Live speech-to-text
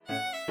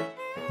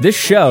This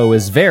show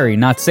is very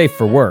not safe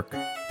for work.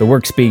 The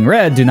works being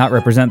read do not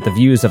represent the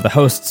views of the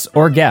hosts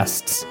or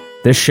guests.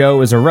 This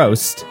show is a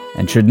roast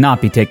and should not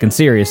be taken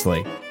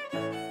seriously.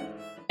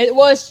 It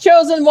was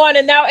chosen one,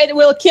 and now it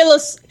will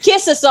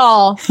kiss us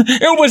all.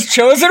 It was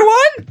chosen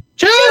one?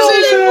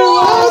 Chosen one!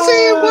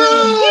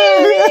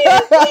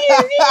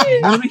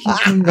 Why do you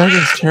think that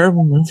is a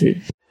terrible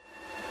movie?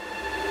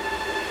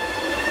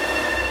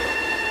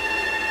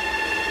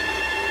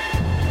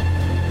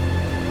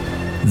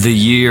 The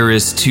year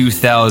is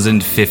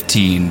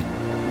 2015.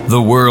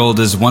 The world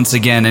is once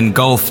again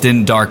engulfed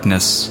in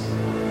darkness.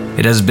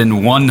 It has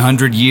been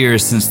 100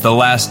 years since the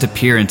last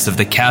appearance of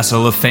the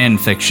Castle of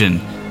Fanfiction,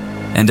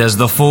 and as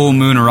the full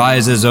moon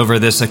rises over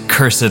this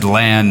accursed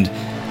land,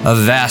 a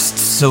vast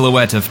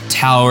silhouette of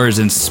towers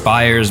and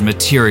spires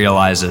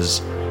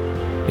materializes,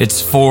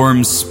 its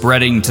form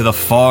spreading to the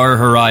far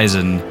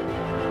horizon.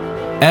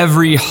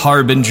 Every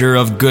harbinger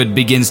of good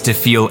begins to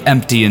feel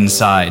empty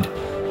inside,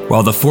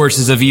 while the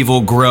forces of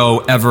evil grow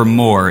ever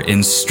more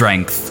in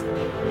strength.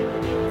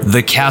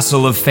 The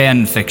Castle of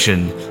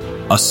Fanfiction,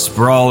 a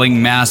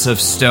sprawling mass of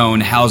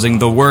stone housing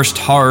the worst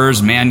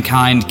horrors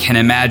mankind can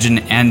imagine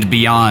and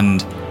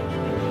beyond.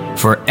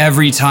 For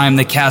every time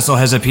the castle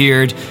has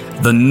appeared,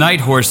 the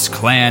Nighthorse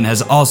clan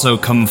has also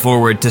come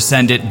forward to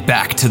send it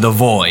back to the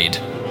void.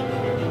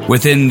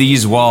 Within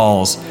these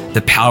walls,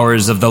 the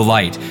powers of the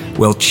light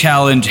will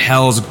challenge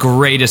Hell's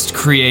greatest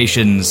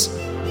creations.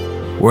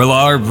 Will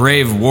our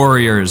brave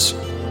warriors,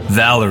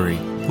 Valerie,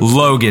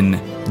 Logan,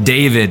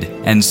 David,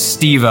 and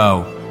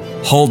Steve-O,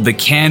 hold the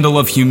candle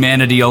of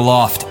humanity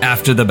aloft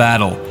after the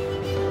battle?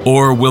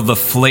 Or will the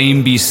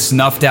flame be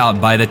snuffed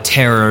out by the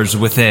terrors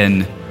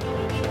within?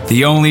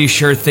 The only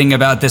sure thing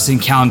about this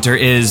encounter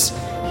is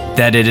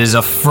that it is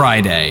a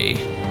Friday.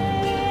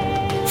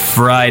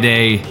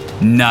 Friday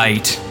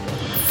night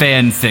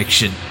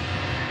fanfiction.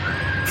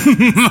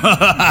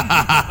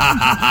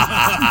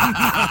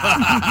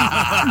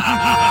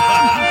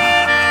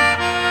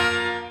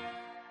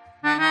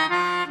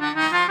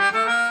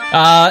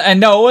 And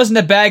no, it wasn't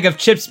a bag of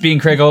chips being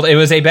crinkled. It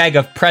was a bag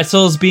of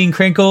pretzels being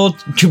crinkled.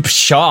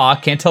 Pshaw,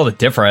 can't tell the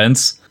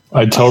difference.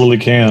 I totally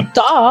can't.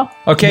 Duh.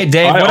 Okay,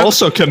 Dave. I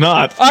also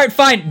cannot. All right,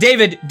 fine.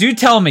 David, do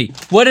tell me.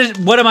 What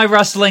am I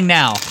rustling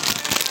now?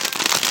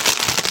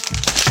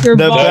 Your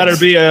That balls. better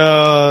be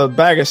a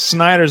bag of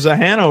Snyder's of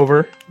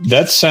Hanover.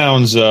 That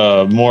sounds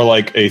more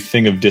like a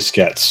thing of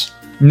diskettes.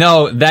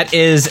 No, that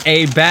is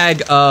a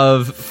bag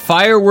of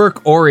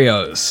firework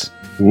Oreos.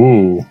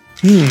 Ooh.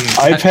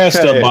 I passed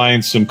Okay. up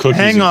buying some cookies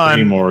Hang and on.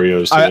 cream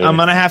Oreos today. I'm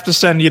going to have to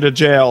send you to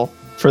jail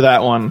for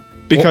that one.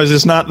 Because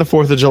it's not the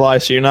 4th of July,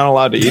 so you're not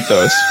allowed to eat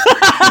those.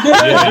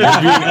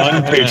 Yeah, you're being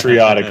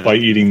unpatriotic by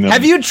eating them.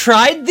 Have you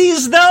tried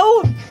these,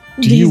 though?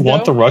 Do you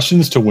want the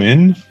Russians to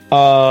win?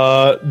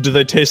 Do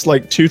they taste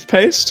like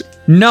toothpaste?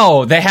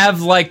 No, they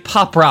have, like,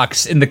 Pop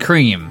Rocks in the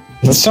cream.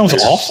 That sounds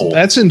awful.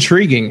 That's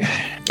intriguing.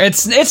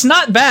 It's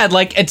not bad.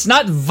 Like, it's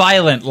not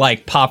violent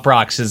like Pop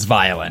Rocks is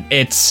violent.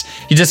 It's,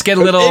 you just get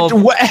a little...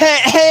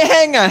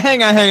 Hang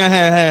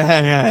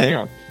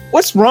on.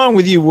 What's wrong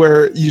with you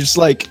where you just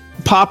like...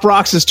 Pop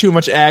Rocks is too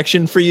much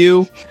action for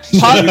you.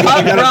 Pop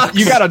Rocks.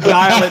 You gotta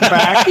dial it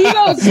back.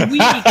 Feels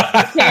weak,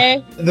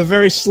 okay? The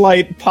very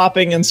slight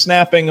popping and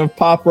snapping of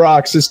Pop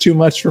Rocks is too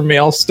much for me.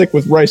 I'll stick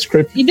with Rice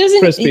He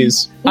doesn't...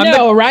 Krispies.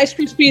 No, Rice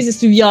Krispies is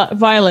too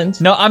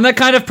violent. No, I'm the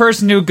kind of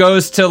person who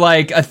goes to,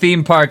 like, a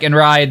theme park and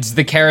rides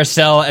the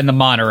carousel and the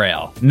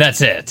monorail. And that's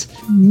it. So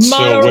wait,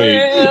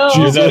 Monorail.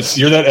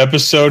 you're that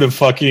episode of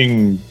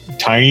fucking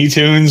Tiny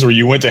Toons where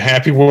you went to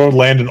Happy World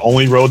Land and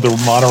only rode the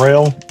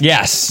monorail?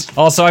 Yes.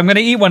 Also, I'm going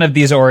to eat one of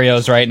these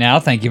Oreos right now.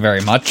 Thank you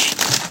very much.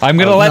 I'm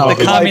going to let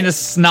the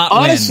communists not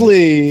win.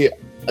 Honestly,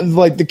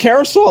 like the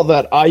carousel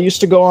that I used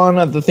to go on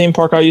at the theme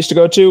park I used to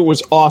go to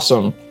was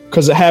awesome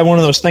because it had one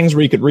of those things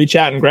where you could reach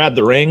out and grab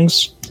the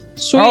rings.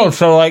 Sweet. Oh,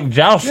 so like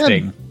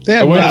jousting. They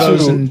have I one went of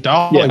those to- in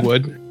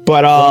Dollywood.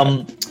 But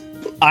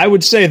I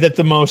would say that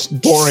the most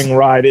boring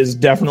ride is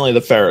definitely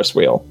the Ferris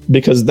wheel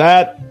because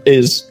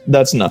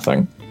that's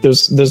nothing.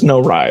 There's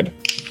no ride.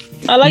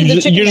 I like the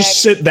chicken You egg.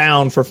 just sit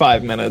down for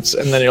 5 minutes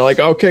and then you're like,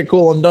 okay,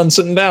 cool, I'm done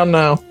sitting down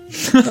now.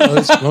 Oh,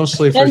 it's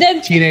mostly for And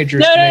then-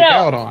 teenagers No, to no, make no.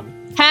 out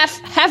on.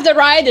 Half the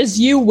ride is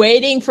you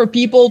waiting for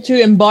people to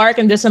embark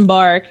and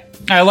disembark.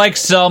 I like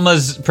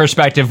Selma's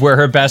perspective where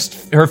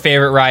her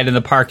favorite ride in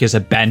the park is a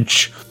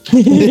bench.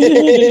 Oh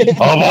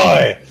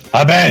boy,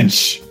 a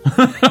bench.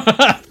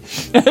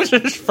 This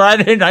is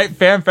Friday night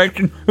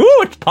fanfiction.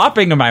 Ooh, it's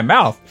popping in my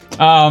mouth.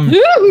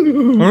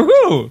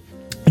 Ooh.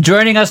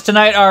 Joining us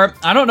tonight are,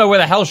 I don't know where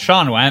the hell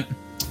Sean went.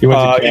 He went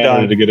to he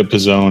Canada died. to get a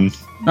pizzone.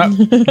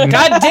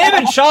 God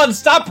damn it, Sean,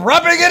 stop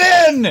rubbing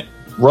it in!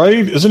 Right?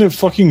 Isn't it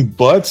fucking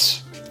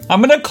butts?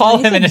 I'm gonna call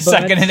him in a Butts.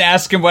 second and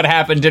ask him what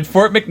happened. Did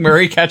Fort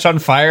McMurray catch on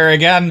fire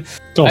again?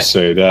 Don't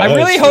say that. I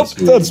really hope-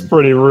 That's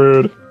pretty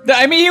rude.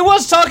 I mean, he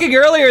was talking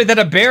earlier that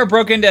a bear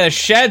broke into a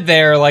shed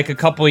there like a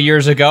couple of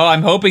years ago.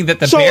 I'm hoping that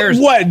the So bears...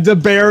 what? The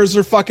bears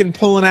are fucking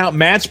pulling out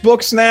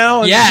matchbooks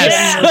now? And Yes.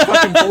 setting their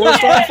fucking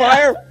forest on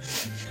fire?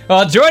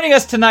 Well, joining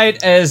us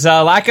tonight is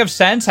Lack of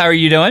Sense. How are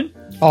you doing?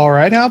 All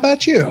right, how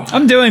about you?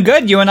 I'm doing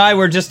good. You and I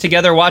were just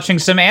together watching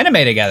some anime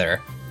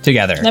together.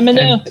 Let me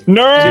know.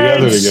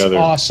 Nerds! Together.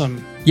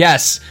 Awesome.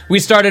 Yes, we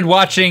started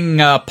watching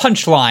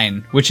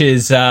Punchline, which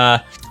is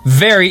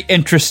very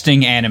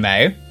interesting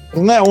anime.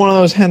 Isn't that one of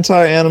those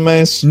hentai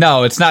animes?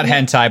 No, it's not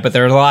hentai, but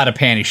there are a lot of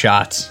panty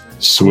shots. What's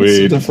the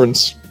Sweet.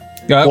 difference?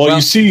 Well,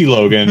 you see,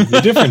 Logan,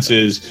 the difference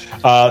is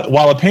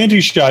while a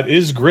panty shot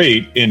is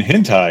great in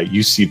hentai,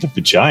 you see the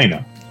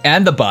vagina.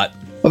 And the butt.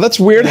 Well, that's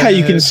weird how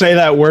you can say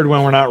that word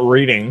when we're not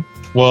reading.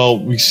 Well,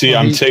 we see.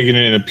 I'm taking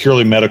it in a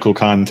purely medical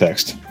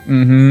context.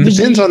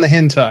 Depends on the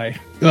hentai.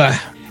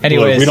 Ugh.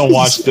 Anyways, Look, we don't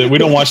watch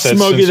that.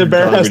 Smokey the censored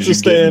Bear has garbage to you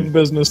stay get. in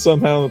business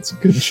somehow. That's a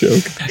good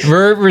joke.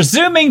 we're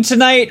resuming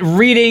tonight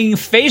reading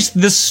Face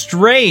the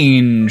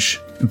Strange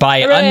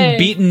by Hooray.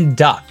 Unbeaten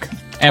Duck.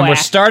 And we're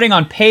Quack. starting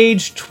on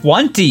page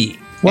 20.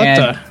 What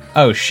And- the?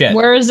 Oh, shit.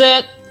 Where is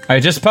it? I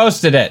just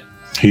posted it.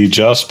 He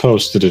just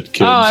posted it,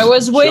 kids. Oh, I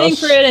was waiting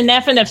Just- for it in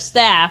FNF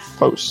staff.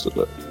 Posted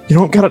it. You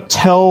don't gotta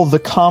tell the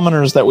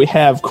commoners that we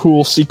have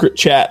cool secret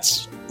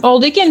chats. Oh,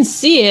 they can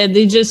see it.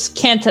 They just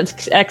can't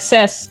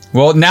access.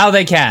 Well, now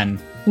they can.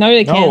 No,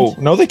 they can't.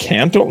 No, they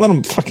can't. Don't let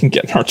them fucking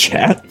get in our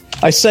chat.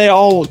 I say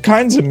all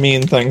kinds of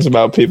mean things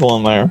about people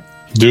in there.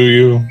 Do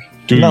you?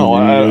 Do No,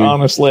 you really?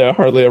 honestly, I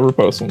hardly ever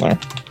post in there.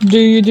 Do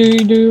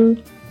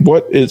you?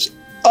 What is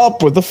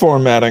up with the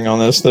formatting on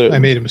this? I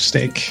made a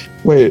mistake.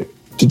 Wait,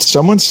 did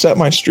someone set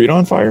my street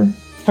on fire?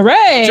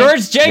 Hooray!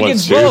 George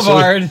Jenkins What, seriously?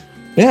 Boulevard.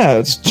 Yeah,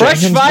 it's Fresh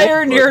Jenkins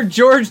fire Boulevard. near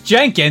George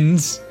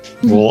Jenkins.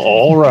 Well,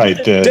 all right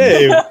then.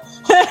 Dave.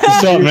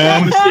 What's up,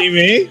 man? See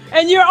me?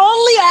 And you're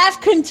only half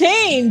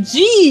contained.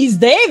 Jeez,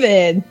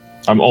 David.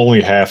 I'm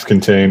only half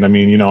contained. I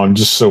mean, I'm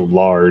just so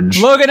large.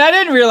 Logan, I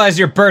didn't realize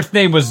your birth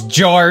name was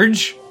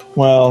George.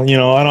 Well, I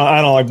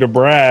don't like to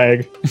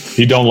brag.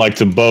 He don't like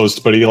to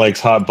boast, but he likes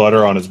hot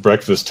butter on his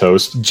breakfast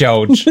toast.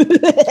 George.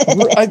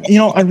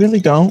 I really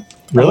don't.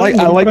 Really?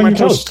 I like Put on my your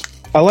toast.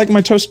 I like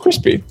my toast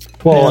crispy.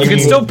 Well, You can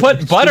still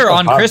put butter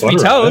on hot crispy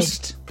butter on it.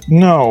 toast.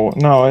 No,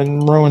 it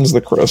ruins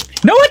the crisp.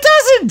 No, it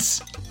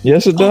doesn't.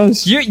 Yes, it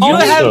does. You Oh,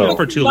 have. so.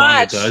 For too long, it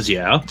Much. does,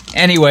 yeah.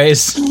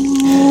 Anyways.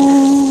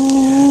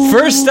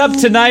 First up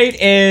tonight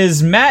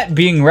is Matt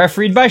being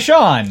refereed by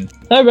Sean.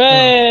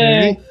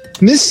 Hooray!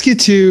 And this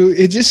gets to,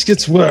 it just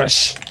gets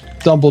worse.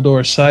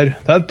 Dumbledore sighed.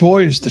 That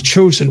boy is the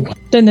chosen one.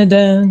 Dun, dun,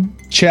 dun.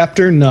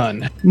 Chapter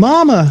none.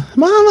 Mama.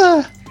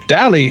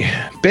 Dally,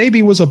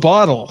 baby was a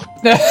bottle.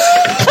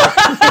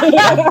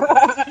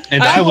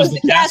 And I was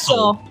the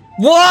castle.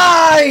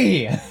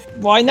 Why?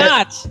 Why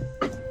not?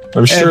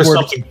 I'm sure Edward.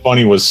 something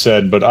funny was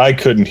said, but I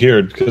couldn't hear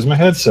it because my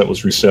headset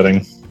was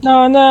resetting.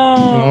 No.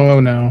 Oh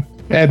no.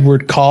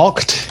 Edward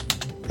calked.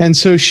 And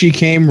so she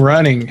came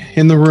running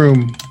in the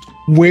room,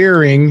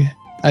 wearing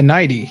a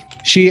nightie.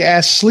 She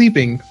asked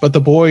sleeping, but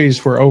the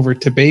boys were over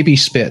to baby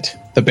spit.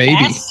 The baby.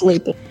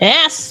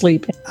 Ass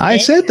sleeping. I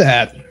said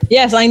that.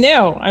 Yes, I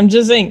know. I'm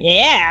just saying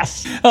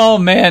yes. Oh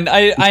man,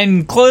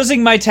 I'm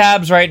closing my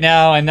tabs right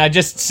now, and I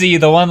just see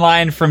the one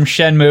line from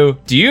Shenmue.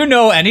 Do you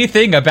know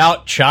anything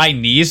about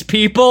Chinese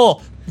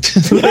people?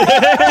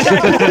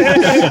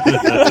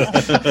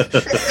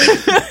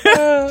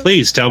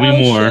 Please tell me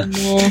more.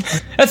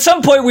 At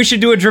some point, we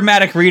should do a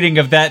dramatic reading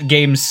of that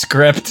game's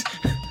script.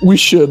 We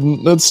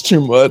shouldn't. That's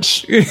too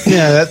much.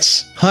 Yeah,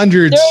 that's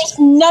hundreds. There's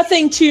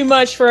nothing too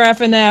much for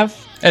FNF.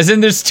 As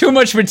in, there's too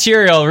much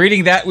material.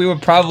 Reading that, we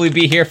would probably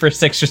be here for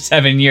 6 or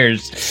 7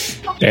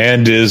 years.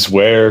 And is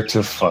where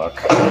to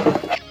fuck.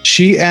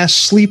 She asked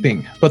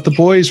sleeping, but the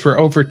boys were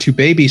over to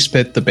baby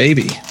spit the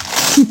baby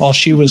while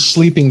she was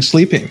sleeping.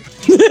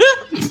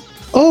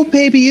 Oh,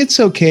 baby, it's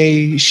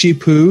okay, she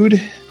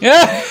pooed.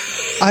 Yeah,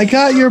 I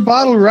got your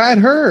bottle right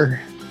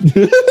her.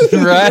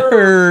 right.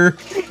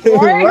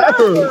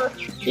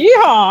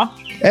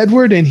 Yeehaw!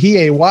 Edward and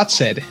Hiei Watt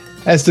said,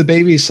 as the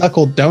baby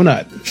suckled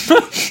Donut.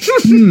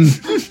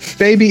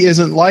 Baby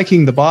isn't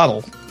liking the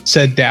bottle,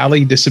 said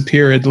Dally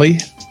disappearedly.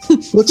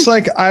 Looks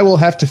like I will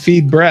have to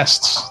feed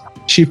breasts.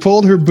 She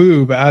pulled her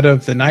boob out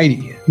of the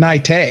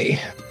nightie,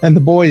 and the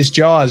boy's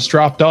jaws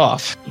dropped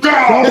off.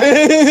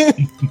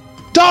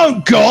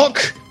 Don't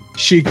gawk!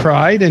 She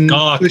cried and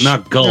Gawk, pushed-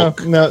 not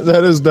gulk. No,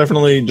 that is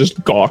definitely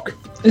just gawk.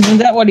 Isn't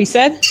that what he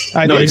said?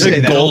 I No, did he say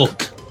said that.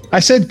 gulk. I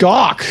said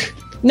gawk.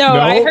 No, No.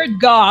 I heard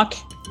gawk.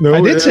 No,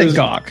 I did it say was-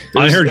 gawk.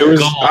 I heard it was-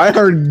 gulk. I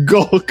heard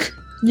gulk.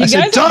 You I said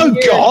guys are don't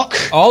weird. gawk.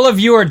 All of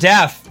you are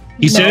deaf.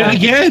 He said No. it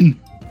again.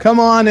 Come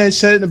on, I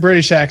said it in a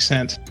British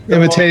accent,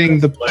 imitating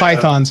the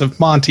pythons of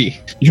Monty.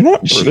 You're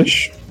not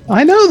British.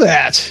 I know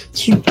that.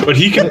 But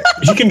he can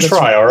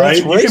try, all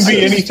right? that's You can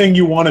be racist. anything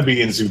you want to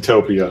be in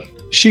Zootopia.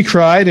 She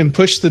cried and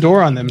pushed the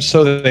door on them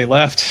so that they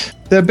left.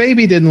 The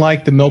baby didn't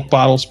like the milk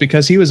bottles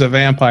because he was a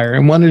vampire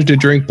and wanted to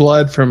drink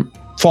blood from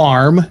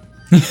Farm,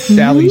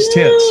 Dally's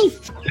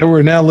tits. They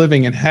were now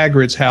living in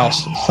Hagrid's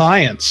house.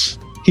 Science.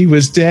 He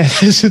was dead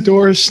as a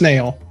door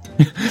snail.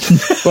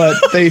 But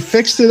they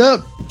fixed it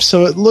up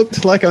so it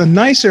looked like a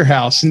nicer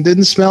house and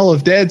didn't smell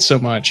of dead so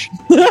much.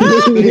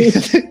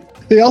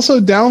 They also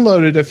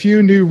downloaded a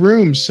few new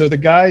rooms so the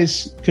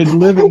guys could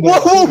live in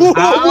Whoa,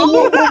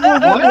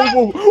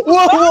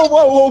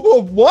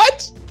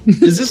 what?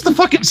 Is this the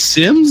fucking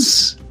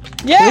Sims?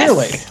 Yes.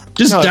 Really?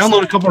 Just No, it's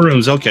download a couple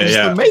rooms. Okay, It's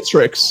yeah. the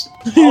Matrix.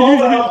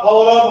 Hold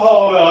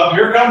up.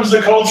 Here comes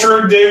the culture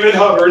of David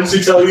Hubbard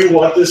to tell you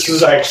what this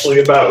is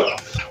actually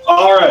about.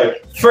 All right.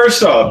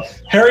 First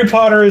off, Harry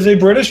Potter is a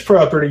British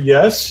property,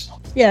 yes?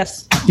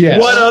 Yes. Yes.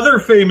 What other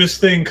famous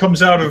thing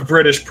comes out of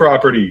British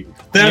property?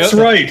 That's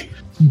Yep. right.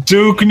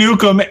 Duke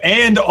Nukem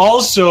and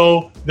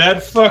also that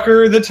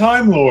fucker, the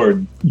Time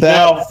Lord.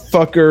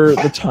 Fucker,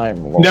 the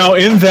Time Lord. Now,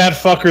 in that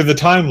fucker, the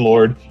Time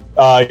Lord,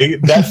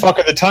 that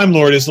fucker, the Time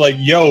Lord is like,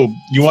 yo,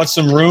 you want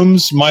some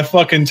rooms? My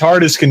fucking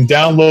TARDIS can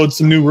download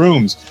some new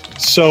rooms.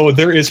 So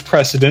there is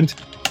precedent.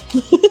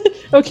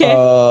 Okay.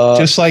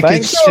 Just like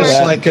thanks it's for just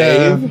that, like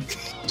Dave.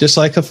 just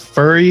like a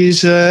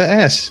furry's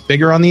ass,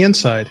 bigger on the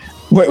inside.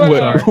 Wait,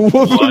 Sorry. First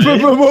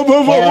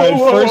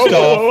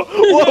off,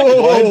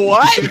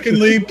 what?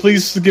 secondly,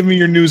 please give me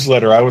your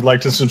newsletter. I would like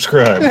to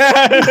subscribe.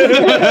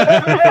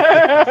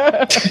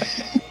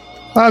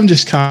 I'm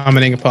just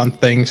commenting upon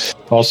things.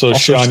 Also,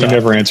 Sean, you stop.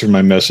 never answered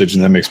my message,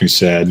 and that makes me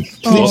sad.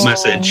 What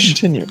message?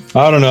 Continue.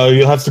 I don't know.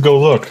 You'll have to go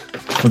look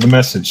for the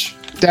message.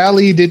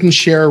 Dally didn't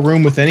share a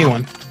room with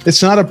anyone.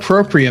 It's not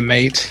appropriate,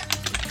 mate.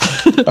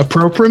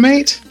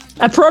 Appropriate?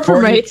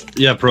 Appropriate.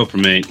 Yeah,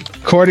 pro-primate.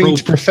 According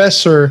to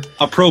Professor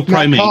A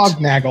pro-primate.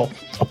 Cognagel,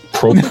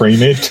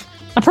 Pro-primate.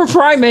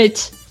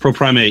 Appropriate.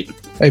 Pro-primate.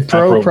 a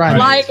pro Appropriate.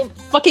 primate Like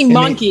fucking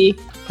monkey.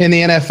 in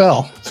the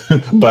NFL.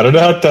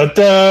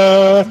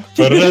 Ba-da-da-da-da.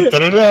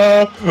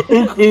 Ba-da-da-da-da.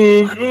 Ook,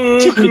 ook,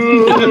 ook,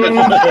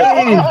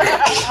 ook.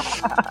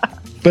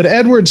 But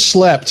Edward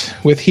slept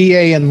with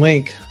Hiei and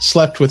Link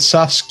slept with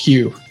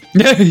Saskia.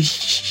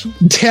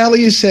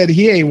 Dally said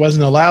Hiei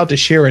wasn't allowed to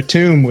share a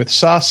tomb with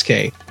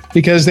Sasuke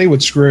because they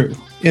would screw.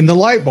 In the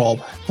light bulb.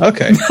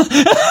 Okay.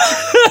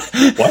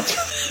 What?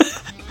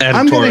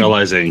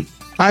 Editorializing.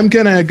 I'm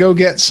gonna go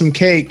get some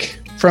cake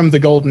from the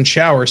golden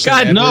shower. said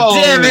God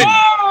Edward. damn it!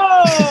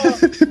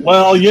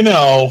 Well, you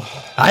know.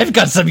 I've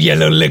got some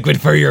yellow liquid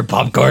for your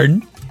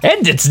popcorn,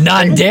 and it's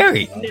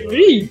non-dairy.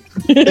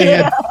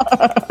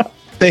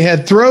 They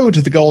had thrown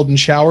to the golden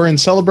shower in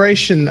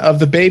celebration of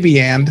the baby,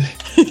 and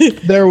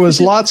there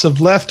was lots of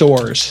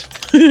leftovers.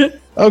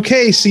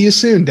 Okay, see you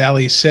soon,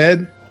 Dally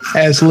said,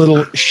 as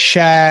little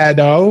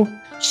Shadow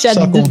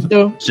Shadow.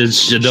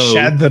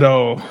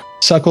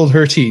 suckled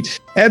her teat.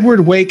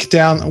 Edward waked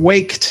down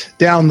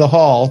the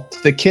hall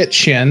to the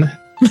kitchen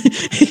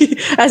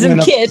As in When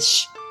a-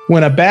 kitsch.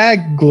 when a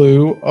bag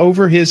blew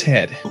over his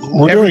head.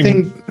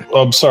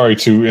 I'm sorry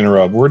to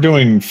interrupt. We're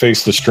doing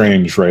Face the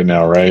Strange right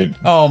now, right?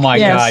 Oh my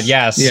Yes. god,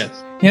 yes.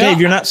 Yes. You know, Dave,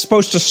 you're not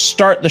supposed to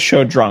start the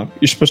show drunk.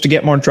 You're supposed to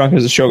get more drunk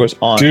as the show goes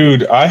on.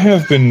 Dude, I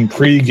have been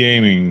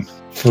pre-gaming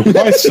for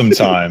quite some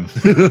time.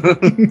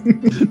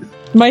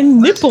 My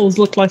nipples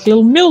look like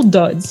little mill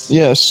duds.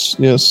 Yes,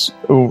 yes.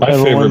 Oh, My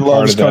everyone favorite part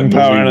loves of that Kung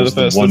Pao movie Into the was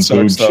the Fist. one That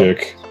boob sucks, though.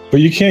 chick. But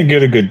you can't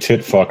get a good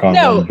tit fuck on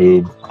No. one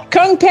boob.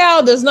 Kung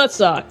Pao does not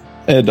suck.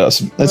 It does.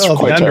 That's Well,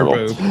 quite Thunder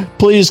terrible. Boob.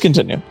 Please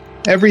continue.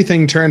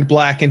 Everything turned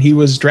black and he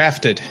was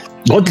drafted.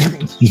 What?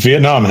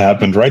 Vietnam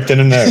happened right then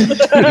and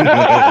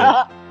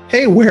there.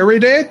 Hey, where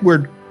did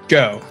Edward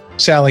go?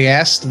 Sally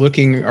asked,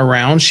 looking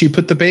around. She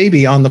put the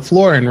baby on the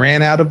floor and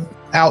ran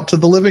out to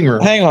the living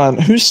room. Hang on.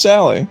 Who's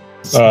Sally?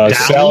 Sally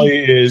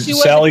She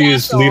was Sally the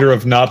is castle. leader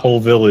of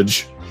Knothole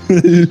Village.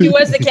 He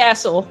was the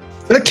castle.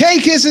 The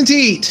cake isn't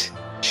eat!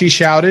 She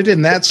shouted,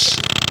 and that's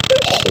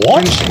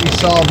when What? she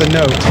saw the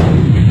note.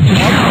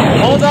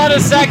 hold on a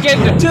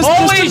second. Just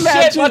Holy shit,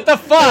 imagine- what the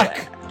fuck?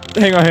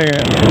 Hang on.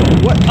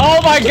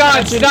 Oh my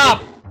god,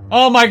 stop.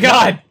 Oh my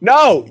god.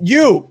 No,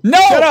 you. No!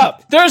 Shut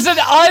up. There's an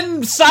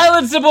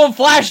unsilenceable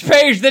flash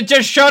page that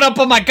just showed up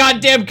on my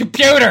goddamn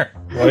computer.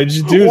 Why did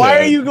you do that? Why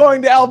are you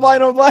going to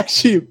albino black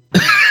sheep?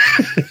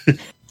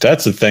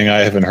 That's a thing I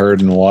haven't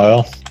heard in a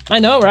while. I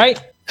know, right?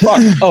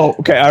 Fuck. Oh,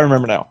 okay. I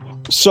remember now.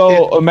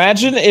 So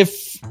imagine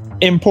if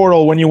in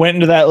Portal, when you went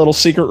into that little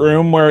secret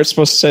room where it's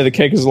supposed to say the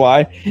cake is a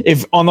lie,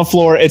 if on the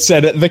floor it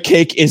said the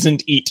cake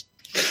isn't eat.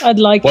 I'd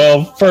like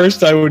Well,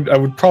 first I would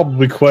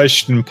probably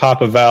question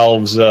Papa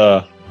Valve's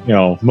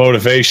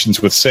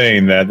motivations with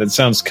saying that. That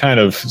sounds kind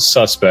of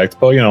suspect,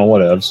 but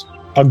whatevs.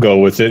 I'll go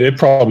with it. It'd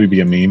probably be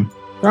a meme.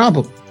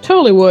 Problem.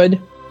 totally would.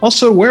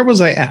 Also, where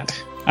was I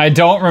at? I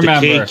don't The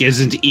remember. cake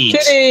isn't eat.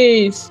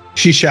 Titties.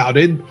 She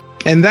shouted,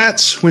 and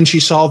that's when she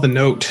saw the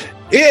note.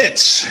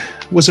 It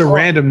was a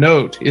random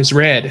note, is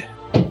read.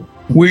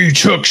 We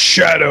took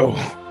Shadow.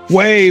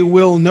 Way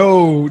will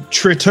no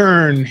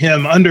return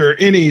him under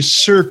any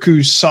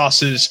circus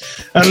sauces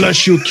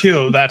unless you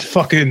kill that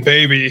fucking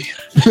baby.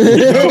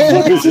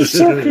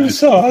 Circus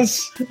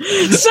sauce.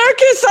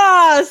 Circus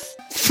sauce.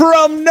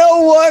 From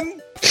no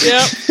one.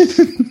 Yep.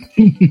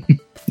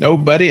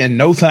 Nobody and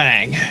no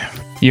thing.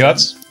 You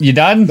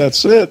done?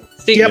 That's it.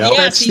 Yep, Yes,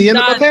 that's he's the end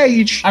of done. the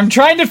page. I'm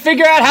trying to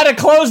figure out how to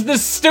close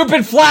this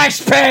stupid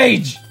flash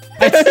page.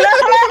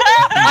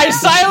 I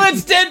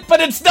silenced it, but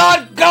it's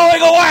not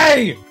going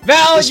away.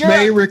 Val, This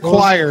may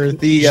require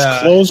the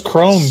Close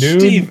Chrome,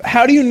 dude. Steve,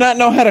 how do you not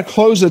know how to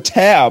close a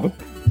tab?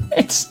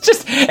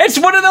 it's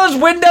one of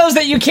those windows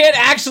that you can't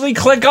actually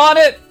click on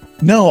it.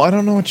 No, I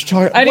don't know what you're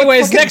talking about.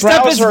 Anyways, What fucking next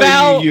up is browser are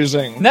Val. you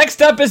using?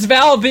 Next up is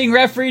Val being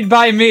refereed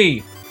by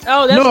me.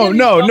 Oh, that's gonna be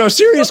No, fun.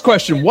 serious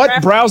question.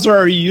 What browser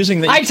are you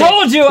using? That you I can't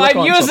told you, click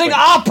I'm on using something?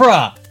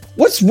 Opera.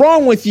 What's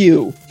wrong with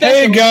you?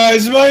 Hey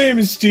guys, my name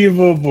is Steve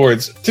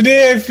Oborts.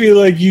 Today I feel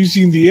like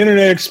using the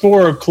Internet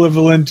Explorer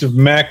equivalent of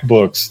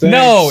MacBooks.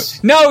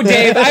 Thanks. No,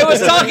 Dave. I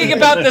was talking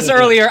about this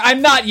earlier.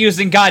 I'm not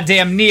using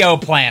goddamn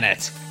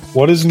NeoPlanet.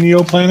 What is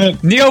NeoPlanet?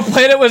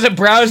 NeoPlanet was a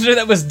browser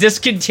that was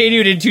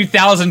discontinued in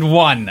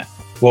 2001.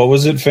 What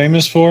was it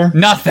famous for?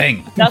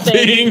 Nothing. Nothing.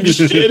 Being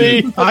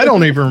shitty. I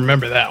don't even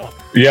remember that one.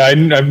 Yeah,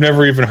 I've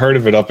never even heard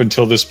of it up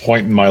until this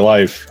point in my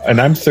life, and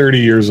I'm 30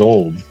 years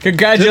old.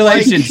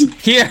 Congratulations.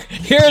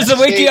 Here's a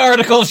wiki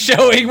article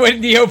showing what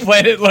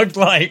NeoPlanet looked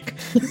like.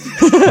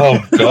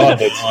 Oh god,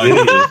 that's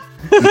weird.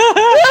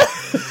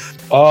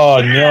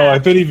 Oh no, I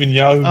bet even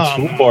Yahoo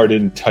Toolbar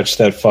didn't touch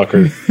that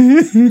fucker.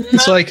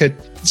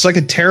 It's like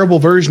a terrible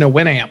version of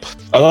Winamp.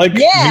 I like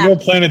Yeah.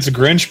 NeoPlanet's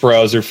Grinch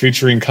browser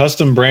featuring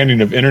custom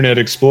branding of Internet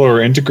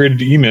Explorer,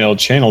 integrated email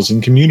channels,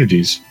 and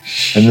communities.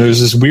 And there's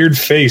this weird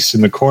face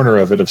in the corner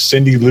of it of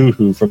Cindy Lou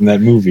Who from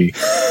that movie.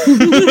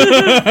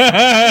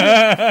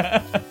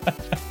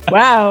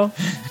 Wow.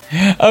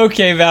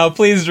 Okay, Val,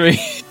 please read.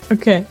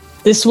 Okay.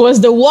 This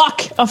was the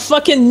walk of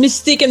fucking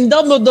Mystique and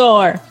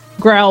Dumbledore,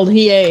 growled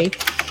he.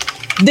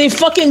 They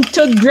fucking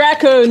took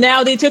Draco,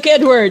 now they took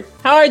Edward.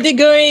 How are they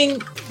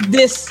going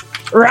this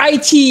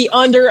righty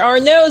under our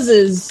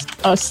noses?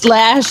 /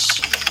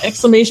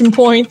 exclamation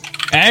point.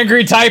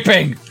 Angry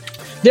typing.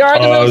 They are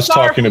the I most was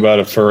powerful- talking about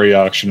a furry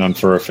auction on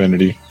Fur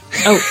Affinity.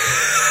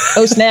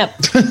 Oh snap.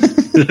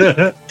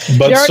 But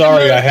You're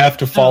sorry, the- I have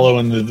to follow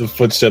in the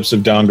footsteps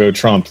of Dongo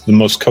Trump, the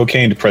most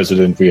cocaine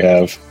president we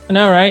have. I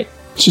know, right?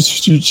 You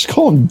just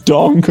call him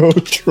Dongo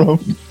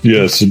Trump.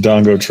 Yes,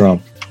 Dongo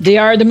Trump. They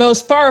are the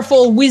most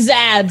powerful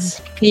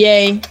wizards,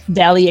 PA,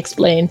 Dally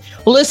explained.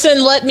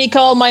 Listen, let me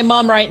call my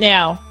mom right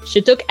now.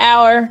 She took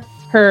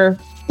her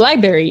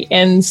BlackBerry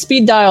and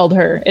speed dialed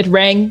her. It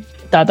rang, ...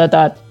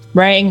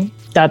 rang, ...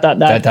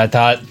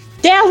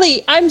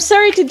 Dally, I'm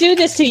sorry to do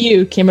this to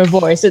you, came a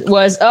voice. It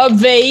was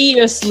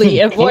obviously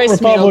a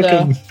voicemail,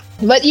 though.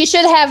 But you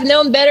should have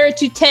known better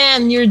to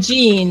tan your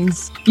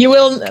genes. You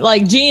will,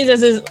 like, genes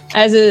as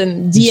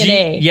in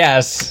DNA.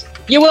 Yes.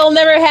 You will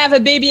never have a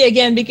baby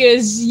again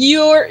because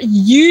your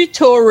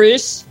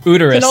uterus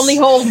can only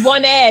hold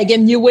one egg,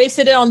 and you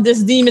wasted it on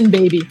this demon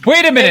baby.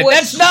 Wait a minute,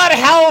 that's not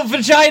how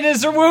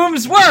vaginas or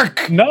wombs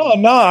work. No.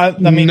 I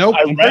mean, Nope,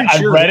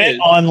 I read it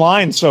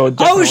online, so it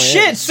Oh definitely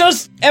shit! is. So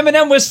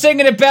Eminem was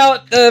singing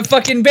about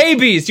fucking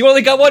babies. You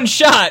only got one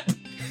shot.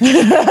 Do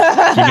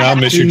not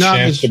miss your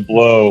chance to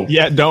blow.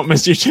 Yeah, don't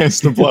miss your chance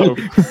to blow.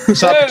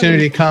 This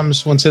opportunity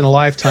comes once in a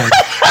lifetime.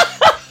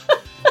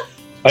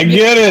 I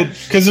get it,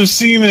 because of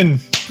semen.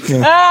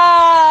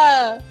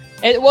 Ah!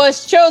 It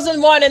was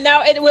chosen one, and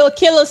now it will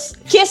kiss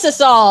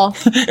us all.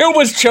 It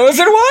was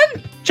chosen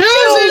one.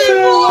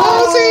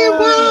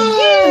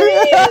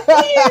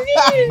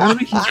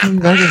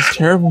 That's a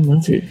terrible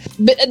movie.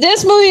 But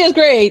this movie is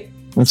great.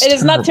 It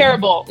is not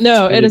terrible.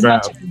 No, it is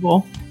not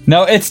terrible.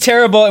 No, it's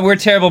terrible, and we're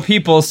terrible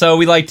people, so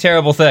we like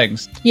terrible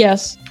things.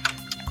 Yes.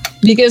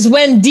 Because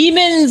when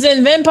demons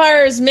and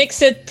vampires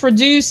mix, it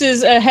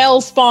produces a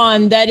hell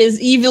spawn that is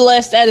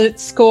evilest at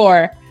its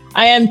core.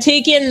 I am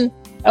taking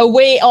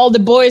away all the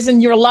boys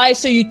in your life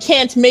so you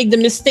can't make the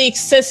mistake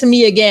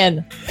Sesame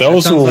again.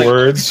 Those were like-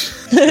 words.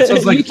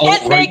 Sounds like You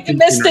can't alt-right make the thinking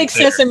mistake right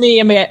there. Sesame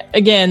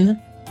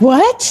again.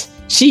 What?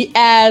 She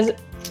asked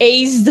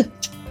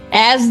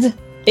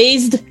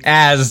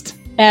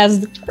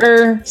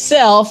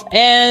herself,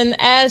 and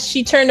as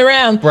she turned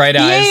around, Bright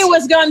eyes. EA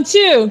was gone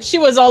too. She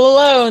was all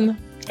alone.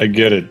 I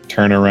get it.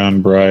 Turn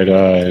around, bright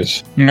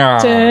eyes.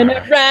 Turn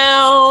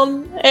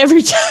around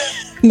every time.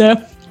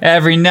 No.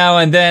 Every now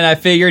and then, I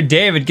figure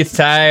David gets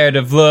tired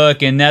of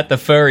looking at the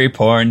furry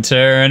porn.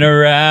 Turn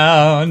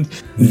around.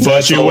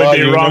 But you would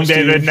be wrong, Steve.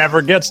 David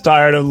never gets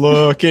tired of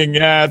looking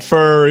at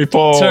furry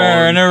porn.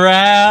 Turn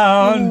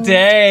around,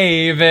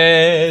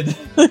 David.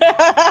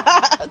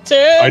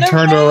 I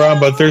turned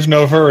around, but there's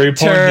no furry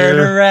porn Turn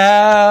here.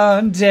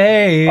 around,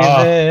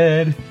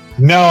 David.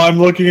 Now I'm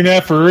looking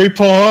at furry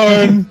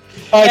porn.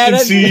 I can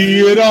see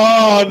it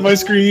on my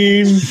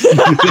screen.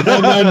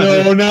 And I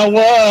know now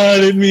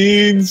what it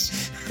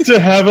means to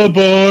have a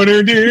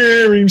boner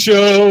during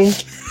show.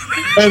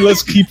 And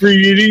let's keep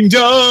reading,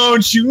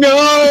 don't you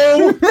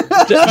know?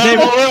 I'm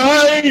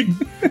alright,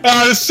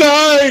 out of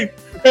sight,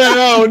 and I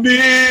don't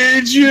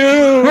need you.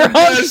 We're on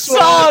That's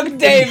song,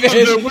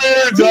 David.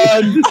 We're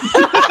done.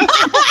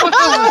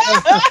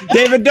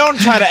 David, don't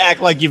try to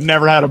act like you've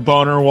never had a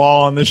boner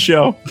wall on this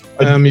show.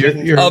 Are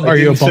you a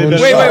bone?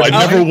 Wait, I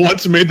never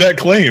once made that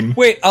claim.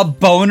 Wait, a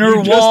boner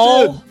You just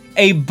wall?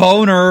 A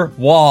boner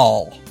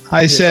wall.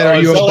 I said, are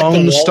is you a that like the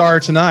bone wall? star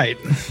tonight?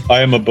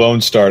 I am a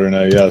bone starter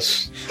now.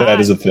 Yes, that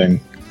is a thing.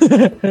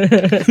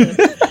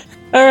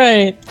 All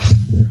right.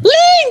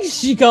 Ling,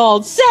 she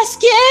called.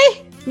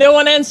 Sasuke! No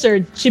one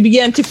answered. She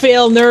began to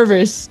feel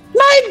nervous.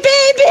 My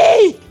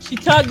baby! She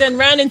tugged and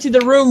ran into the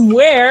room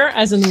where,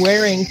 as in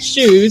wearing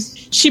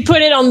shoes, she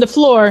put it on the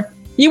floor.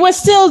 He was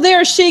still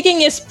there, shaking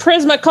his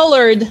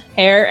prisma-colored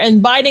hair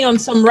and biting on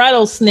some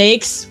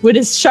rattlesnakes with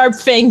his sharp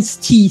fangs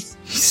teeth.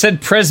 You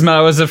said Prisma.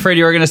 I was afraid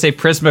you were going to say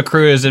Prisma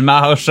Cruise and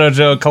Maho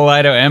Shoujo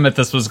Kaleido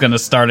Amethyst was going to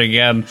start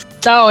again.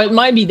 Oh, it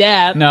might be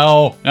that.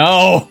 No.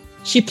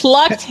 She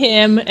plucked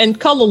him and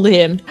cuddled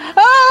him.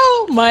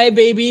 Oh, my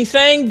baby,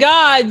 thank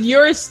God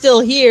you're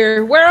still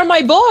here. Where are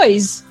my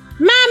boys?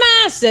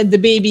 Mama, said the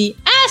baby.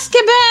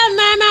 Azkaban,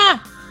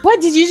 Mama.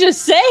 What did you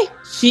just say?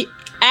 She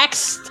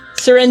asked.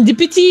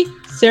 Serendipity?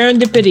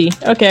 Serendipity.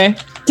 Okay.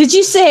 Did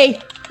you say,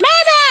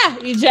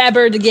 Mama? He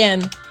jabbered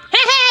again.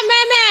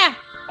 Ha-ha, Mama.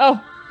 Oh,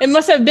 it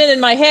must have been in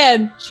my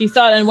head, she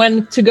thought, and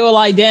went to go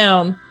lie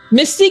down.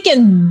 Mystique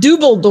and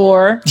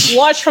Dumbledore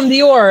watched from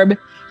the orb.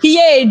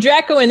 Hiei,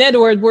 Draco, and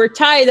Edward were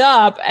tied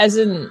up, as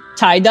in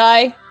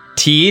tie-dye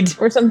Teed?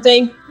 or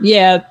something.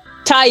 Yeah,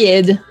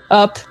 tied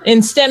up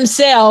in stem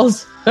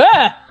cells.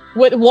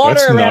 With water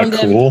That's around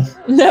not them. cool.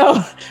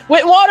 No,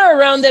 with water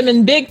around them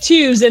in big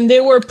tubes, and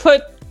they were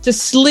put to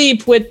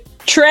sleep with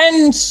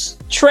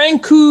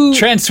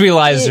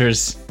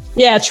Tranquilizers.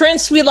 Yeah,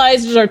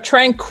 tranquilizers or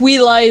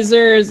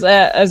tranquilizers,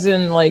 as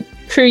in like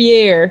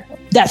Gruyere.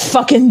 That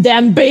fucking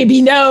damn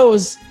baby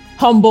knows.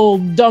 Humble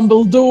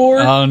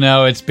Dumbledore. Oh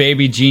no, it's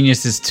Baby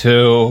Geniuses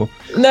too.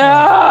 No.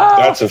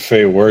 That's a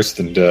fate worse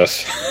than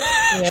death.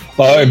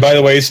 And by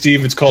the way,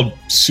 Steve, it's called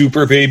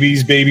Super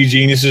Babies, Baby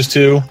Geniuses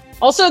too.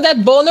 Also,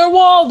 that boner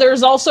wall.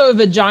 There's also a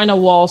vagina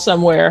wall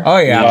somewhere. Oh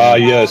yeah. Ah,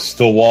 yes,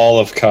 the Wall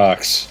of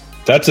Cocks.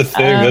 That's a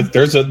thing.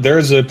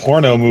 There's a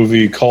porno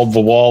movie called The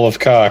Wall of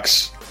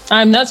Cocks.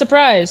 I'm not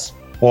surprised.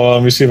 Well,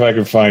 let me see if I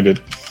can find it.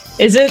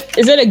 Is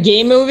it a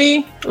gay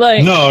movie?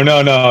 Like No,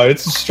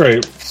 it's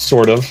straight,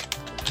 sort of.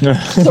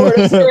 sort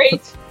of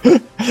straight.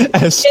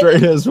 As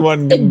straight as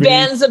one can It be.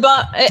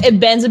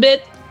 bends a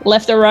bit,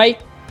 left or right.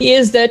 He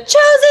is the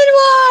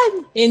chosen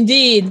one!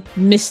 Indeed,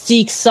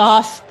 Mystique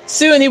soft.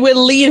 Soon he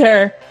will lead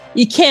her.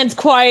 He can't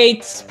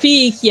quite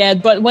speak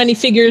yet, but when he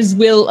figures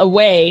will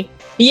away.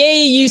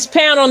 Yay, you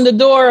pound on the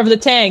door of the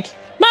tank.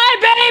 My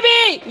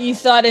baby! He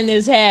thought in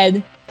his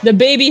head. The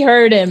baby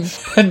heard him.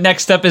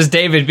 Next up is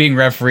David being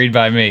refereed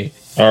by me.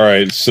 All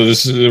right, so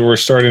we're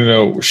starting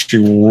to. She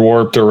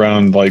warped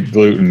around like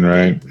gluten,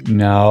 right?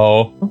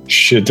 No.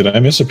 Shit, did I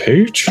miss a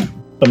page?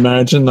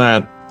 Imagine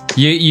that.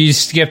 You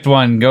skipped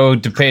one. Go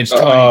to page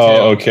 22.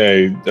 Oh,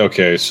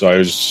 okay. So I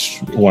was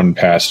one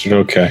past it.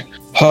 Okay.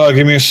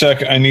 Give me a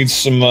sec. I need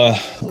some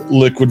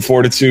liquid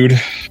fortitude.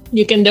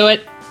 You can do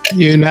it.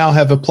 You now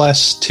have a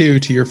 +2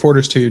 to your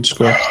fortitude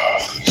score.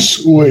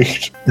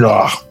 Sweet.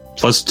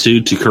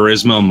 +2 to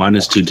charisma,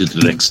 -2 to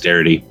the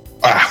dexterity.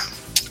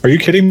 Are you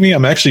kidding me?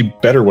 I'm actually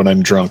better when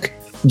I'm drunk.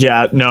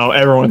 Yeah, no,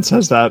 everyone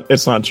says that.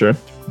 It's not true.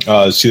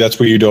 See, that's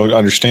what you don't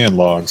understand,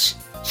 Logs.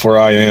 For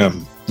I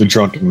am the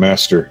Drunken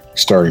Master,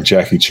 starring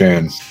Jackie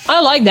Chan. I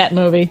like that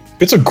movie.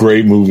 It's a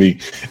great movie.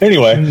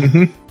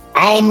 Anyway,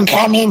 I'm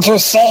coming to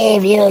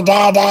save you,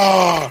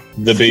 Dada.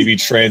 the baby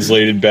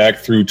translated back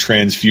through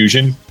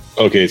transfusion.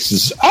 Okay, it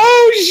says,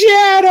 "Oh,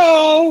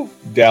 Shadow,"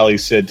 Dally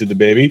said to the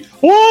baby.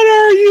 "What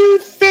are you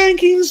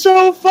thinking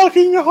so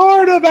fucking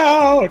hard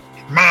about?"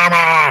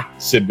 Mama.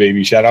 said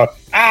Baby Shadow.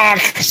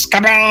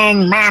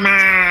 Azkaban,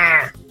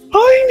 Mama.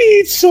 "I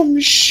need some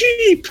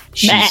sheep,"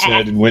 she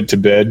said and went to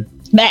bed.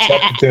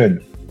 Chapter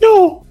 10.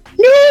 No!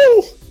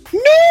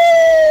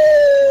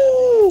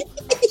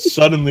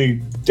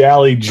 Suddenly,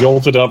 Dally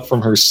jolted up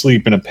from her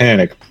sleep in a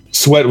panic.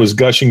 Sweat was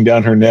gushing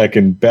down her neck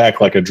and back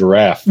like a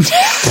giraffe.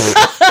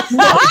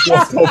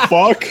 What the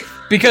fuck?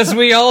 Because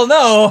we all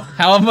know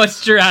how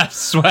much giraffes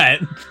sweat.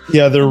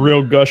 Yeah, they're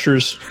real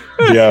gushers.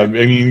 Yeah, I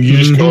mean, you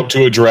just go up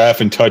to a giraffe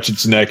and touch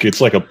its neck.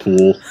 It's like a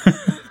pool.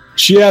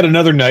 She had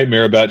another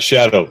nightmare about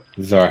Shadow.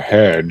 The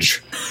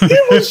hedge.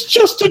 It was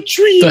just a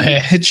dream. The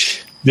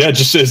hedge. Yeah, it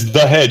just says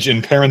the hedge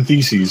in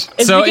parentheses.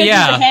 It's So, because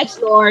yeah. he's a hedge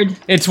lord.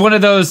 It's one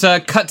of those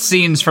cut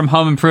scenes from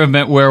Home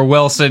Improvement where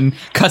Wilson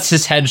cuts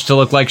his hedge to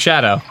look like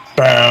Shadow.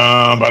 It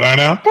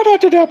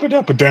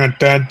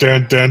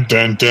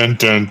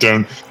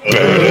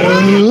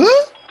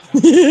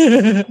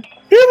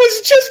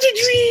was just a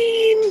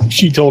dream,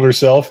 she told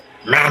herself.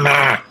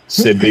 Mama.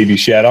 Said Baby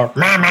Shadow.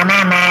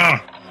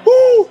 Mama.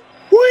 Oh,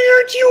 why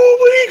aren't you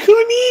awake,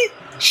 honey?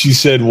 She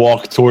said,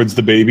 walk towards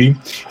the baby.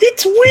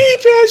 It's way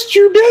past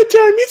your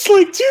bedtime. It's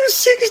like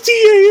 2:60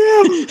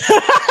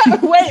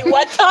 a.m. Wait,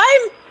 what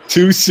time?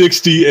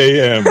 2:60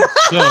 a.m.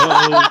 So,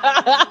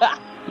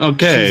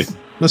 okay.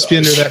 Must be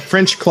under that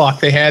French clock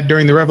they had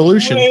during the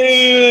Revolution.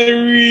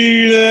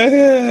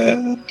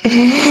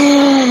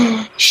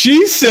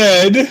 She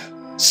said,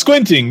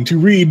 squinting to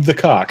read the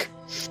cock.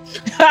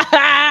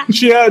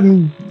 She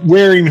hadn't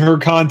wearing her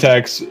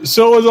contacts,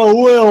 so it was a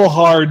little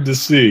hard to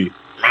see.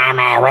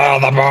 Mama, where are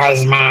the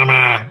boys,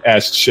 Mama?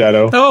 Asked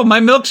Shadow. Oh, my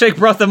milkshake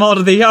brought them all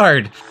to the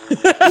yard.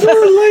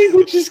 Your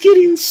language is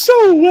getting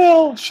so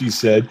well, she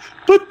said.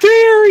 But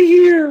they're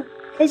here,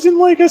 as in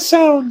like a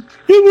sound.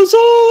 It was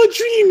all a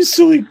dream,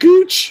 silly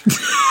gooch.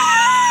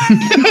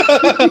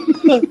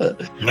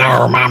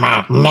 No,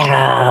 Mama,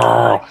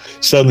 no.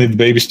 Suddenly the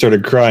baby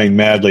started crying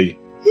madly.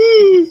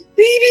 Maybe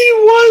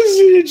it was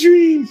in a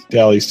dream,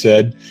 Dally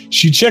said.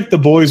 She checked the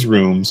boys'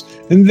 rooms,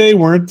 and they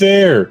weren't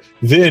there.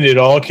 Then it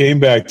all came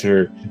back to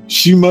her.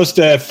 She must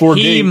have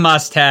forgave. He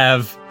must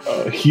have.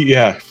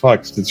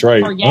 Fuck, that's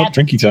right. Forget. Oh,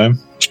 drinky time.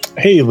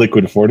 Hey,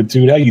 Liquid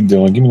Fortitude, how you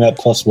doing? Give me that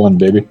 +1,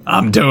 baby.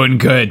 I'm doing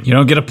good. You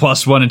don't get a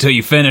 +1 until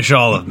you finish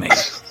all of me.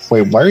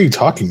 Wait, why are you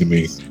talking to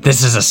me?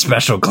 This is a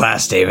special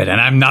class, David, and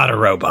I'm not a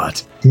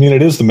robot. I mean,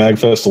 it is the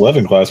MagFest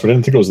 11 class, but I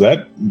didn't think it was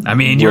that. I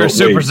mean, you're a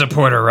super Wait.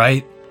 supporter,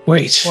 right?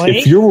 Wait.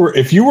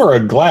 If you were a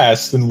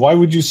glass, then why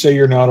would you say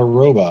you're not a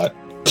robot?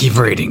 Keep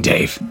reading,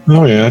 Dave.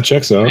 Oh yeah,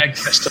 checks out.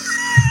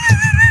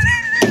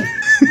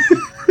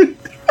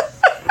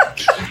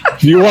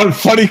 If you want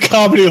funny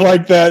comedy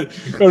like that,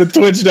 go to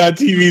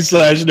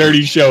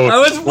twitch.tv/nerdy show. I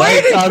was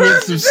waiting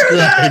comment, for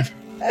subscribe.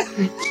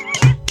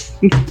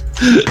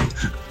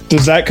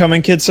 Does that come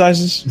in kid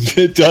sizes?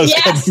 It does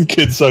Yes. come in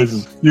kid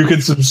sizes. You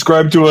can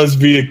subscribe to us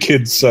via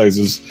kid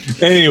sizes.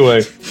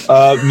 Anyway,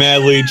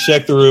 Madly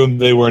checked the room.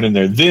 They weren't in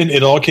there. Then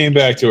it all came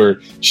back to her.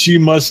 She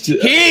must. No,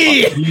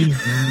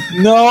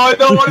 I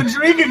don't want to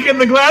drink again.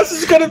 The glass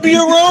is going to be a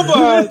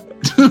robot.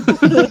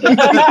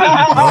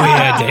 Oh,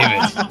 yeah,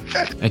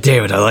 David.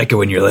 David, I like it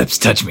when your lips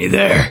touch me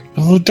there.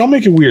 Oh, don't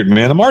make it weird,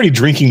 man. I'm already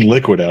drinking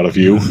liquid out of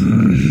you.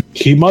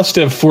 He must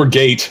have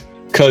forgate,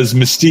 because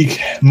Mystique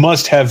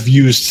must have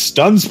used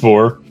Stun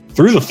Spore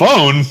through the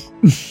phone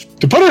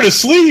to put her to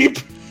sleep.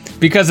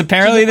 Because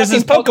apparently this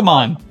is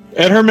Pokemon.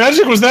 And her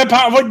magic was that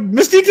powerful.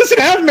 Mystique doesn't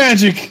have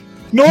magic.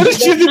 Nor does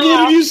she have the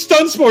ability to use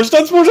Stun Spore.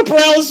 Stun Spore's a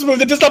paralysis move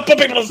that does not put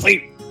people to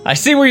sleep. I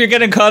see where you're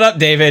getting caught up,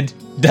 David.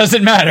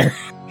 Doesn't matter.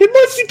 It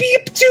must be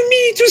up to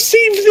me to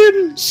save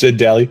them, said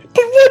Dally.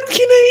 But what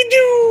can I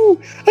do?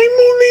 I'm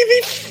only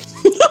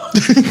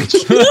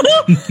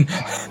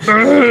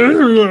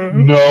the...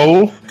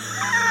 No.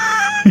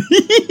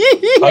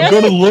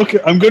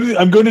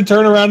 I'm going to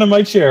turn around in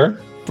my chair.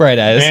 Bright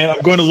eyes. And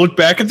I'm going to look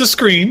back at the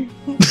screen,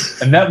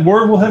 and that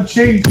word will have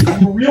changed to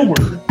a real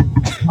word.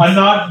 A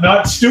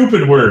not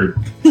stupid word.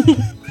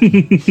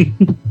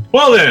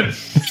 Well then,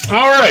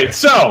 all right.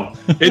 So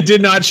it did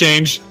not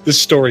change.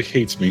 This story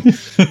hates me.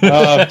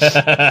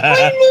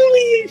 I'm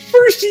only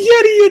first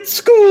Yeti at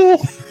school.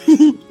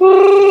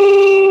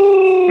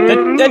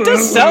 That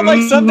does sound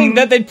like something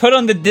that they'd put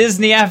on the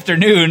Disney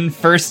afternoon.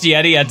 First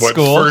Yeti at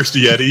school. First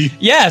Yeti?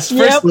 Yes.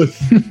 First. Yep.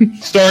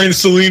 Starring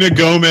Selena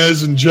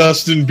Gomez and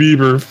Justin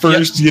Bieber.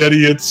 First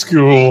Yeti at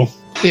school.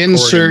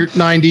 Insert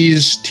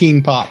 90s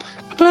teen pop.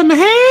 Put my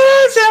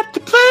hands up to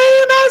play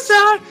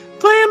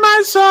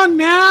my song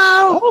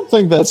now. I don't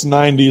think that's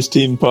 90s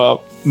teen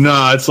pop.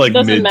 Nah, it's like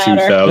Doesn't mid matter.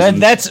 2000s. That's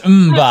That's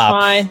Mbop.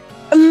 fine.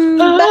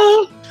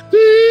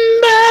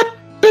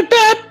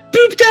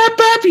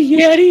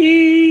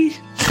 Yeti.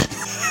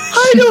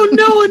 I don't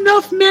know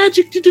enough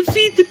magic to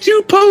defeat the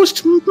two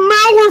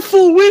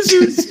powerful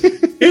wizards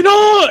in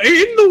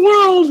the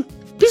world.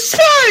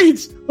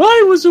 Besides,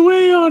 I was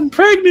away on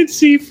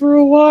pregnancy for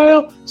a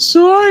while,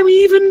 so I'm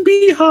even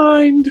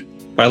behind.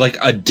 By like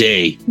a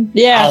day.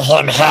 Yeah. I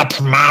can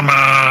help,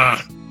 Mama.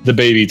 The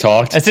baby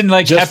talked. As in,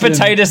 like, Justin-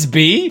 hepatitis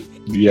B?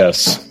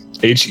 Yes.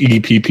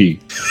 HEPP.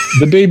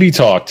 The baby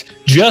talked.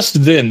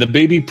 Just then, the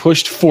baby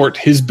pushed Fort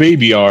his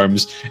baby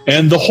arms,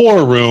 and the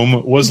horror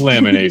room was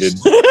laminated.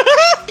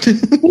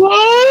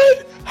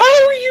 What?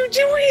 How are you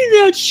doing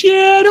that,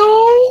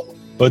 Shadow?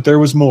 But there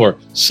was more.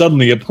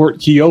 Suddenly, a port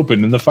key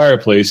opened in the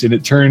fireplace, and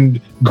it turned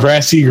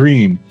grassy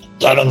green.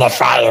 Get in the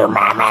fire,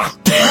 Mama.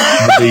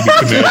 The baby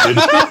commanded.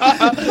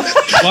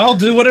 Well, I'll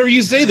do whatever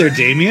you say there,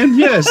 Damien.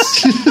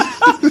 Yes.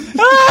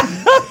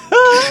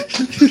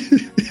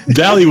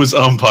 Dally was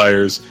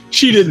umpires.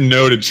 She didn't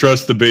know to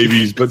trust the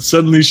babies, but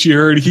suddenly she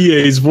heard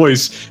Hiei's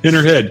voice in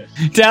her head.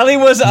 Dally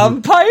was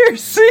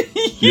umpires?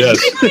 Yes.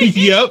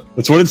 Yep.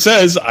 That's what it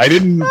says. I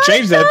didn't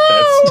change that.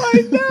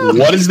 That's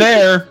what is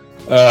there.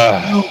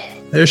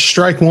 There's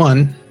strike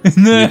one.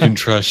 You can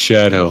trust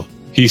Shadow.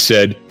 He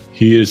said,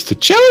 he is the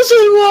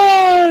chosen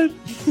one.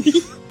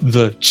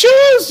 The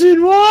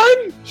chosen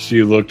one.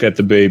 She looked at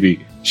the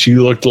baby. She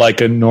looked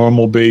like a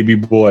normal baby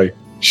boy.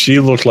 She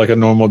looked like a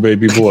normal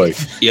baby boy.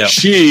 Yep.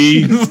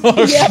 She looked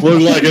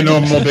like a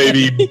normal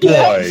baby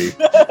boy.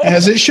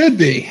 As it should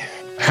be.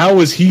 How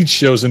was he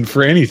chosen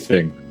for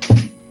anything?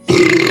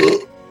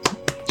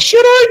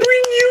 Should I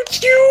bring you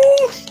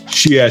too?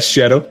 She asked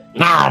Shadow.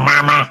 No,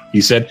 Mama.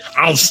 He said,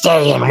 I'll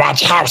stay and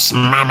watch house,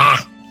 Mama.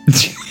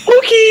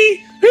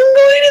 okay, I'm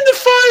going in the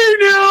fire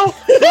now.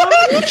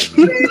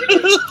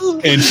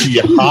 And she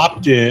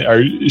hopped in,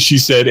 or she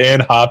said,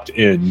 and hopped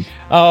in.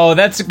 Oh,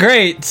 that's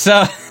great.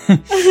 So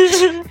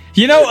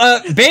You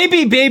know,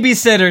 baby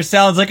babysitter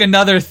sounds like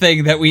another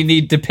thing that we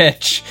need to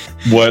pitch.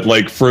 What,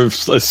 like for a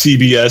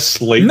CBS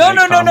late No.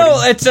 night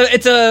comedy?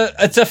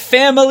 It's a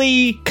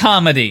family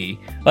comedy,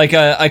 like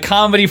a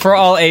comedy for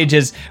all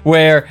ages,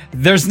 where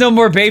there's no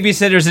more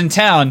babysitters in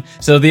town,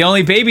 so the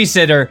only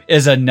babysitter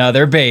is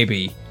another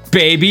baby.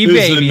 Baby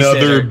There's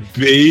babysitter. another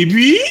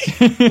baby?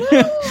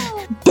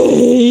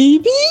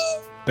 Baby?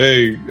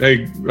 Hey,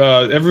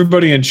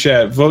 everybody in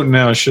chat, vote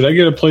now. Should I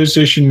get a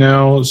PlayStation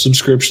Now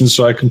subscription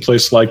so I can play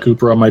Sly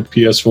Cooper on my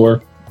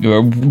PS4?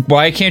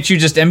 Why can't you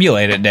just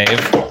emulate it, Dave?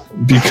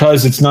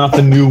 Because it's not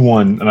the new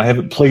one, and I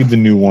haven't played the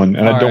new one,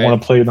 and I don't right.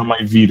 want to play it on my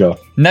Vita.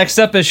 Next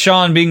up is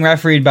Sean being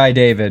refereed by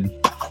David.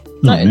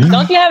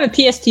 Don't you have a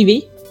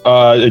PSTV?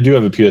 I do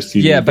have a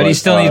PSTV. Yeah, but he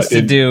still needs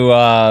to do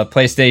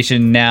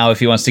PlayStation Now if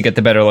he wants to get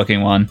the better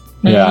looking one.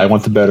 Yeah, I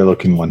want the better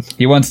looking one.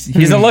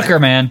 He's a looker,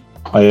 man.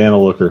 I am a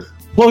looker.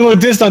 Well,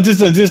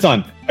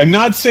 Diston. I'm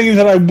not saying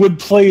that I would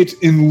play it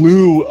in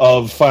lieu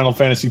of Final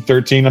Fantasy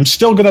 13. I'm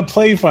still going to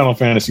play Final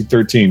Fantasy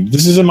 13.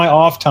 This is in my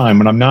off time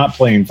when I'm not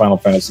playing Final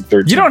Fantasy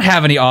 13. You don't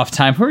have any off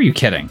time. Who are you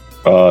kidding?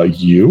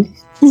 You?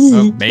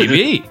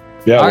 Maybe.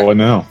 Yeah, All right. well,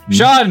 no.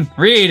 Sean,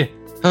 read.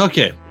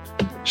 Okay.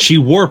 She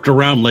warped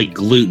around like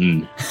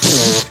gluten.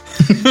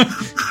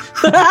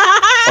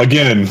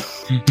 Again,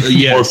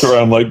 Yes. worked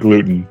around like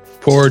gluten.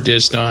 Poor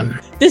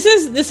Disdon. This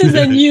is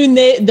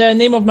the the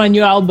name of my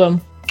new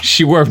album.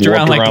 She warped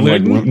around like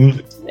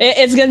gluten.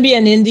 It's gonna be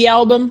an indie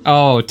album.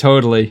 Oh,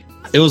 totally.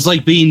 It was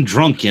like being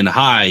drunk and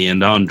high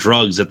and on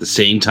drugs at the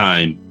same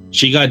time.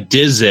 She got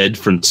dizzed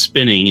from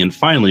spinning and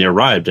finally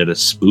arrived at a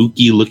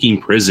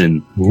spooky-looking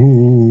prison.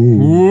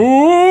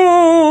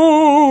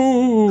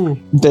 Ooh.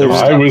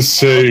 I was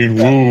saying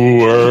woo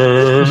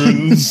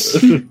words.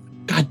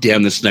 God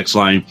damn this next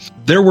line.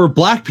 There were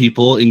black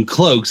people in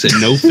cloaks and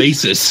no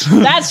faces.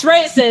 That's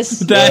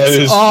racist. That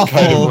is awful.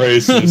 kind of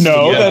racist.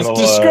 No, Yeah, that's no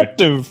lie.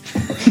 descriptive.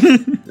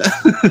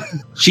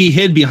 She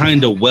hid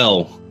behind a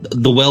well.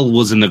 The well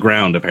was in the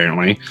ground,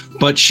 apparently.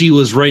 But she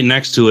was right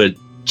next to a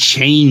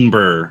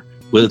chamber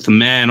with a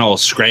man all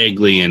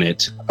scraggly in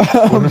it.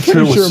 I'm if there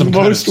pretty was sure some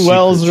kind most of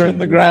wells secret are in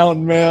the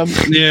ground, man.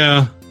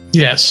 Yeah.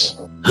 Yes.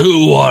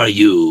 Who are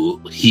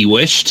you? He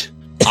wished.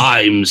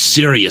 I'm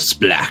Sirius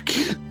Black.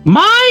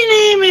 My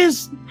name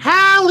is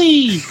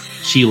Hallie.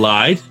 She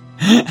lied.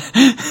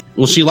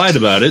 Well, she lied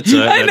about it.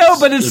 So I know,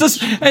 but it's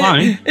just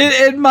fine.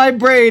 in my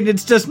brain.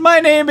 It's just my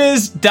name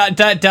is ...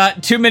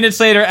 2 minutes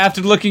later,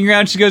 after looking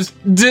around, she goes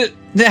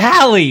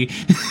Hallie.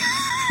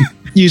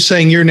 You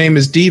saying your name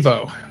is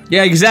Devo.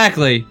 Yeah,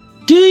 exactly.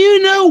 Do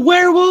you know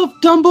Werewolf,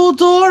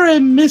 Dumbledore,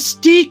 and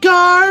Mystique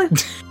are?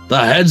 The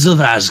heads of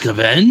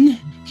Azkaban.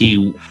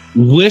 He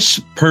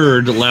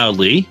whispered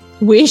loudly.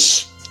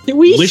 Whispered.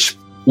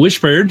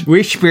 Whispered.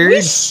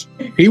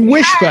 Wishbeard. He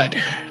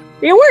whispered.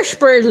 You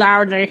whispered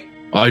loudly.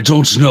 I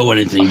don't know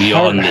anything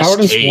beyond How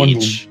this does one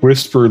cage.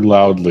 whisper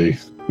loudly?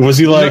 Was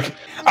he like,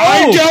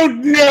 I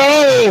don't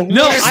know?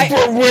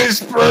 No,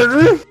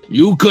 Whisper.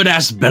 You could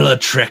ask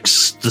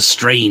Bellatrix the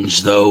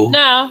Strange, though.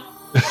 No.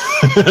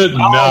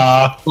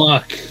 Nah.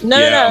 Fuck. No.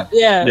 Yeah.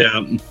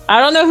 Yeah. I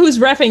don't know who's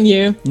repping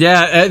you.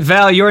 Yeah,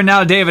 Val, you're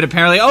now David,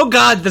 apparently. Oh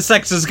god, the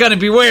sex is gonna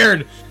be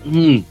weird.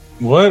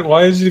 What?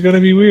 Why is it going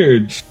to be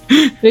weird?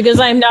 Because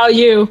I'm now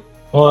you.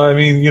 Well, I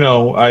mean,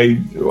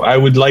 I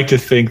would like to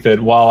think that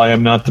while I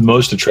am not the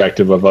most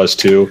attractive of us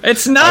two,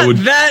 It's not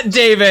that,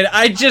 David.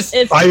 I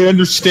I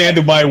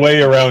understand my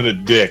way around a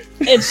dick.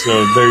 It's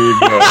So there you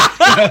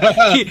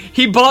go.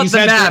 he bought He's the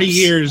had maps. 30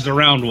 years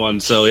around one,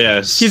 so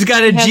yes. He's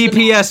got a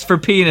GPS for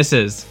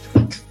penises.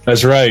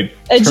 That's right.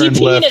 A Turn GP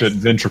left is- at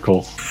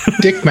ventricle.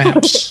 Dick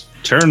maps.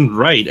 Turn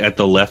right at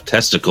the left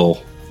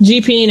testicle.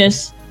 G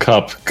penis.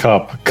 Cup.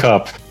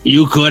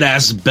 You could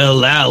ask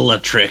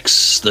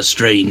Bellatrix the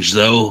Strange,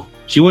 though.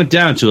 She went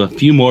down to a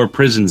few more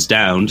prisons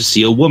down to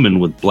see a woman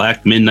with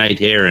black midnight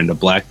hair and a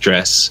black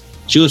dress.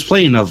 She was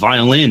playing a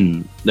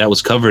violin that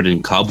was covered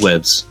in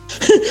cobwebs.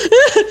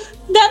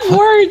 That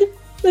word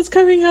that's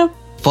coming up.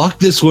 Fuck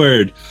this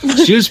word.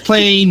 She was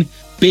playing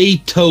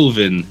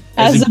Beethoven.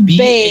 As a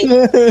babe.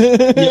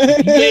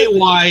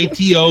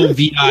 Baytovin.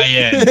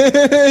 Beethoven.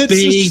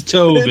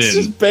 It's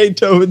just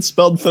Beethoven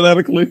spelled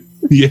phonetically.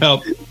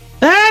 Yep.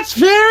 That's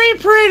very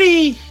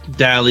pretty.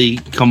 Dally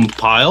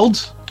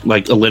compiled,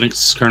 like a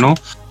Linux kernel.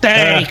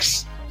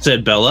 Thanks,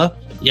 said Bella.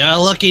 You're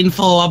looking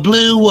for a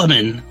blue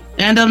woman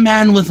and a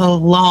man with a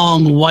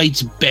long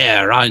white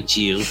bear, aren't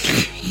you?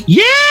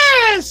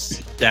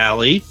 Yes,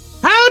 Dally.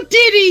 How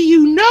did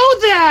you know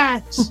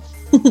that?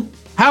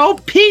 How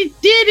P.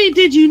 Diddy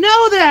did you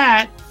know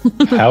that?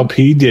 How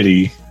P.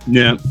 Diddy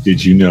Yeah.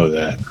 did you know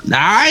that?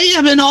 I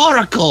am an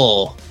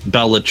oracle,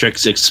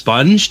 Bellatrix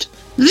expunged.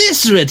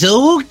 This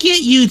riddle will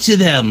get you to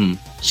them.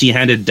 She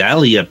handed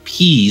Dally a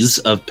piece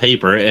of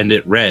paper and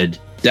it read,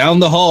 down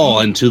the hall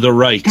and to the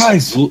right.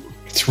 Guys. Ooh,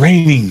 It's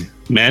raining.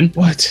 men?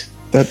 What?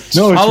 That's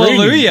No, it's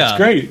Hallelujah. raining. It's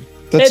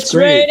great. that's It's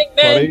great, raining,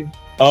 man. buddy.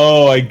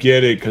 Oh, I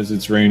get it, because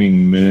it's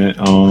raining, man.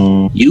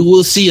 Oh. You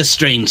will see a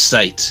strange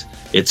sight.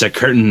 It's a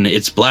curtain.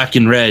 It's black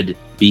and red.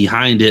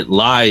 Behind it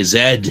lies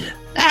Ed.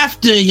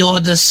 After you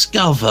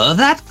discover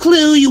that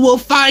clue, you will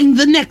find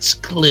the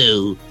next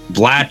clue.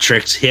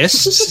 Blatrix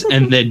hissed,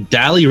 and then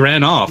Dally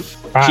ran off.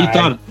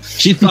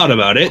 She thought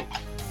about it.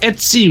 It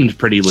seemed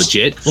pretty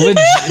legit.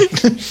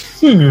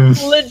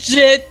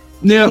 Legit.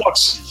 Yeah.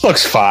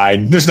 Looks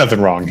fine. There's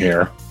nothing wrong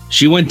here.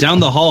 She went down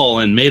the hall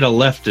and made a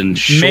left and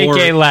Make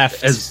a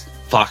left. as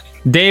fuck.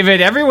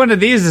 David, every one of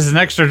these is an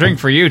extra drink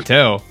for you,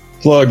 too.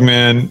 Plug,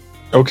 man.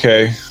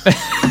 Okay.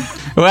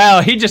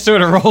 Well, he just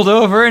sort of rolled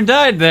over and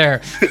died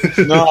there.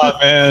 Nah,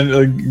 man.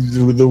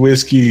 The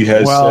whiskey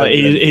has. Well,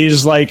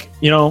 he's like,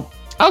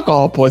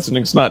 alcohol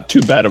poisoning's not too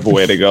bad of a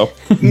way to go.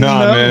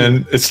 Nah,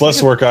 man. It's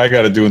less work I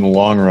got to do in the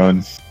long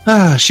run.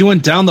 She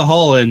went down the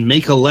hall and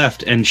make a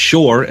left and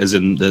shore, as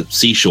in the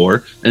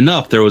seashore, and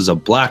up there was a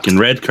black and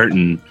red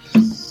curtain.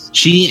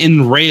 She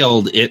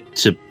enrailed it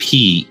to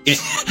pee.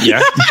 Just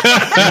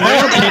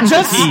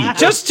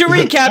to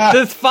recap,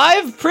 the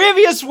 5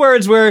 previous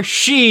words were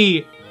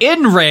she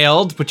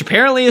enrailed, which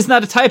apparently is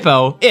not a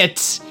typo,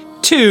 it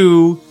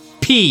to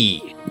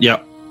pee.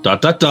 Yep. ...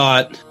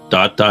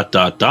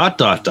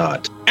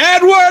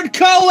 Edward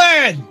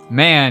Cullen!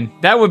 Man,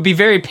 that would be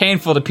very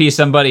painful to pee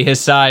somebody his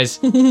size.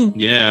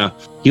 Yeah.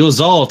 He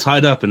was all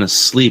tied up and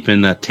asleep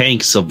in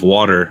tanks of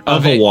water.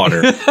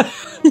 Water.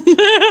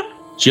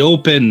 She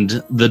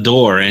opened the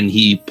door and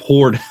he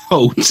poured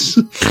out.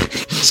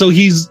 So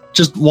he's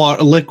just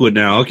liquid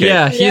now. Okay.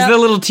 Yeah, he's the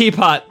little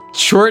teapot,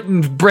 short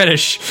and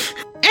British.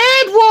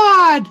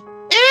 Edward!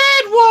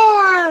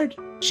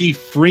 She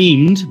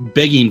screamed,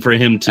 begging for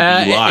him to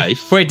be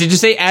live. Wait, did you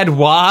say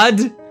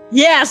Edward?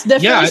 Yes, the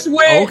first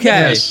word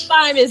this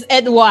time is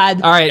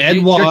Edward. All right,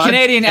 Edward, your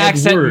Canadian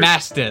accent Edward.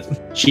 masked it.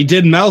 She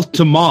did mouth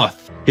to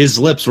moth. His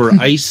lips were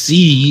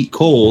icy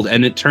cold,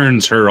 and it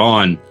turns her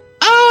on.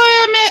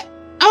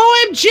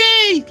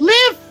 OMG!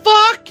 Live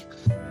fuck!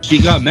 She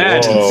got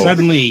mad, and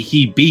suddenly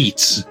he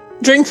beats.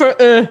 Drink for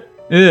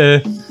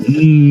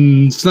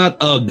It's not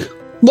ugh.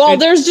 Well,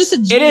 there's just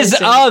a G. It is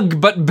ugh,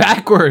 but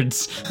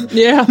backwards.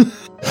 Yeah.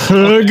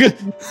 Hug.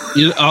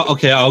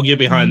 Okay, I'll get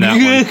behind that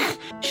one.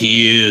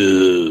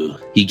 Hugh.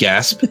 He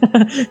gasped.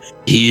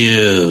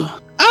 Hugh.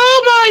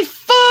 Oh my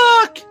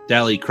fuck!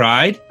 Dally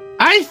cried.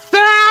 I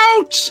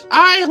thought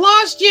I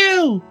lost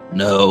you.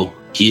 No,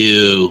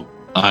 Hugh.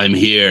 I'm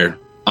here.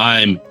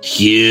 I'm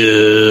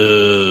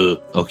Hugh.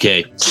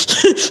 Okay. So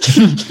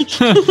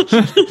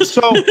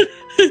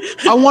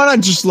I want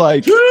to just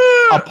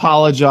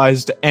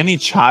apologize to any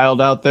child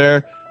out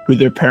there who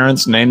their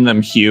parents named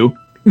them Hugh.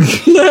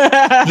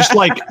 Just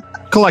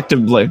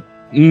collectively.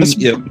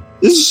 Yep.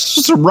 This is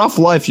just a rough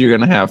life you're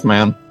going to have,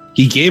 man.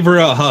 He gave her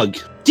a hug.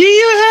 Do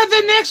you have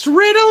the next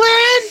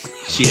Ritalin?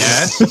 She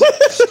asked.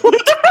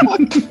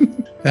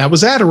 That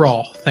was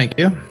Adderall. Thank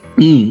you.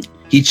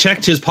 He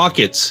checked his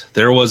pockets.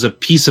 There was a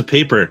piece of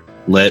paper.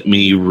 Let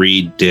me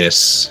read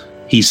this,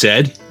 he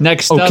said.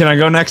 Next Oh, up. can I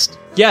go next?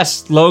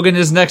 Yes, Logan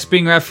is next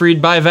being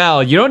refereed by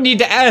Val. You don't need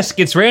to ask,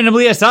 it's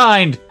randomly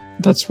assigned.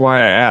 That's why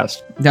I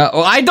asked. No,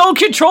 I don't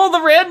control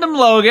the random,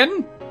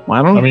 Logan. Well,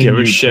 I don't give a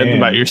you shit can.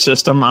 about your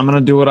system. I'm going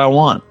to do what I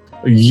want.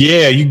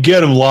 Yeah, you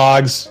get him,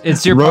 Logs.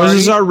 It's your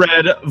Roses party. are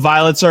red,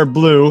 violets are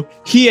blue.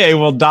 Hiei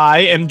will die,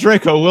 and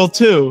Draco will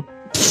too.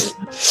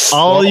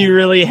 All you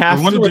really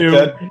have to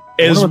do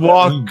is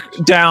walk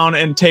down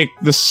and take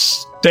the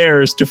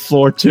stairs to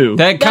floor 2.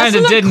 That kind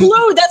of That's not a didn't.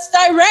 clue. That's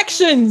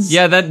directions.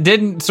 Yeah, that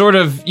didn't sort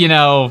of,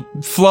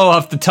 flow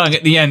off the tongue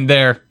at the end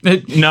there.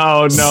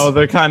 No,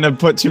 they kind of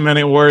put too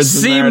many words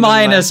in C there,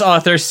 minus didn't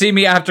author, see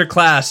me after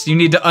class. You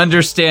need to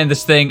understand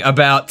this thing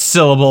about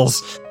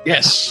syllables.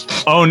 Yes.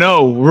 they? Oh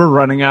no, we're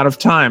running out of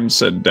time,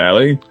 said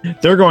Dally.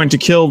 They're going to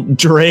kill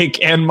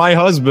Drake and my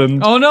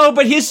husband. Oh no,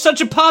 but he's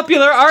such a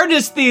popular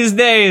artist these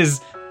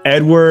days.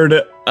 Edward.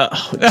 Back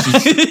to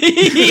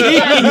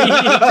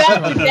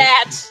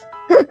that.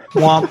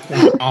 Womp,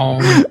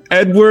 womp.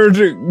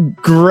 Edward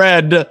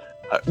Gred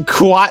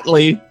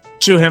quietly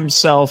to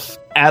himself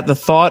at the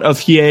thought of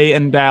Hiei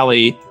and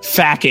Dally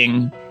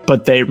facking,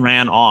 but they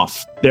ran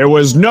off. There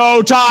was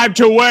no time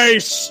to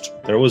waste.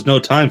 There was no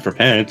time for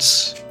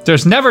pants.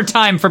 There's never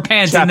time for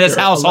pants in this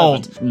Chapter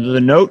household. 11.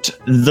 The note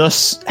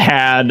thus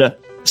had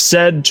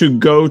said to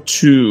go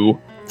to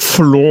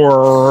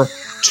floor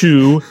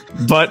 2,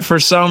 but for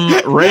some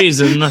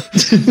reason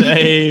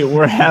they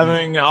were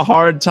having a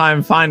hard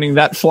time finding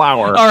that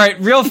flower. All right,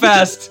 real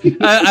fast.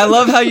 I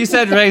love how you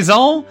said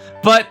raison,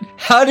 but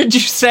how did you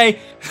say?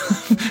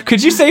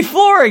 Could you say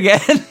floor again?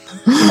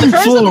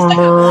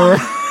 Floor.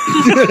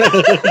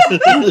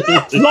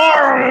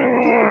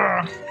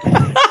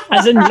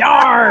 As in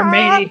yar,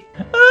 matey.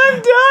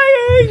 I'm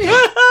dying.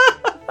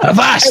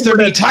 Avast, there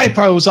be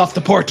typos off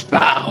the port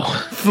bow.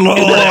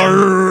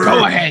 Floor.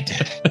 Go ahead.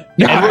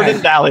 Edward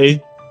and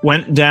Dally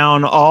went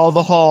down all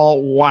the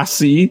hall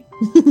Wasi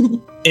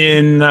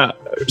in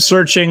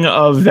searching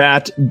of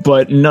that,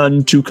 but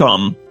none to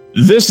come.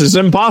 This is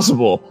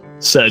impossible,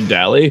 said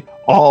Dally,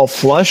 all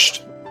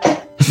flushed.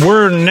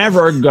 We're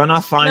never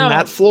gonna find No.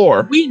 that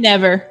floor. We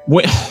never.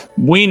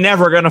 We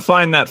never gonna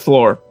find that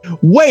floor.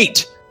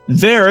 Wait!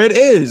 There it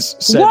is,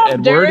 said Whoa,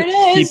 Edward. there it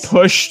is. He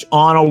pushed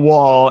on a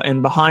wall,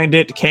 and behind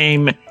it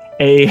came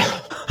a...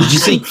 Did you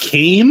say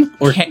cane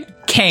or Cane.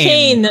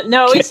 Cane.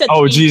 No, he said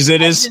Oh, cane. geez,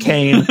 it is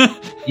Cane.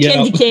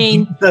 Candy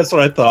cane. That's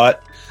what I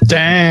thought.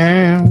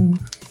 Damn.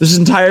 This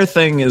entire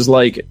thing is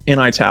like in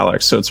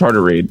italics, so it's hard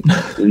to read.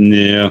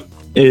 yeah?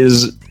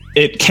 Is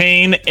it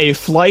Cane a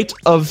flight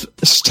of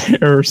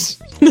stairs?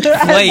 As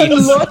it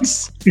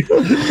looks.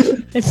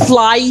 A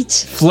flight.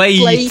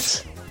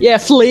 Flate. Yeah,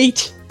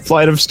 fleet.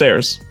 Flight of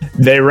stairs.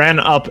 They ran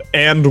up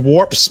and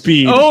warp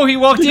speed. Oh, he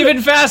walked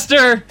even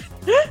faster.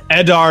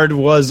 Eddard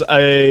was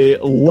a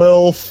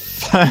lil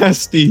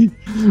fasty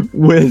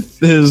with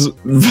his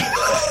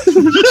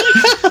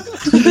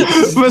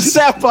the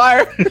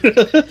sapphire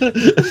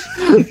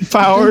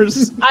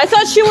powers. I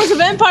thought she was a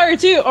vampire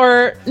too,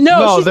 or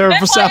no? she's a they're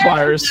vampire.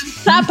 sapphires.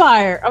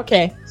 Sapphire.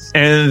 Okay.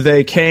 And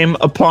they came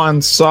upon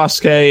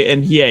Sasuke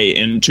and Hiei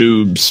in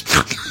tubes.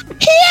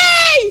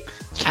 Yay!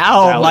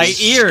 Ow, my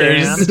Alice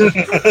ears.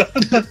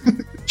 scanned.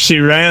 She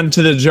ran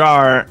to the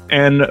jar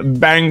and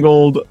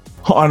bangled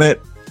on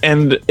it,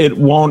 and it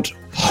won't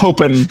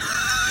open.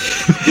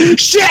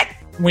 Shit!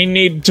 We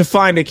need to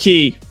find a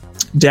key,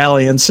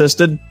 Dally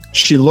insisted.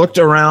 She looked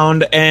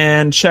around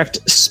and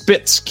checked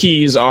Spit's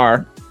keys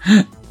are.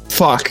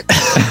 Fuck.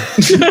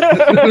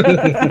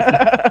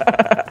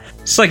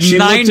 It's like She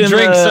 9 looked in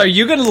drinks. the- Are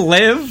you gonna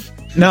live?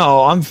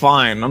 No, I'm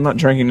fine. I'm not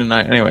drinking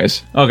tonight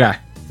anyways. Okay.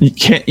 You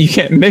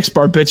can't mix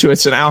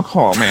barbiturates and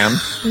alcohol, man.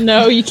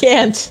 No, you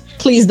can't.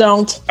 Please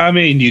don't. I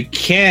mean, you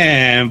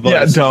can, but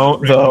Yeah,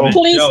 don't, though.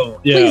 Please,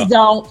 Yeah. please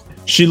don't.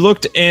 She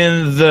looked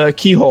in the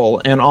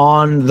keyhole and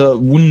on the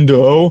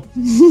window,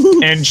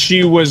 and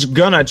she was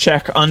gonna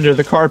check under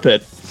the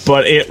carpet,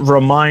 but it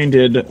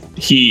reminded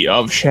he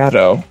of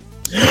Shadow.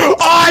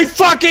 I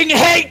fucking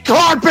hate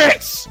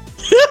carpets!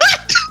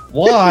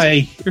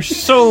 Why? You're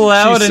so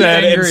loud She and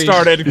said angry. and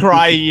started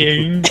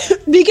crying.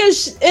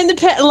 Because in the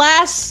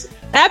last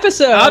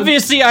episode,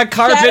 Obviously, a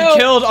carpet Shadow-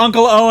 killed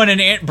Uncle Owen and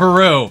Aunt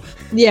Beru.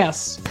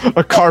 yes.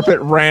 A carpet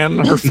ran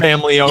her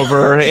family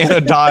over in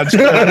a Dodge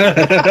Car.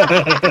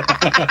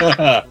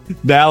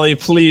 Dally,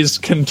 please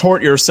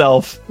contort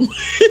yourself.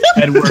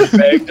 Edward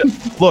begged.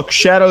 Look,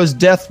 Shadow's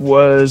death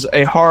was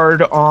a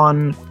hard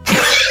on.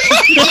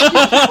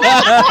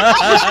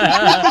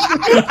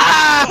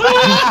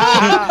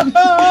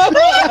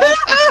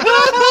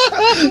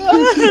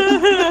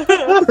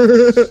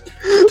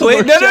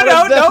 Please, no.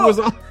 Shadow's death was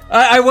a-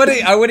 I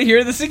want to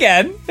hear this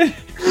again.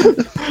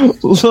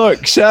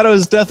 Look,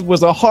 Shadow's death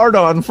was a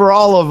hard-on for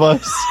all of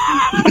us.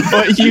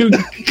 But you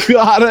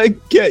gotta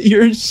get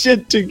your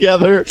shit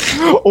together,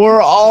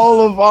 or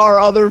all of our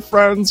other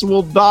friends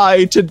will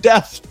die to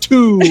death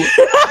too.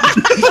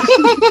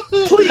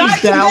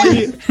 Please,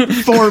 Dally,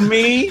 for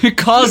me.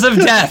 Cause of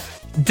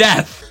death.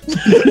 Death.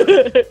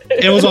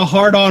 It was a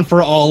hard on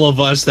for all of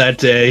us that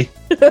day.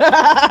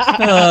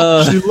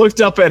 She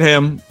looked up at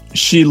him.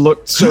 She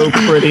looked so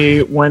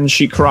pretty when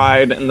she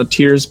cried, and the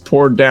tears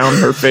poured down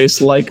her face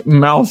like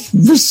Mount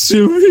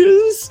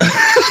Vesuvius.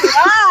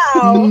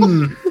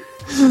 Wow.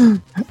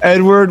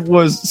 Edward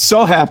was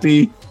so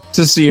happy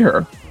to see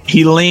her.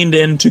 He leaned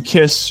in to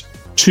kiss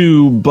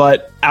too,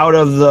 but out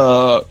of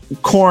the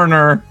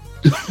corner.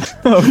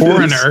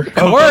 Coroner.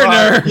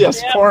 Coroner. Yes,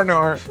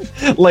 coroner.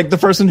 Like the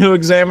person who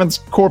examines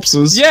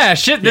corpses. Yeah,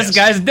 shit, this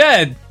guy's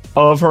dead.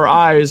 Of her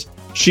eyes,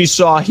 she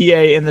saw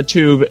Hiei in the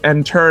tube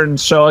and turned,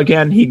 so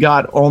again he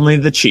got only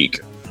the cheek.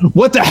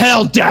 What the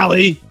hell,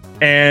 Dally?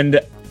 And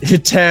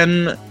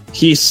Hiten,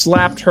 he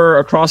slapped her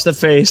across the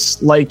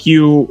face like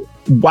you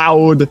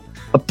wowed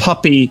a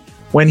puppy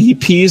when he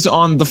pees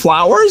on the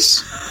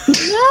flowers.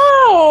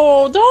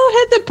 No, don't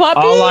hit the puppy.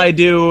 All I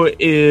do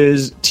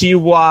is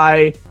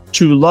TY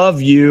to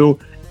love you,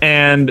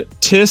 and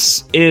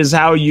tis is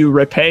how you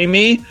repay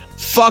me.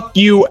 Fuck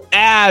you,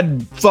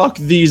 fuck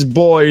these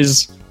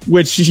boys,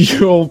 which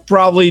you'll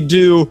probably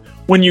do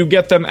when you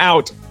get them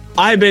out.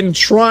 I've been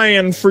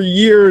trying for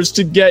years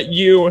to get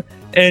you,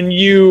 and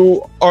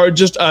you are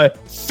just a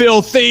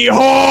filthy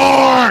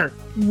whore!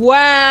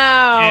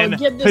 Wow. And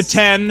Get this.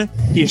 Hiten,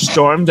 he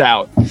stormed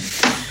out.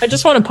 I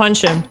just want to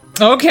punch him.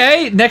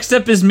 Okay, next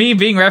up is me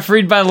being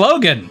refereed by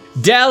Logan.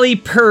 Dally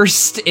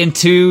burst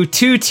into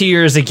 2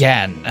 tears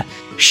again.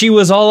 She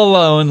was all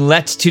alone,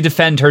 let to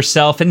defend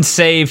herself and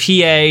save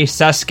Hiei,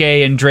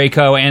 Sasuke, and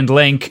Draco and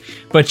Link,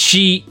 but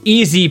she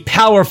easy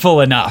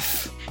powerful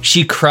enough.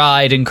 She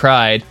cried and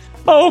cried.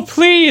 Oh,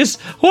 please,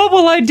 what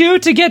will I do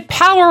to get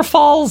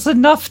powerfuls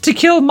enough to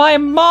kill my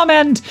mom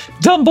and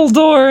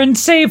Dumbledore and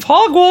save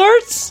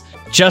Hogwarts?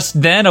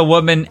 Just then, a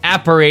woman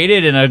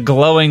apparated in a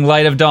glowing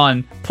light of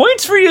dawn.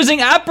 Points for using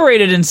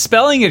apparated and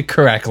spelling it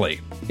correctly.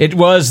 It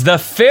was the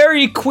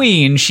Fairy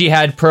Queen. She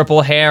had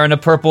purple hair and a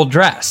purple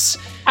dress.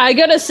 I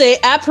gotta say,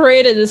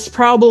 apparated is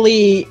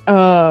probably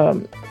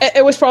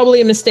it was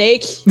probably a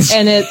mistake,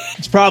 and it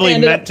It's probably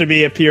ended meant up- to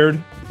be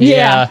appeared.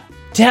 yeah.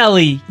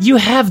 Dally, you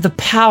have the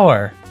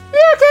power.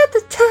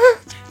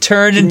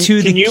 Turn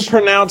into Can you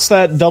pronounce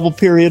that double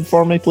period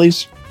for me,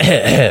 please?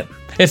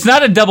 It's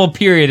not a double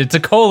period. It's a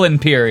colon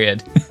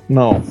period.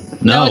 No.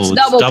 No, it's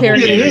double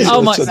period. It is.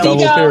 Oh my! It's a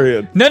double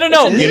period. No.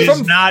 It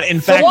is not, in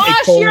fact, a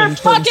Wash colon your turned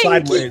fucking-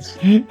 sideways.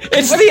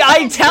 It's the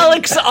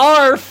italics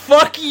R.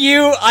 Fuck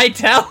you,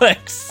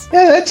 italics.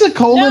 Yeah, that's a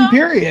colon No,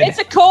 period. It's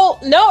a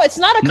No, it's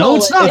not a colon. No,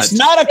 it's not. It's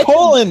not a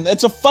colon.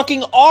 It's a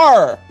fucking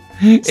R.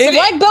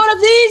 Select both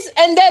of these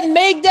and then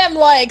make them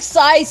like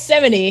size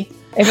 70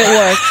 if it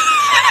works.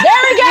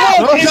 There we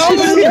go.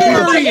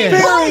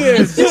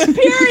 It's It's just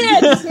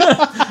periods.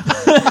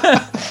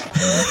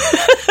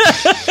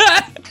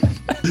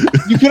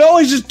 You can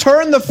always just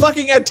turn the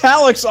fucking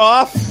italics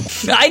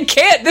off. I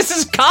can't. This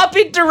is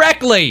copied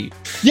directly.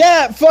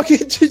 Yeah,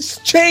 fucking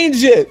just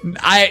change it.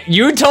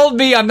 You told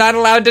me I'm not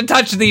allowed to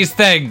touch these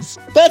things.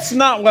 That's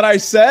not what I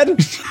said.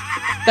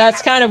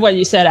 That's kind of what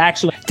you said,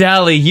 actually.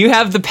 Dally, you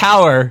have the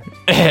power.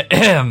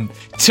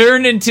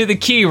 Turn into the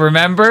key,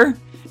 remember?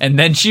 And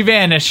then she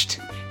vanished.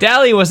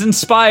 Dally was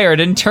inspired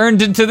and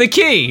turned into the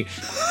key.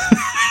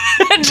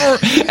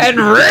 and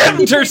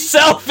rammed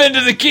herself into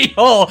the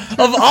keyhole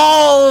of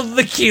all of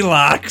the key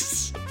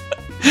locks.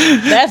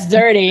 That's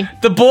dirty.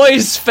 The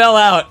boys fell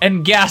out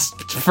and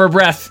gasped for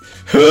breath.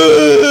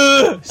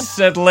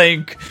 Said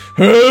Link.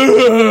 Said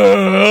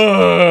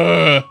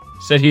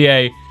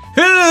Hiei.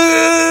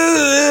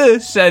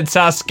 Said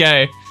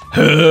Sasuke.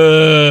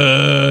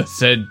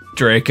 Said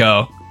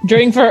Draco.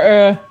 Drink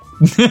for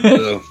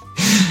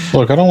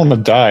Look, I don't want to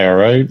die, all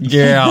right?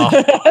 Yeah.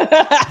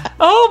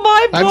 Oh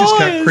my boys. I've just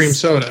got cream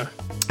soda.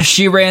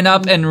 She ran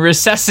up and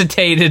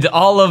resuscitated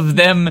all of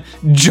them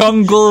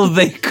jungle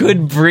they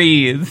could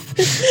breathe.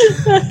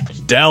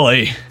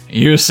 Dally,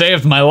 you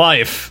saved my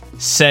life,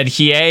 said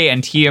Hiei,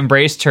 and he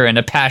embraced her in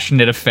a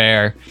passionate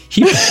affair.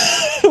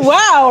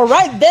 Wow,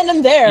 right then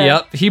and there.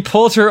 Yep, he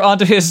pulled her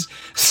onto his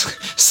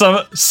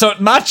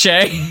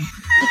sotmache.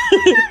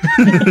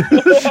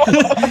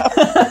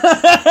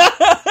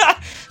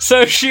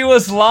 So she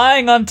was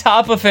lying on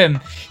top of him.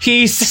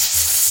 He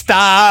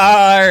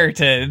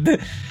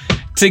started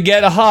to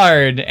get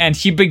hard, and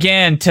he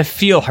began to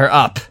feel her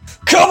up.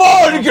 Come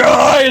on,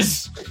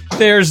 guys!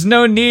 There's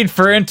no need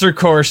for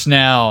intercourse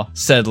now,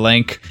 said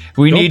Link.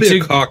 We Don't need be to.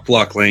 a cock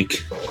block,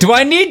 Link. Do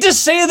I need to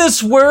say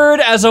this word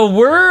as a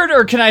word,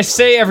 or can I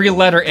say every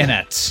letter in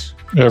it?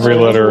 Every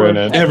letter in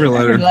it. Every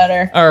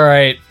letter. All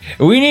right.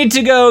 We need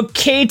to go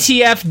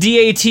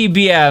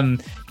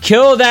KTFDATBM.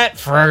 Kill that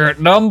friggin'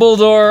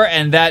 Dumbledore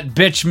and that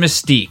bitch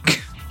Mystique.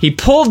 He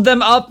pulled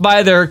them up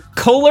by their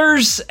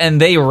collars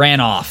and they ran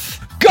off.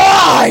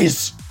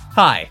 Guys!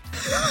 Hi.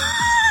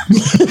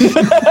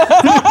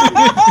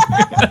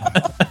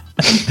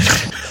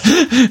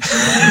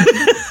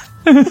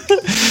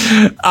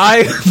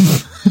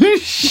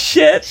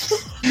 Shit.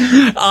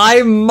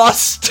 I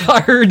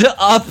mustered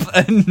up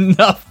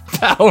enough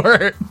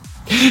power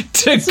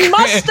to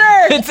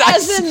Mustard!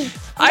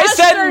 I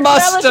said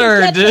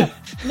mustard.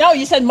 No,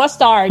 you said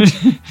mustard.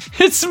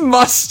 It's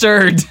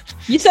mustard.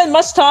 You said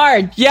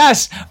mustard.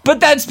 Yes, but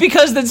that's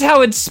because that's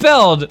how it's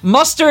spelled.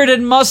 Mustard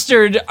and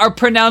mustard are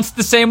pronounced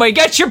the same way.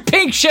 Get your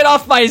pink shit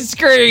off my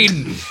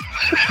screen.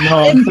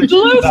 It's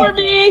blue for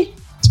me.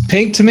 It's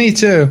pink to me,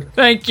 too.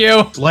 Thank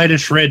you.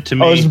 Lightish red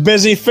to I was me.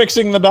 busy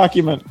fixing the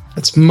document.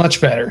 It's much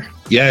better.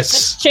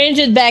 Yes. Change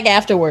it back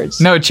afterwards.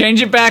 No,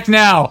 change it back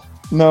now.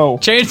 No.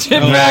 Change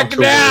it back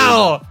cool.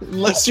 now.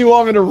 Unless you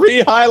want me to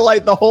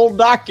re-highlight the whole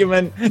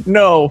document,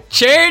 no.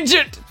 Change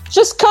it.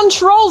 Just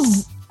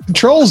controls.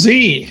 Control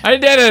Z. I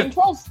did it.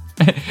 Controls.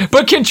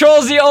 But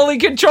Control Z only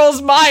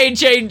controls my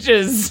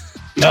changes.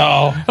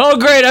 No. Oh,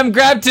 great. I'm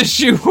grabbed to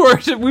she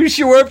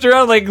warped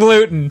around like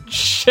gluten.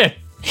 Shit.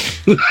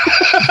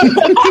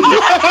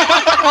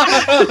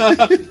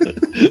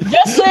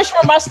 Just search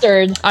for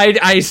mustard.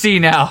 I see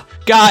now.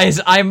 Guys,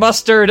 I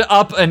mustered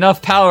up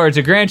enough power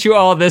to grant you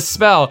all this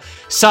spell,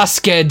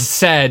 Sasuke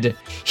said.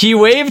 He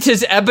waved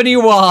his ebony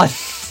wand.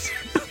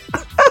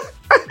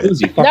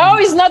 No,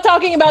 he's not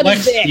talking about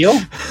his dick.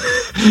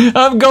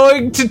 I'm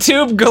going to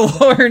tube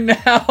galore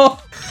now.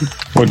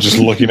 What, just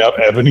looking up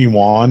Ebony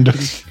Wand?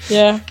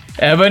 Yeah.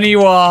 Ebony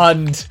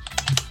wand.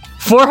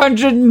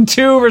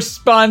 402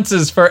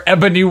 responses for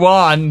ebony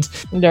wand.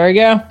 There we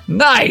go.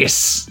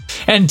 Nice.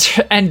 And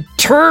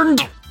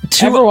turned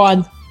to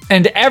Everyone.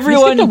 and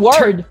everyone You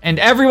skipped a word. and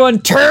everyone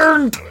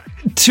turned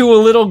to a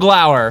little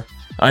glower.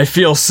 I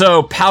feel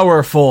so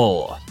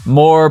powerful,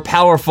 more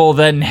powerful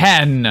than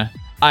Hen.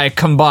 I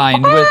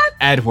combined with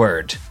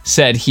Edward,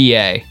 said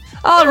Hiei.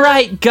 All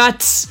right,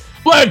 Guts,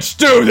 let's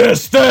do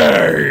this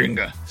thing,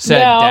 said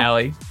No.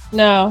 Dally.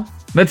 No.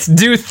 Let's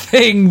do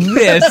thing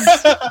this.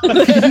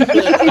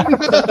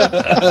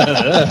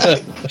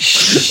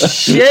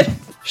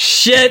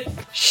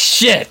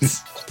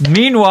 Shit.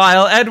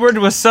 Meanwhile, Edward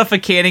was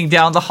suffocating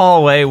down the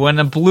hallway when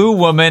a blue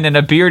woman and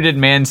a bearded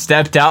man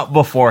stepped out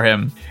before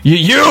him.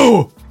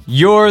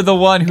 You're the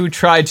one who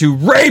tried to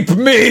rape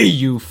me,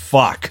 you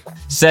fuck,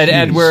 said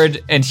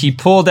Edward, and he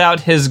pulled out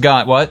his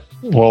gun. What?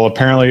 Well,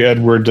 apparently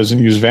Edward doesn't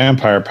use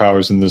vampire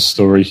powers in this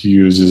story. He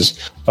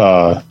uses,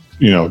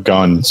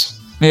 guns.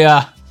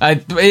 Yeah.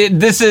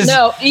 This is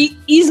No,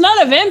 he's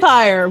not a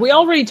vampire. We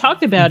already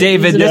talked about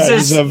David, it. this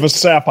is- He's of a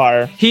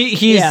sapphire.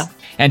 he's Yeah.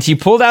 and he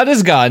pulled out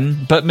his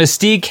gun, but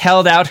Mystique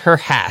held out her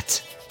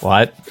hat.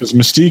 What? Because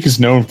Mystique is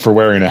known for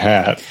wearing a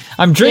hat.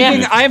 I'm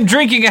drinking. Yeah. I am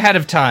drinking ahead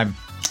of time.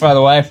 By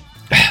the way,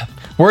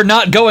 we're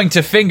not going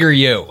to finger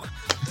you,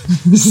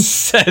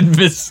 said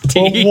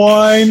Mystique.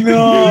 Why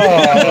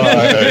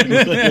not?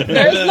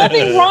 There's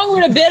nothing wrong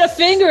with a bit of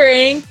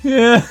fingering.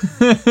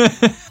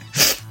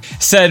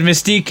 Said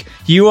Mystique,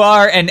 you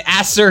are an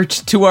assert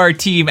to our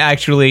team,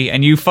 actually,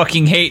 and you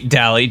fucking hate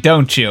Dally,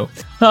 don't you?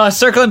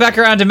 Circling back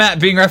around to Matt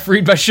being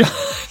refereed by Sean.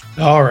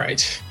 All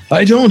right.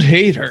 I don't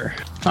hate her.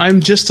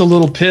 I'm just a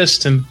little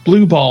pissed and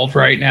blue-balled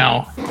right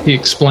now, he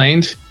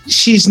explained.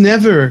 She's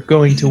never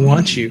going to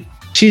want you.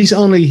 She's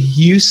only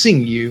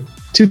using you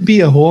to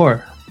be a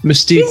whore.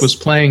 Mystique was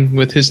playing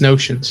with his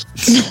notions.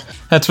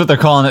 That's what they're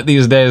calling it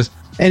these days.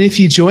 And if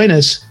you join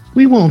us,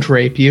 we won't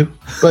rape you,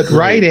 but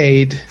Rite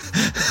Aid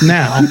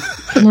now.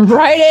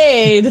 Rite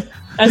Aid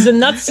as a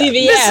nut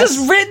CVS. This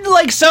is written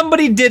like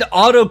somebody did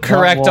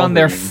autocorrect on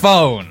their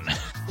phone.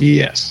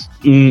 Yes.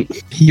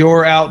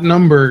 You're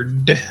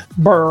outnumbered.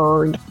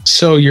 Burned.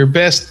 So your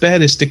best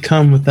bet is to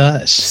come with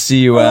us.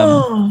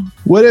 CUM.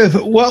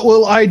 What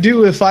will I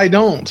do if I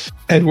don't?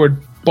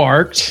 Edward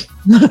barked.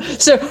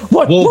 So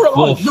what?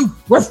 Wolf.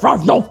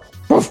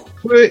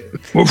 Wait.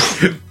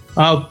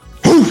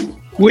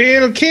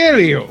 We'll kill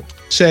you,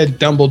 said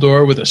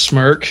Dumbledore with a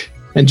smirk.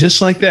 And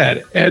just like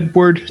that,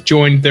 Edward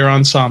joined their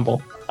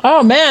ensemble.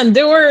 Oh man,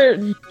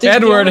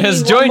 Edward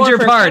has joined your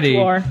party.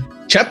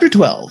 Chapter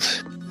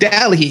 12.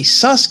 Dally,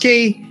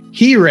 Sasuke,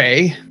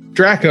 Hirei,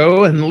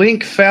 Draco, and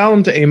Link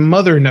found a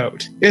mother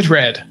note. It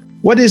read,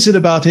 "What is it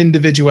about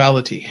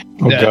individuality?"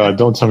 Oh God!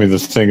 Don't tell me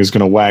this thing is going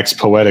to wax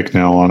poetic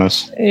now on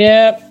us.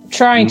 Yep,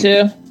 trying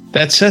to.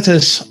 That set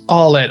us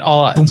all at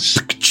odds.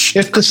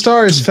 If the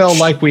stars fell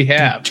like we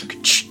have,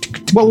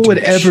 what would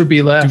ever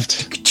be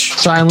left?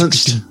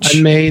 Silenced,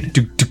 unmade,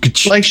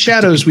 like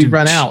shadows we'd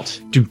run out,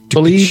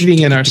 believing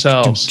in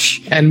ourselves,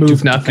 and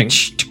move nothing.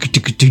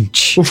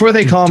 Before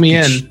they call me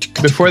in,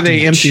 before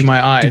they empty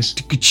my eyes,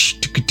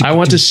 I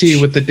want to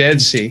see what the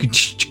dead see.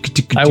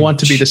 I want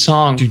to be the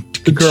song,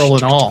 the girl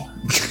and all.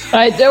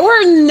 There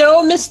were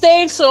no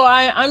mistakes, so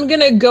I'm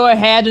gonna go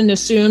ahead and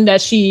assume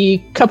that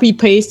she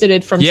copy-pasted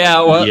it from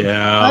Yeah, well,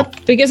 Yeah.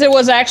 because it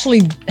was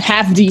actually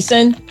half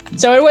decent.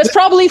 So it was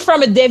probably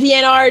from a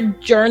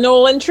DeviantArt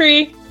journal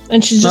entry.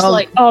 And she's just Well-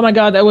 like, "Oh my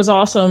god, that was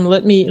awesome!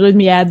 Let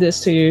me add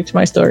this to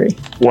my story."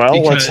 Well,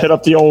 Because- let's hit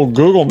up the old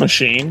Google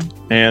machine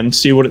and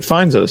see what it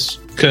finds us.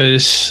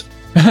 Because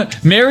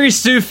Mary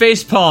Sue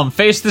Facepalm,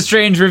 Face the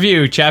Strange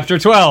Review, Chapter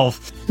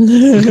 12.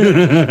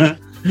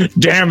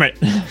 Damn it.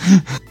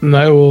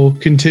 I will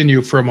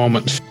continue for a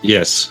moment.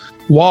 Yes.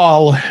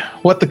 Wall,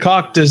 what the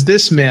cock does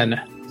this mean?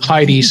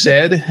 Heidi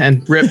said,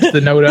 and ripped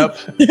the note up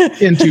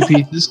in two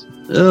pieces.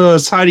 Oh,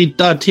 it's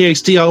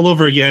Heidi.txt all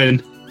over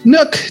again.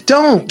 Nook,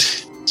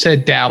 don't,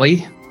 said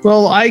Dally.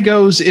 Well, I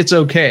goes, it's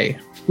okay.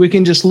 We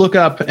can just look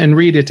up and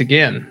read it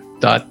again. ...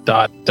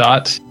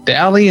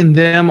 Dally and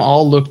them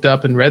all looked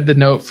up and read the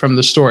note from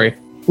the story.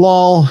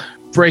 Lol,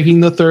 breaking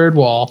the third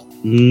wall.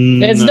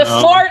 It's the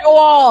fart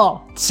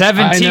wall. 17th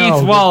I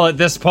know, wall at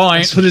this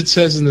point. That's what it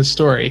says in the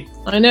story.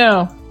 I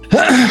know.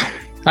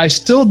 I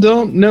still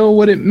don't know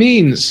what it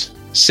means,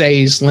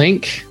 says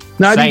Link.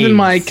 Not Says. even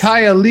my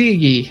Kaya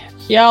Ligi.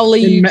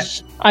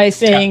 Yali, I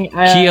think.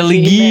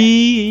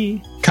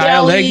 Kialigi. Kaya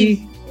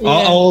Legi Yeah.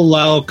 I'll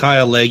allow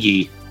Kyle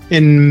Leggy.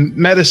 in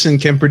medicine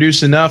can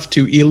produce enough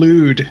to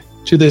elude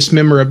to this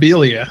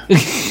memorabilia.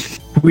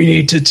 We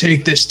need to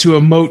take this to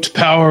a most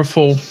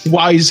powerful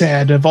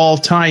Wizard of all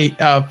time,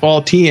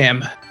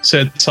 TM,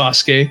 said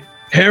Sasuke.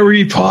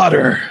 Harry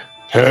Potter.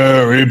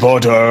 Harry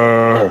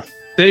Potter.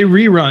 They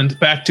rerunned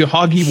back to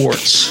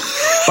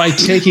Hogwarts by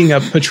taking a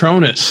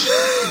Patronus.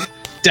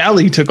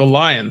 Dally took a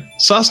lion.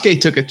 Sasuke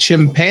took a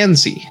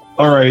chimpanzee.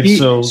 All right,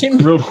 so Chim-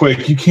 real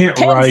quick, you can't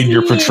ride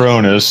your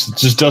Patronus. It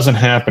just doesn't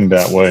happen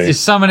that way. Is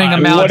summoning a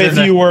What mountain.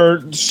 if you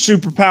were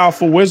super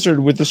powerful wizard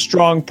with a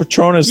strong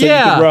Patronus that you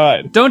Yeah. could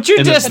ride? Don't you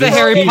And diss the it's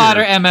Harry here.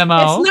 Potter It's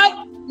MMO?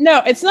 not.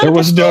 No, it's not. There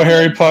was no Patronus.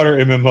 Harry Potter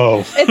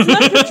MMO. It's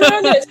not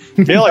Patronus.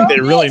 I feel like they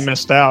really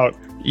missed out.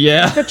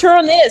 Yeah.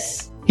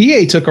 Patronus.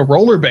 Hiei took a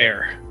roller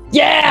bear.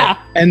 Yeah,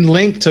 And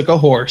Link took a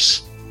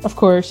horse of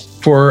course.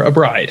 for a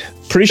bride.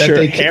 Pretty That sure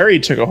they could- Harry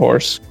took a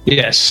horse.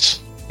 Yes,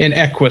 in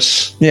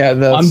Equus. Yeah,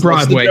 On Broadway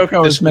That's the joke I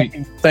was this week.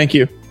 making. Thank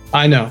you.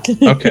 I know.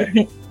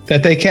 Okay.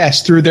 That they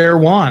cast through their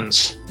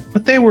wands.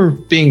 But they were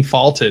being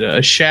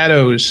faulted.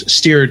 Shadows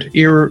steered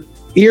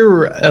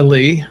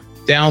eerily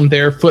down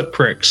their foot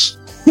pricks.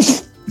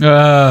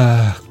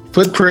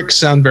 Foot pricks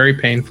sound very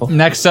painful.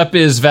 Next up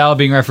is Val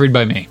being refereed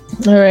by me.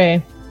 All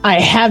right. I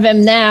have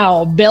him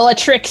now.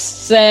 Bellatrix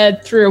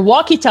said through a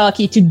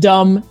walkie-talkie to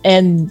Dumb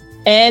and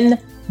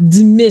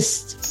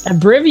dismissed,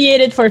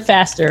 abbreviated for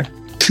faster.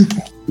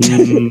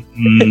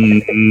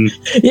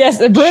 Yes,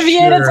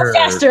 abbreviated for Sure.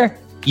 faster.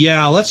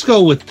 Yeah, let's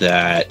go with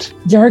that.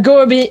 They are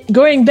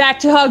going back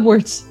to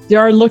Hogwarts. They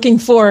are looking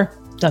for ...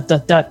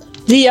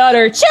 The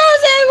other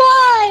chosen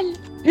one!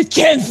 It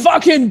can't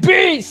fucking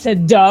be,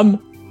 said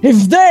Dumb.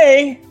 If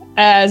they,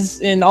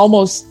 as in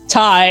almost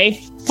tie,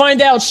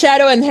 find out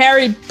Shadow and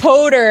Harry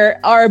Potter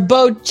are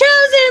both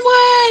chosen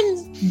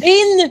ones,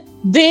 then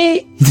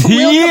they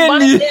will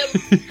combine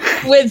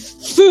them with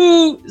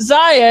Fu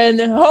Zion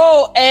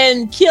Ho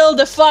and kill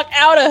the fuck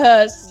out of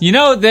us. You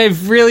know,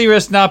 they've really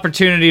risked an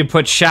opportunity to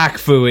put Shaq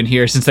Fu in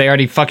here since they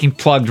already fucking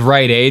plugged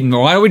Rite Aid. And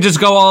why don't we just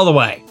go all the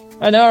way?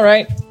 I know,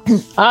 right?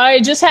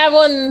 I just have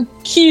one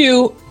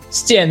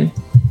Q-stin.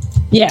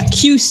 Yeah,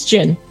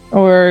 Q-stin.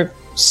 Or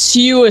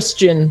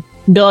Suestion.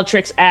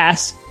 Bellatrix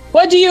asks,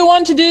 what do you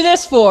want to do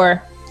this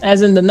for?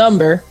 As in the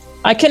number.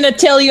 I cannot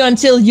tell you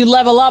until you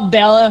level up,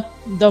 Bella,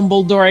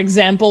 Dumbledore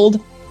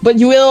exampled. But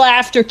you will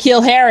after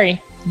kill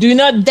Harry. Do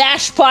not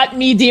dashpot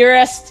me,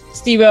 dearest.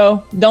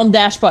 Steve-O, don't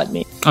dashpot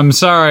me. I'm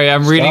sorry,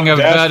 I'm reading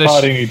about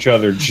potting each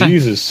other.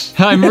 Jesus.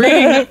 I'm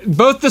reading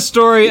both the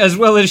story as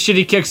well as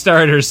shitty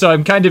Kickstarters, so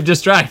I'm kind of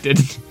distracted.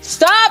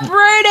 Stop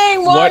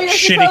reading while What you're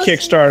shitty supposed to-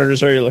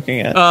 Kickstarters are you looking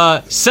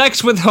at?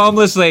 Sex with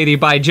Homeless Lady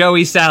by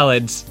Joey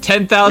Salads.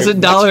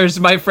 $10,000,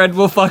 my friend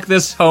will fuck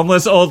this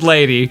homeless old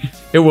lady.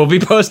 It will be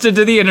posted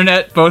to the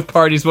internet. Both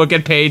parties will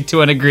get paid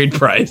to an agreed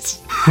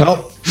price.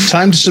 Well,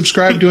 time to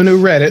subscribe to a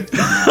new Reddit.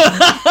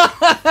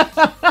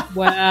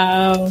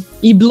 Wow.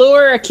 He blew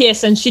her a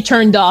kiss and she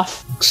turned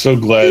off. So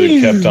glad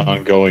it kept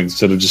on going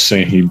instead of just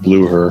saying he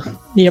blew her.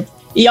 Yep.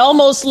 He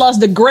almost lost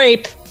the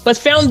grape, but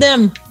found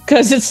them.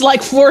 Because it's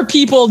like 4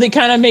 people, they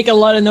kind of make a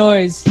lot of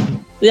noise.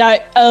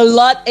 Yeah, a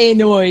lot of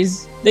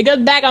noise. They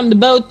got back on the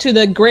boat to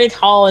the Great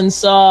Hall and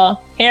saw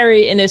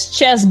Harry in his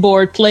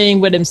chessboard playing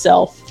with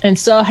himself.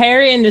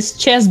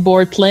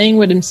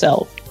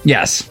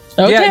 Yes.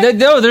 Okay. Yeah,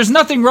 no, there's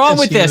nothing wrong Yes,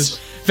 with he this.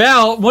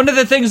 Val, one of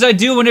the things I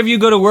do whenever you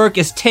go to work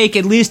is take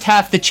at least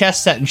half the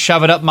chess set and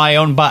shove it up my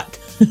own butt.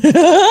 Is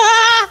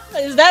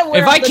that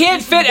where If all I the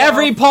can't people fit go?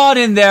 every pawn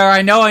in there,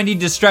 I know I need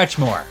to stretch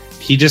more.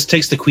 He just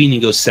takes the queen and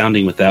goes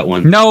sounding with that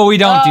one. No, we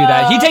don't do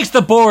that. He takes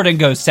the board and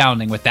goes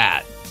sounding with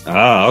that.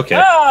 Ah,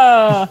 okay.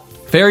 Ah.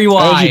 Very As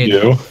wide. you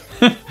do.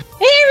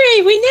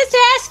 Harry, we need to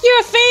ask you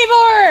a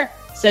favor,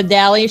 said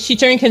Dally. She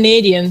turned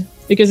Canadian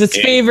because it's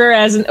favor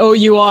as an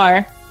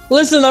O-U-R.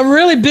 Listen, I'm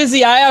really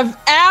busy. I have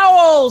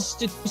owls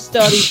to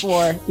study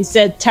for, he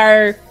said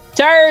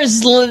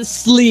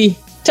tirelessly.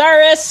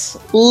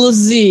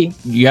 You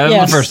got it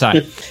Yes. the first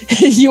time.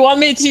 You want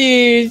me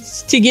to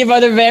give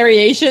other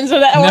variations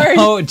of that word?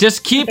 No,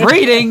 just keep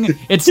reading.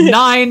 It's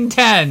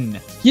 9:10.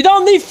 You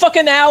don't need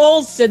fucking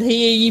owls, said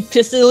he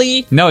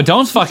pissily. No,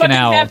 don't fucking fucking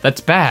owl. have-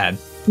 That's bad.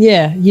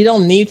 Yeah, you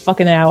don't need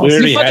fucking owls. We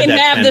already You had fucking that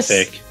have this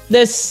fanfic.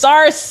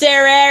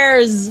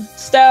 Sorcerer's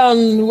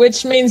Stone,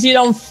 which means you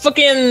don't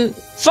fucking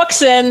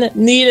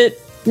need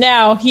it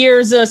now.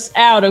 Here's us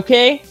out,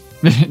 okay?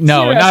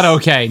 No, Yes. not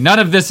okay. None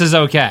of this is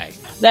okay.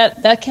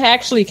 That can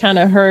actually kind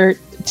of hurt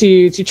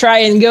to try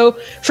and go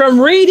from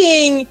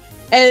reading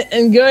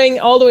and going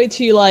all the way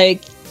to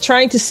like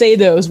trying to say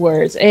those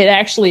words. It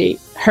actually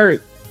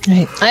hurt.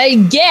 I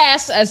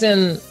guess, as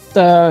in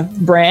the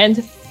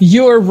brand,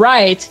 you're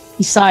right,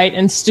 he sighed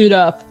and stood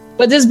up.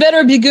 But this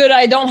better be good.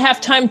 I don't have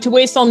time to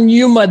waste on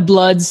you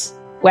mudbloods.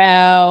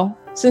 Wow.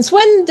 Since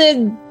when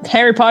did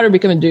Harry Potter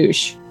become a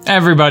douche?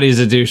 Everybody's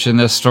a douche in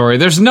this story.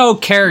 There's no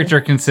character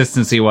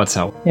consistency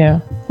whatsoever. Yeah.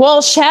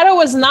 Well, Shadow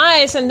was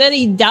nice, and then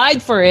he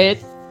died for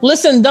it.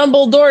 Listen,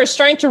 Dumbledore is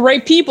trying to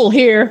rape people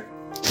here.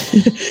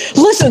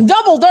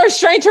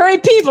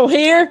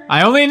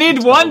 I only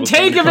need one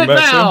take of it come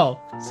back now.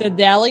 Said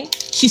Dally.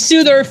 She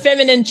sued her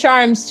feminine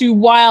charms to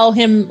wile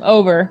him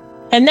over.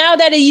 And now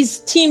that he's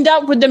teamed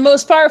up with the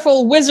most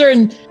powerful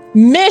wizard,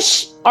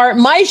 Mystique,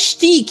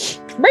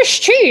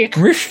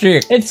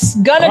 it's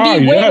gonna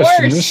be way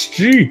worse.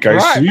 Mystique.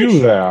 I see you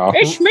there.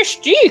 It's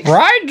Mystique.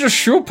 Ride the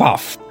shoe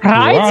puff.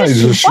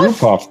 Rise the shoe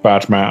puff,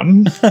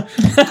 Batman.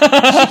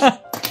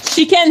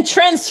 She can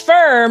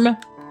transform,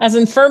 as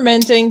in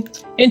fermenting,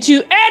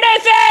 into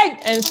anything!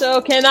 And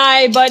so can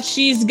I, but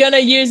she's gonna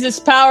use his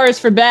powers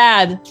for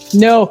bad.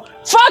 No.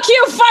 Fuck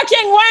you,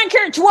 fucking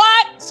wanker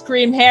twat!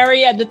 Screamed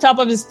Harry at the top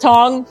of his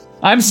tongue.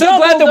 I'm so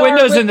glad the Dumbledore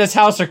windows with- in this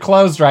house are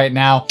closed right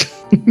now.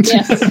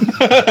 Yes.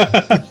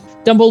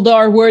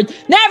 Dumbledore word,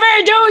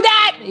 never do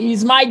that!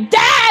 He's my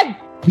dad!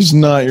 He's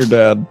not your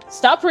dad.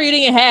 Stop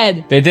reading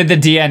ahead. They did the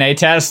DNA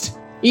test.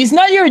 He's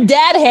not your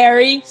dad,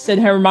 Harry, said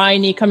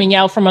Hermione, coming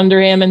out from under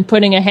him and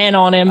putting a hand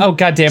on him. Oh,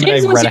 goddammit,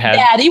 James I was read your ahead.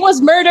 dad. He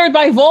was murdered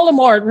by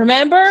Voldemort,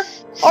 remember?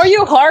 Are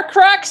you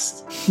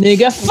Horcrux?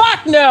 Nigga,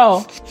 fuck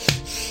no!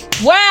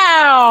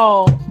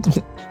 Wow!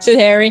 Said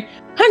Harry.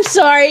 I'm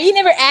sorry, he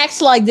never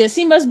acts like this.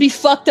 He must be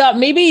fucked up.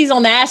 Maybe he's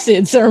on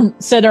acid,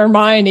 said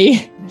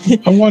Hermione.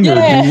 I wonder,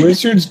 Yeah. do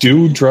wizards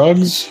do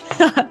drugs?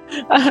 I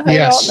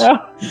Yes. don't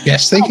know.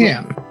 Yes, they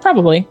can.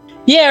 Probably.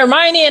 Yeah,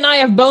 Hermione and I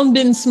have both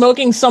been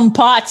smoking some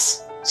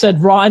pots,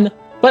 said Ron.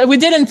 But we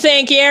didn't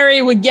think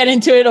Harry would get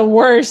into it or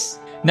worse.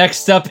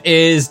 Next up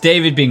is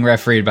David being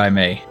refereed by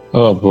me.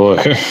 Oh boy.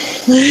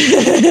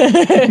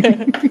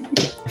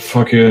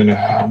 Fucking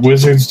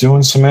wizards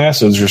doing some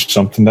acids or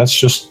something.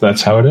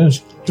 That's how it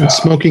is. And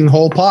smoking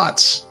whole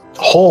pots.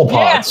 Whole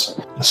pots.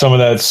 Some of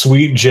that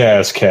sweet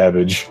jazz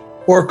cabbage.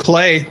 Or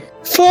clay.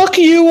 Fuck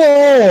you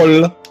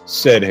all,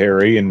 said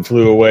Harry and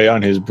flew away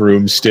on his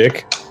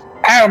broomstick.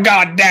 Oh,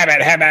 God damn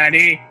it,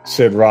 Hermione,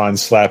 said Ron,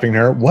 slapping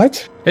her.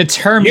 What? It's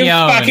Hermione. You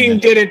fucking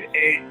did it.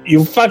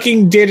 You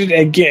fucking did it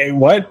again.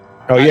 What?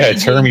 Oh, yeah,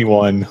 it's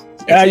Hermione.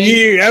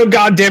 Oh,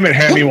 God damn it,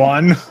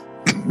 Hermione,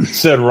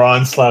 said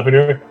Ron, slapping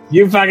her.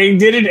 You fucking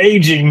did it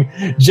aging,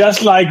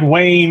 just like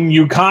Wayne,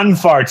 you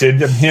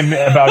con-farted him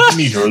about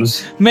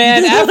needles.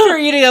 Man, after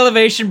eating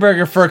Elevation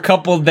Burger for a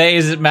couple of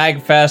days at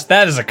MagFest,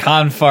 that is a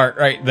con fart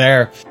right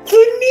there.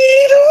 The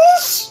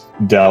needles?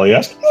 Dahlia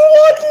asked.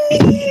 What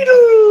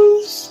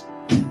needles?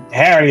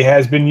 Harry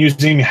has been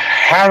using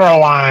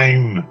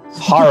heroin.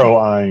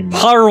 Heroin.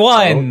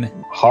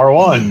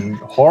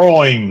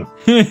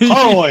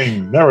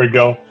 There we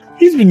go.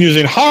 He's been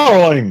using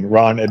heroin,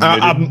 Ron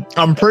admitted.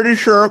 I'm pretty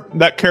sure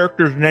that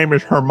character's name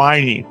is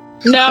Hermione.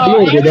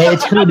 No,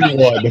 it's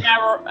Hermione.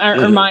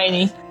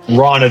 Hermione.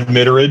 Ron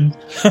admitted.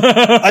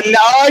 A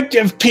lot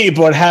of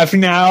people have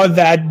now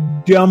that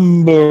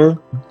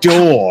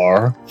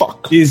Dumbledore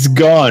is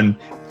gone.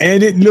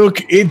 And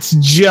it's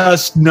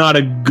just not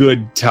a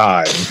good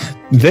time.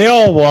 They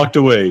all walked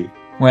away.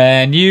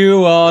 When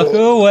you walk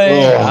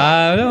away,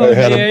 I don't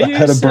hear you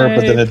had a burp,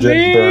 but then it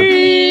didn't burp.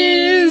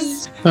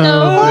 please.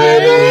 Oh,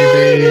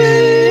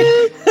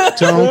 baby,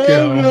 don't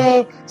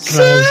go. Cause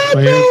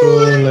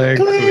people like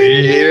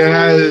me.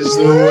 That's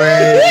the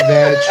way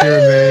that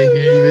you're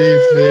making me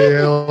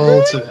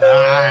feel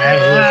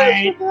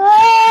tonight.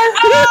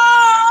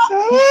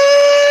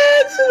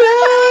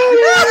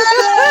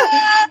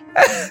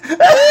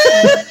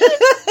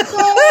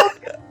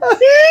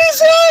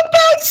 He's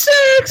about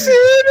sex in a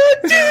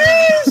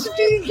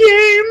Disney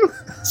game.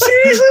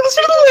 Seasons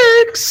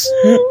flicks.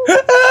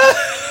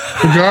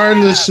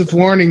 Regardless of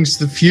warnings,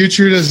 the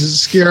future doesn't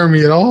scare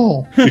me at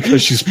all.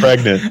 Because she's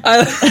pregnant.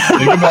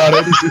 Think about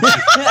it.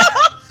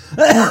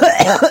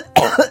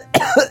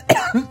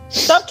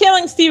 Stop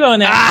killing Steve-O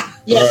now.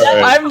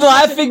 I'm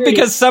laughing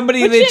because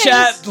somebody in the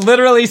chat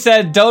literally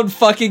said, "Don't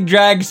fucking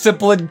drag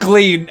Simple and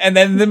Clean," and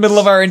then in the middle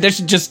of our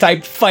rendition just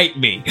typed, "Fight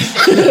me."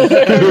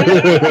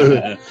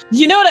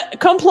 You know that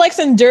Complex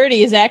and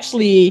Dirty is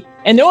actually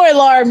an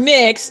OLR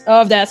mix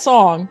of that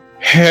song.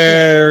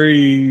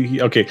 Harry.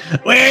 Okay.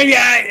 When you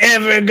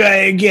ever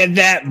gonna get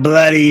that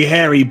bloody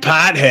Harry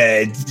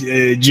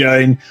Pothead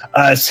join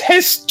us?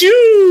 Has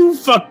too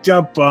fucked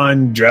up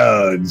on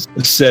drugs,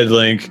 said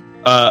Link.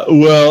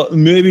 Well,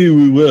 maybe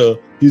we will.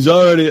 He's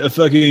already a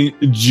fucking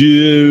and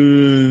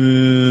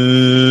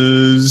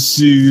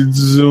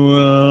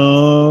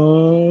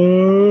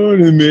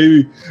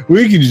maybe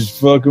we can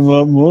just fuck him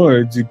up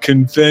more to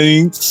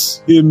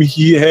convince him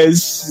he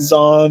is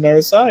on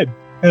our side.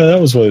 Yeah,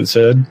 that was what it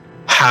said.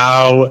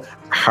 How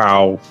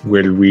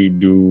will we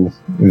do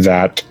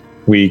that?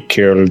 We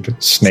killed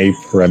Snape,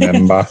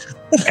 remember?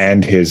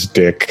 And his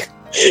dick.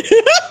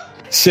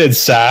 Said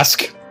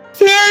Sask.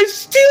 There's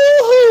still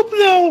hope,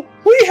 though.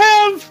 We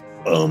have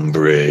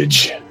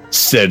Umbridge,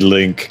 said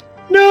Link.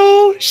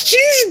 No,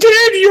 she's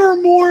dead, you're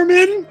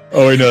Mormon.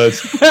 Oh, wait, no,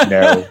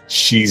 no,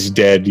 she's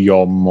dead,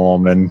 you're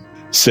Mormon,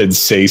 said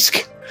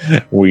Sask.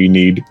 We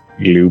need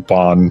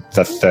Lupin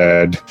the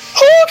Third.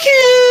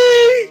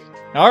 Okay.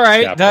 All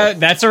right,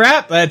 that's a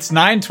wrap. That's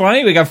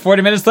 9:20. We got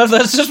 40 minutes left.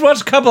 Let's just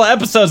watch a couple of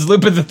episodes of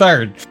Lupin the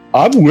Third.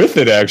 I'm with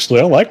it, actually.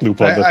 I like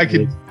Lupin the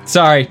Third.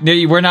 Sorry,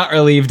 we're not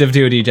relieved of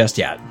duty just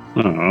yet.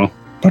 Oh.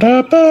 All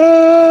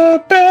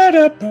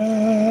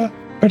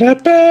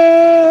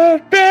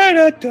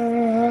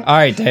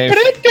right, Dave.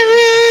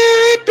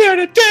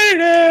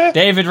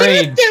 David,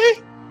 read.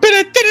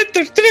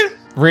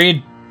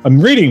 Read.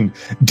 I'm reading.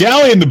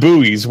 Dally and the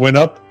buoys went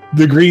up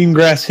the green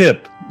grass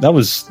hip. That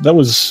was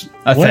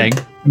a thing.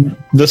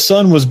 The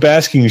sun was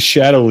basking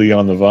shadowily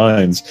on the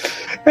vines,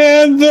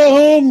 and the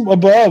home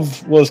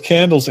above was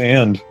candles.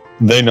 And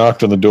they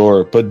knocked on the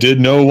door, but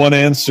did no one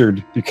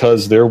answered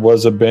because there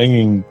was a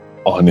banging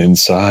on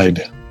inside.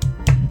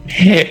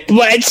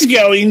 What's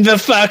going the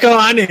fuck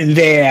on in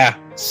there?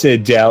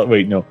 Said Dally.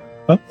 Wait, no.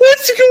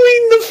 What's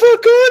going the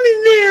fuck on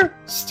in there?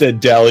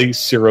 Said Dally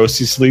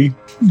cirrhously.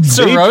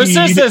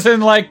 Cirrhosis as in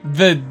like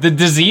the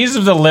disease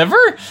of the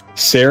liver?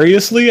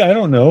 Seriously? I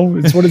don't know.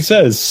 It's what it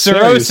says.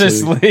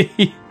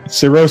 Cirrhosisly.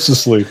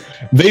 Cirrhosisly.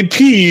 They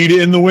peed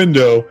in the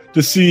window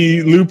to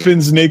see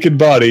Lupin's naked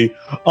body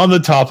on the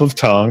top of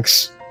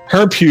Tonks.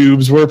 Her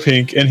pubes were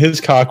pink and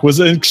his cock was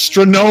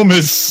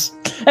extranomous.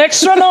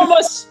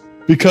 Extranomous!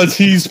 Because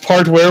he's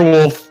part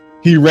werewolf,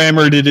 he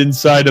rammered it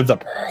inside of the...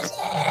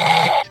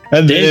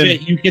 And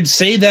David, you can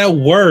say that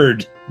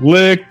word.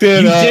 Licked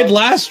it up. You did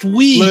last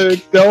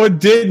week. No, it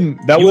didn't.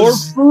 You're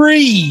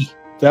free.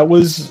 That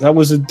was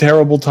a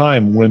terrible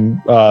time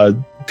when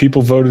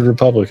people voted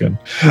Republican.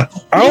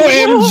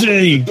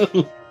 OMG!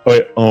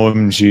 Wait,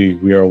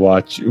 OMG, we are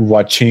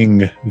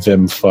watching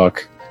them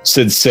fuck,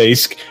 said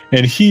Sask,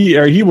 and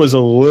he was a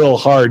little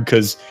hard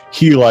because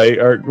he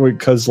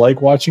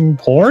like watching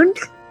porn.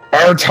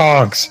 Our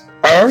Tonks,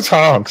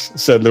 Tonks,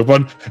 said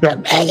Lupin.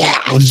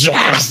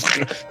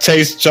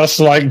 Tastes just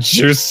like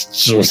juice.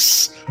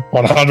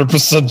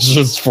 100%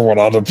 juice for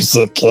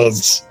 100%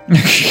 kids.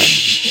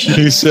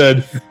 He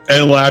said,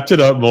 and lapped it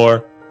up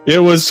more. It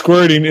was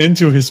squirting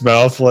into his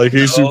mouth like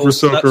a super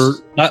soaker.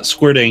 Not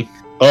squirting.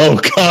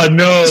 Oh, God,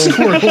 no.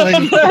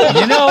 Squirtling.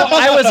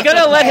 I was going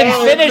to let him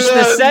finish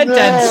the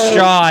sentence,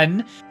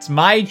 Sean. It's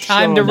my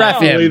time to ref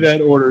Play him.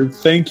 that order.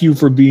 Thank you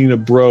for being a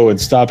bro and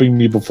stopping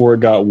me before it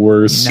got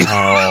worse.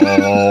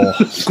 No.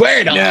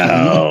 Squirtle.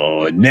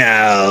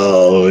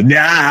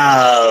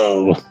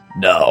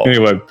 No.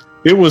 Anyway,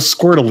 it was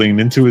squirtling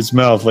into his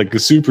mouth like a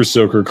super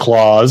soaker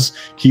claws.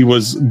 He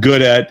was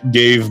good at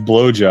gave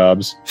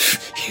blowjobs.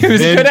 He was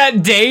good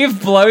at Dave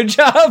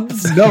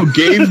blowjobs? No,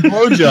 gave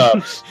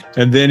blowjobs.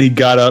 And then he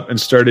got up and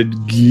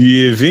started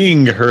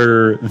giving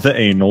her the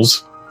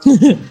anals.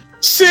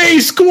 Say,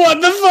 what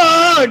the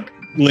fuck?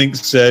 Link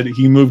said.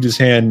 He moved his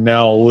hand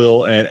now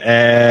Lil and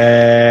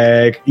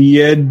Akied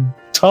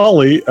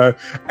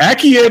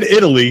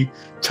Italy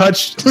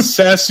touched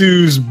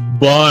Sasu's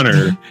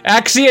boner.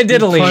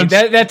 Accidentally.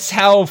 That's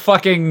how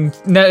fucking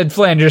Ned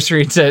Flanders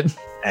reads it.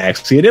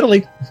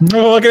 Accidentally.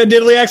 Oh, what can I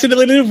diddly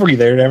accidentally do for you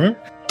there, never?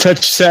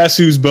 Touched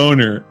Sasu's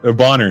bonner.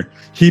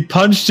 He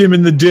punched him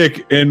in the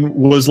dick and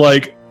was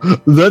like,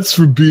 that's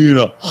for being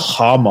a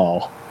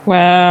homo.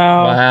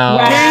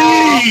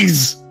 Wow.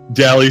 Please,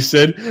 Dally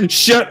said,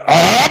 shut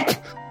up,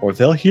 or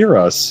they'll hear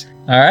us.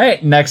 All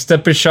right, next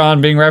up is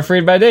Sean being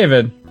refereed by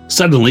David.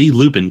 Suddenly,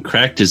 Lupin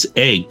cracked his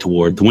egg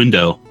toward the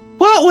window.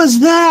 What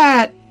was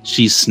that?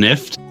 She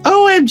sniffed.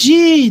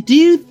 OMG, do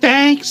you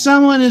think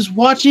someone is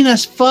watching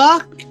us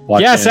fuck?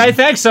 Yes, I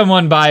thank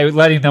someone by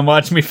letting them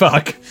watch me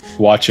fuck.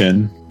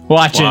 Watching.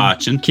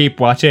 Keep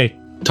watching.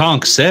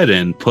 Tonk said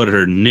and put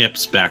her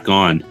nips back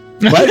on.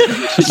 What?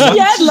 She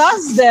had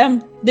lost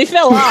them. They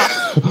fell off.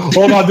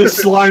 Hold on,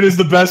 this line is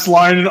the best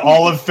line in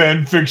all of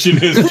fan fiction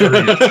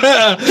history.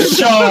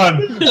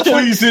 Sean,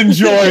 please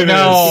enjoy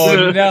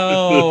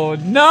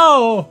this.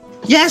 No.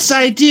 Yes,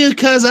 I do,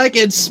 because I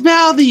can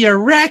smell the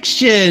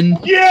erection.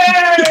 Yay!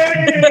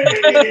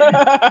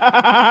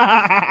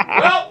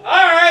 Well, all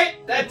right.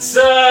 That's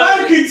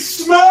I can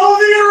smell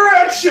the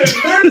erection.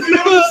 There's the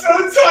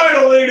episode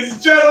title, ladies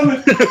and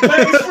gentlemen.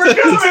 Thanks for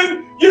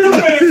coming. You've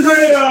been a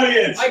great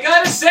audience. I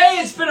gotta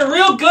say, it's been a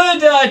real good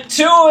 2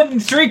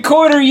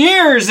 3/4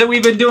 years that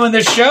we've been doing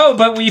this show,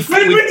 but we've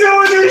been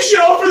doing this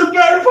show for the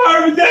better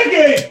part of a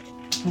decade.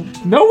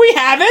 No, we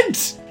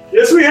haven't.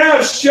 Yes, we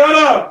have. Shut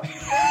up.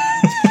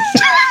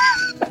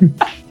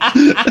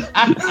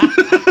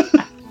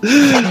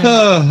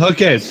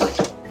 Okay.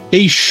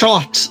 He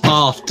shot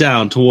off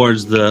down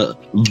towards the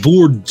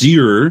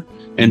bordure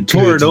and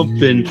tore it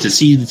open to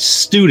see the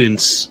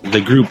students,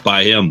 the group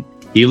by him.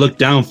 He looked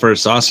down for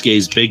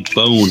Sasuke's big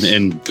bone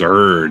and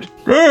gurred.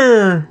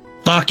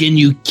 Fucking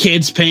you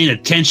kids paying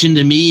attention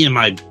to me and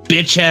my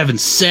bitch having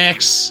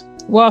sex?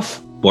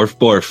 Woof. Borf,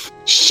 borf.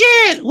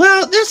 Shit,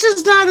 well, this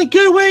is not a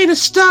good way to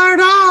start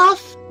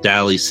off,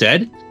 Dally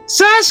said.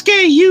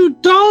 Sasuke, you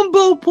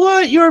Dumbo,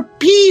 put your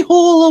pee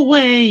hole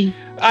away.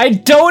 I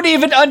don't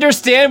even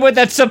understand what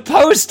that's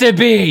supposed to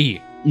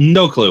be.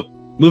 No clue.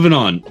 Moving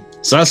on.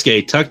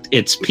 Sasuke tucked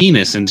its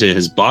penis into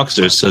his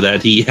boxers so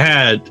that he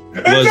had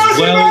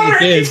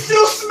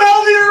still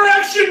smell the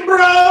erection,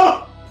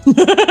 bro.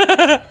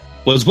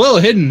 Was well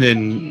hidden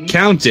and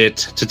counted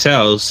to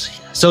tells,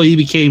 so he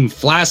became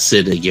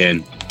flaccid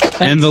again.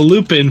 And the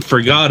Lupin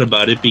forgot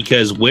about it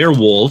because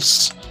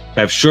werewolves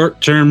have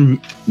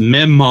short-term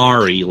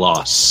memory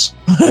loss.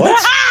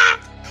 What?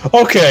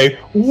 Okay,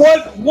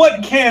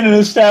 what canon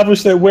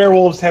established that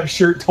werewolves have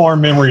short-term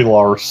memory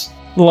loss?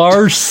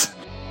 Lars.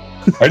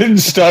 I didn't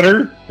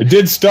stutter. I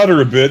did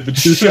stutter a bit, but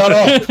shut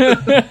up.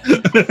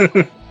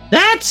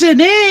 That's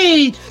an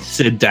 8,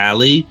 said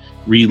Dally,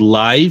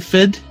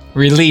 relieved.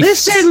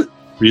 Listen,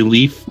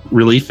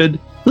 relieved.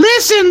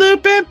 Listen,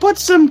 Lupin, put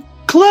some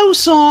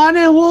clothes on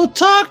and we'll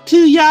talk to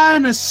ya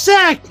in a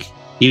sec.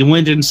 He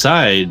went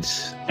inside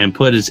and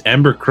put his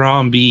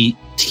Abercrombie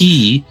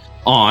tee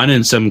on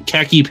and some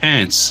khaki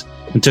pants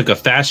and took a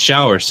fast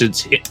shower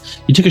since he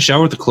took a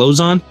shower with the clothes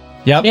on.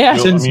 Yep. Yeah.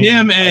 Since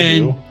him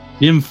and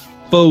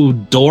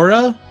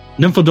Nymphadora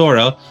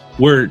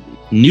were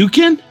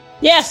nuking?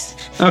 Yes.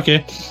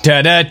 Okay.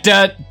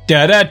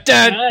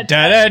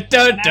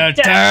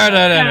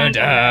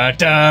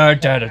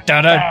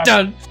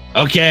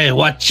 Okay,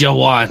 what you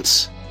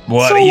want?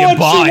 What are you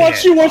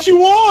buying? What you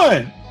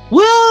want?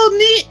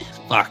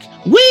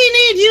 We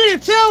need you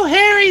to tell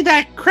Harry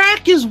that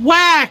crack is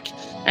whack,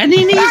 and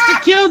he needs to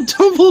kill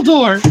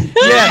Dumbledore.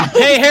 Yeah.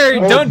 Hey,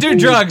 Harry, don't do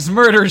drugs.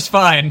 Murder's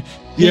fine.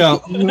 Yeah.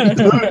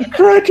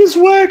 Crack is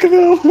whack,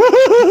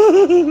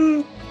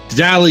 though.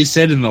 Dally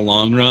said in the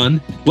long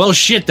run. Well,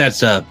 shit,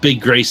 that's a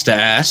big grace to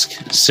ask,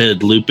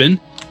 said Lupin.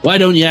 Why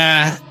don't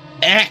ya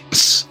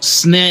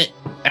Snape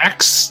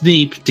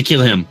to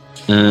kill him?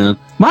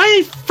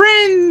 My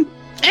friend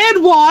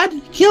Edward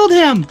killed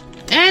him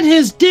and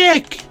his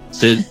dick,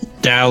 said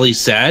Dally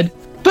sad.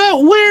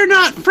 But we're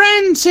not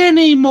friends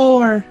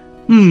anymore.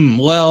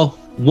 Well,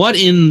 what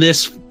in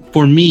this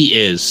for me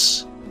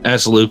is,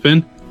 asked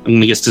Lupin. I'm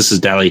gonna guess this is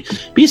Dally.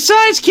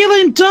 Besides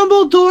killing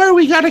Dumbledore,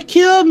 we gotta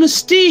kill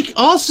Mystique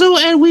also,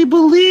 and we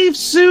believe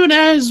soon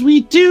as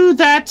we do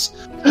that,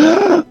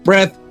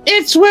 breath,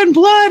 it's when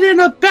blood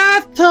in a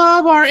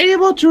bathtub are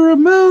able to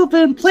remove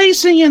and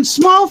placing in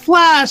small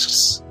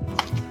flasks.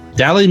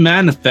 Dally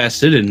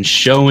manifested and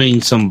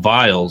showing some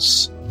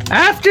vials.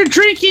 After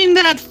drinking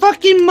that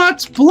fucking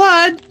mutt's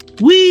blood,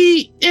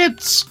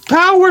 its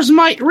powers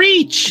might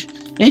reach.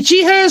 And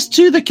she has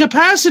to the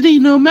capacity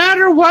no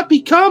matter what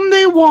become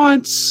they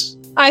wants.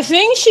 I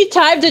think she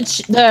typed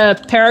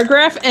the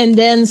paragraph and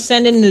then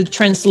sent in the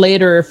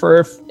translator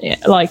for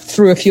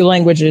through a few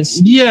languages.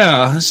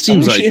 Yeah,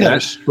 seems like she had a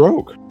that.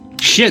 stroke.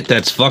 Shit,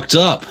 that's fucked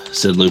up,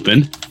 said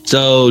Lupin.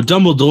 So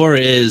Dumbledore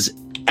is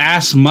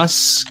ass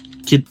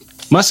musketeer?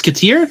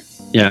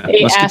 Yeah,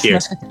 musketeer.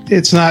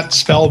 It's not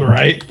spelled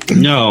right.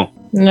 No.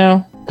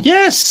 No.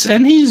 Yes,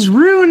 and he's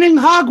ruining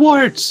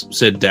Hogwarts,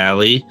 said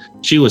Dally.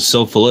 She was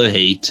so full of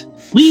hate.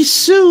 We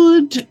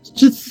sued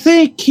to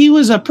think he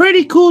was a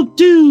pretty cool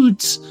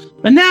dude,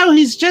 but now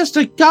he's just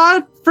a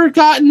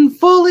god-forgotten,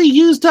 fully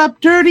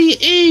used-up, dirty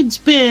AIDS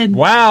bin.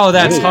 Wow,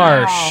 that's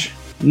harsh.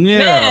 Yeah.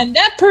 Man,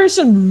 that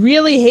person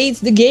really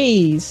hates the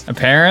gays.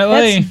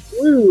 Apparently. That's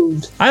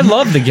rude. I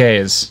love the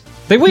gays. I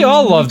think we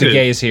all love the Good.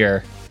 gays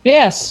here.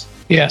 Yes.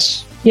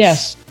 Yes.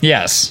 Yes.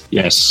 Yes.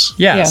 Yes.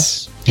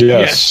 Yes.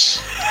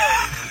 Yes.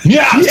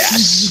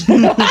 Yes.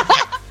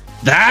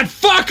 That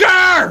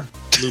fucker!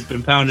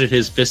 Lupin pounded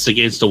his fist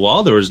against the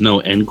wall. There was no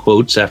end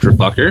quotes after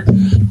fucker.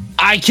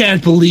 I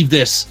can't believe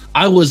this.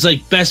 I was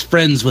like best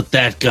friends with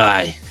that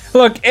guy.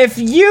 Look, if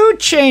you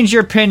change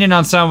your opinion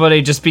on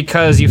somebody just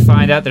because you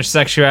find out their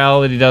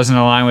sexuality doesn't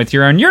align with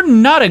your own, you're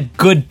not a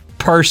good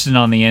person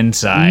on the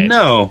inside.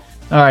 No.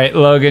 All right,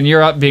 Logan,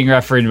 you're up being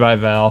refereed by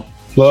Val.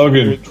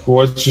 Logan,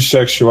 what's your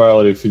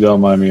sexuality, if you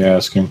don't mind me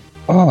asking?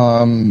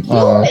 I'm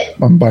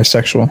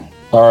bisexual.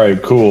 All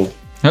right, cool.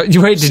 Wait, did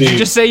you See.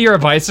 just say you're a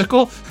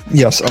bicycle?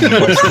 Yes, I'm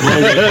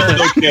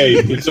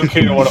bisexual. It's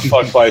okay to want to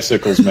fuck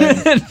bicycles, man.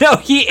 No,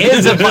 he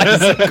is a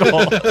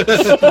bicycle.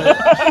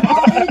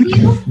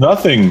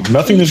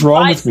 Nothing is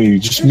wrong with me.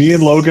 Just me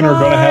and Logan are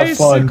going to have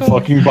fun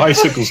fucking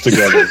bicycles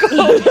together.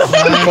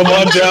 Come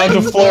on down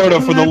to Florida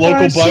for the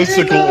local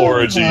bicycle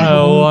orgy.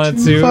 I want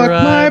to Fuck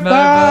ride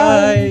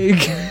my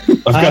bike.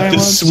 I've got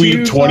this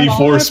sweet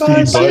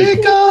 24-speed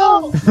bike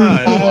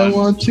I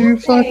want to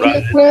fuck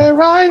it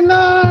where I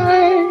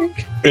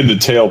like. in the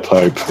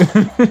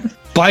tailpipe.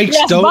 Bikes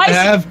Yes, don't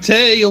bicycle. have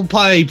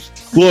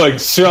tailpipes. Look,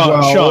 Sean,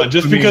 Well,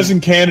 just I mean- because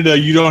in Canada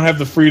you don't have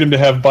the freedom to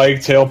have bike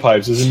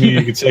tailpipes doesn't mean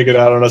you can take it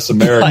out on us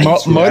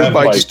Americans. who have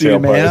bike Motorbikes do,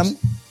 man.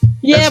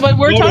 Yeah, but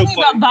we're talking motorbike.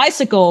 about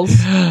bicycles.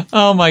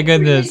 Oh my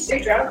goodness. You're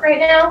drunk right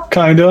now?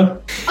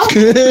 Kinda.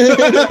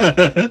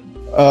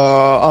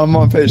 I'm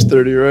on page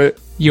 30, right?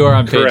 You are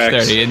on page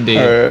Correct. 30, indeed.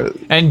 All right.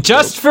 And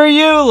just for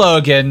you,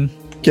 Logan,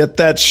 Get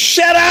that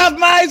shit out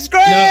my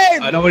screen!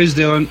 No, I know what he's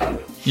doing.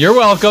 you're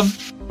welcome.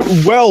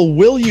 Well,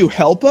 will you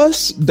help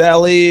us,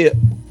 Dally?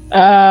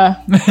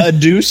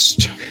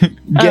 Adduced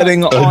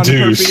getting on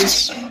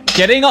Adduced. herpes?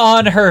 Getting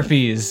on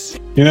herpes.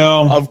 You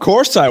know, Of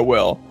course I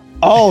will.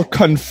 I'll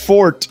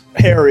confort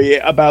Harry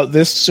about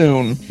this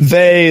soon.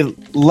 They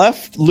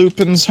left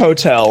Lupin's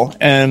hotel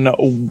and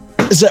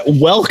is it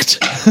welked?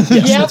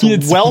 Yes, Yep.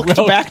 it's welked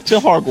back to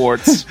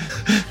Hogwarts.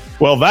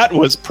 Well, that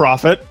was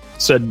profit,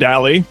 said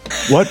Dally.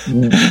 What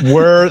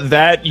were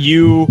that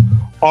you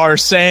are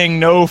saying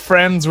no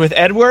friends with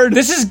Edward?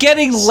 This is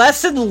getting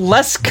less and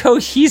less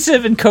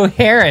cohesive and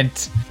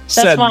coherent.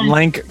 said fine.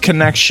 link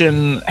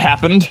connection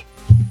happened.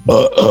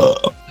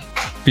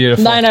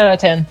 Beautiful. 9 out of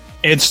 10.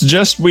 It's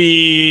just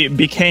we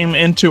became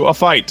into a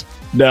fight,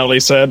 Dally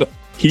said.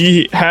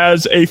 He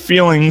has a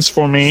feelings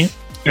for me,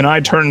 and I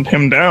turned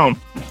him down.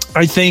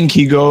 I think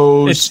he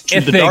goes It's to I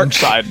the think. dark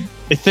side.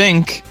 I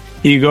think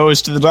he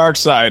goes to the dark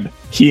side.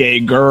 He a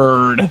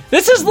gird.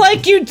 This is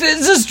like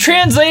this is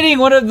translating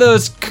one of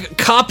those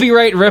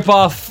copyright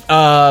ripoff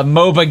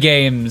MOBA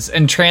games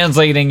and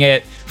translating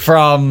it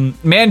from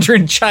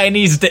Mandarin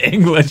Chinese to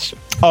English.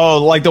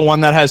 Oh, like the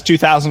one that has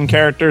 2,000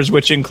 characters,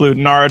 which include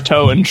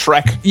Naruto and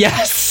Shrek.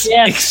 Yes.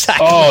 Yes.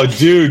 Exactly. oh,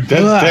 dude,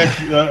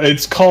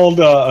 it's called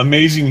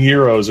Amazing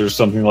Heroes or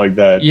something like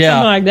that. Something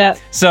Yeah. like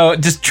that. So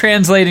just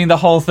translating the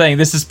whole thing.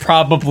 This is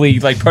probably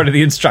like part of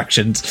the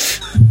instructions.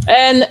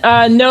 And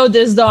no,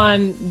 this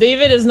Dawn,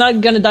 David is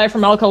not going to die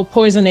from alcohol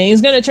poisoning.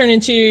 He's going to turn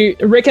into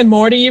Rick and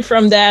Morty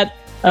from that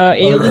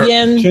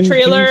Alien Can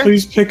trailer. you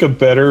please pick a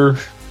better?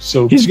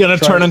 So He's gonna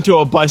turn into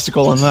a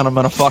bicycle, and then I'm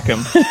gonna fuck him.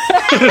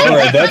 All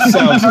right, that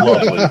sounds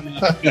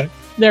lovely.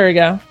 There we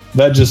go.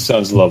 That just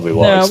sounds lovely. No,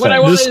 Logs. what I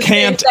Thanks. want- This is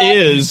can't that-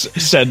 is,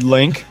 said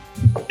Link.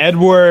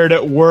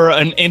 Edward were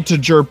an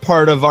integer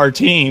part of our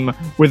team.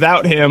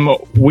 Without him,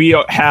 we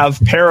have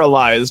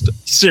paralyzed.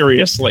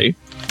 Seriously.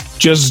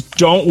 Just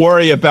don't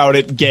worry about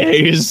it,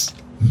 gays.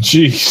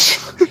 Jeez.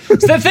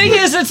 The thing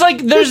is, it's like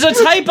there's a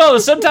typo.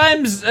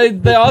 Sometimes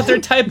the author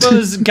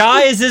typos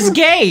guys as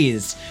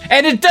gays.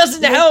 And it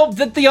doesn't help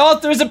that the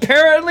author is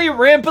apparently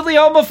rampantly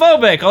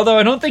homophobic. Although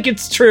I don't think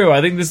it's true.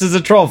 I think this is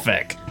a troll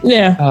fic.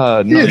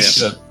 Yeah.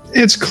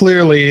 It's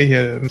clearly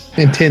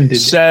intended.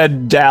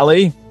 Said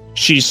Dally.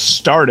 She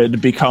started to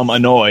become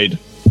annoyed.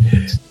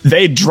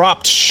 They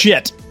dropped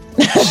shit.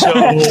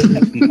 So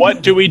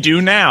what do we do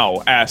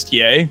now? Asked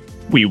Ye.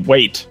 We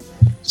wait,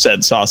 said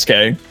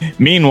Sasuke.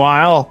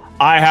 Meanwhile,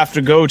 I have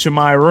to go to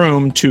my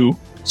room to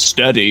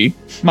study.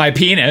 My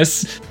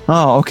penis.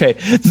 Oh, okay.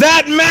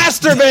 That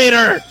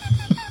masturbator!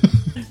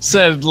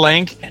 Said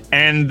Link,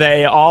 and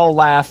they all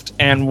laughed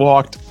and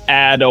walked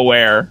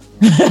ad-aware.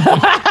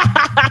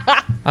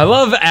 I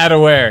love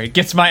ad-aware. It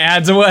gets my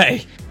ads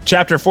away.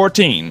 Chapter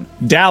 14.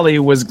 Dally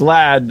was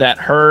glad that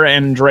her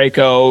and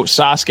Draco,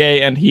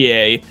 Sasuke, and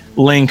Hiei,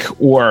 Link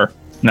were,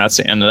 that's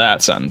the end of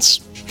that sentence,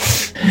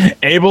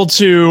 able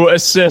to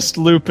assist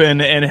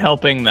Lupin in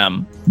helping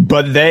them.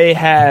 But they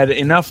had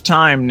enough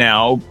time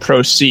now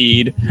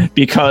proceed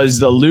because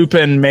the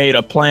Lupin made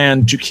a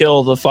plan to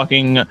kill the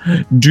fucking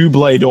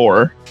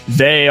Dumbledore.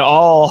 They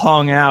all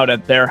hung out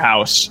at their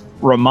house.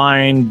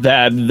 Remind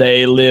that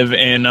they live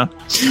in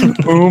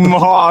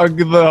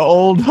Umhog, the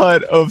old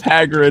hut of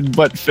Hagrid,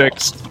 but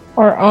fixed.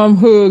 Or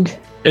Amhug.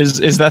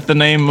 Is that the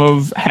name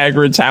of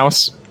Hagrid's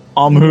house?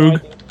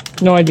 Amhug?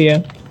 No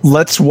idea.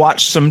 Let's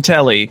watch some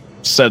telly,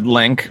 said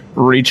Link,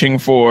 reaching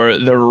for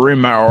the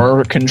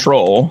remote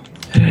control.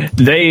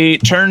 They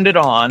turned it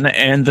on,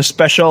 and the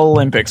Special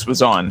Olympics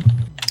was on.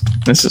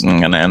 This isn't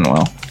gonna end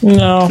well.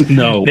 No.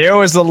 There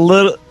was a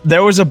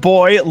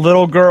boy,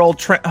 little girl.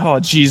 Oh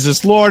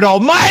Jesus, Lord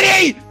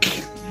Almighty!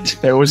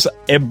 There was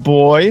a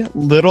boy,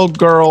 little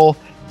girl,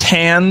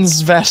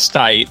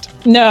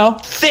 transvestite. No.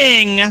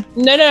 Thing.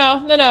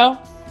 No.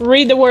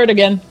 Read the word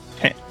again.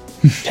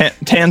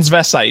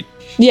 Transvestite.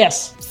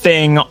 Yes.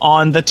 Thing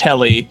on the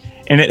telly,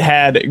 and it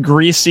had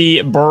greasy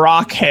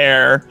Barack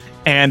hair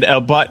and a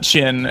butt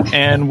chin,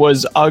 and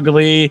was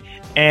ugly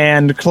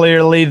and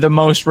clearly the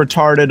most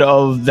retarded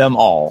of them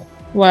all.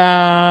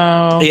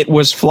 Wow. It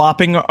was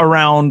flopping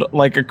around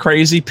like a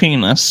crazy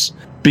penis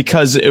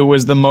because it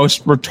was the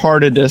most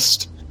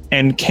retardedest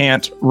and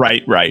can't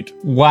write right.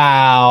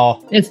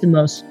 Wow. It's the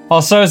most.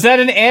 Also, is that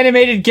an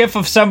animated gif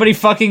of somebody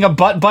fucking a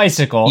butt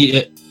bicycle?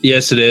 Yeah,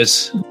 yes, it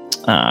is.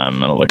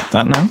 I'm gonna look at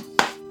that now.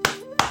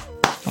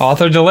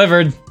 Author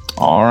delivered.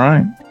 All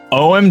right.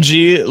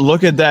 OMG,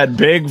 look at that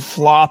big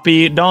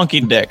floppy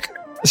donkey dick.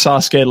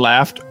 Sasuke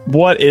laughed.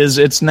 What is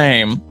its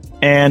name?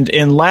 And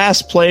in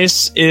last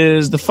place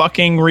is the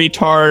fucking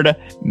retard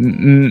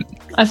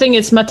I think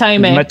it's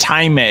Mataime.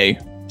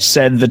 Mataime,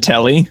 said the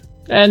telly.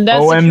 And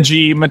that's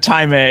OMG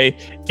Mataime,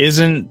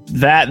 isn't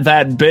that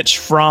bitch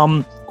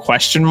from ?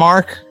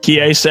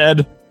 Kie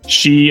said.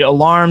 She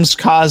alarms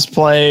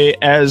cosplay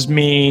as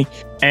me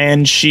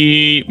and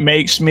she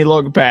makes me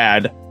look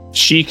bad.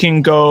 She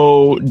can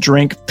go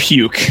drink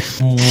puke.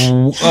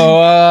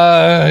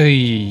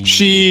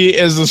 She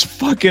is this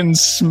fucking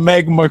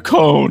smegma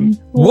cone.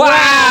 Wow!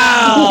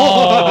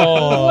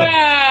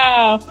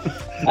 Wow!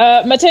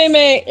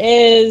 Matame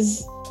is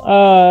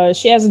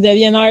she has a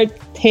DeviantArt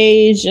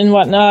page and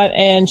whatnot,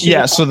 and she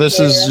so this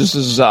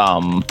is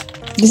some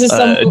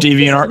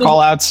DeviantArt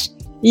callouts.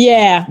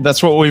 Yeah,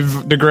 that's what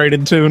we've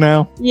degraded to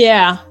now.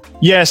 Yeah.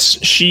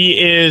 Yes, she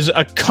is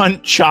a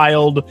cunt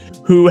child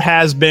who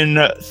has been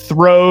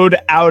thrown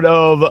out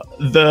of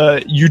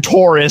the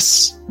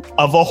uterus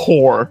of a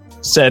whore,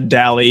 said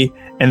Dally,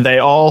 and they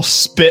all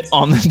spit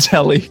on the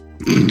telly.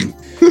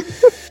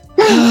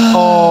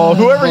 Oh,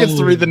 whoever gets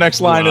to read the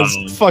next line is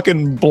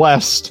fucking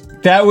blessed.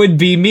 That would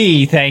be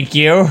me, thank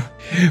you.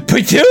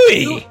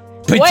 Patooey!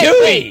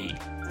 Patooey!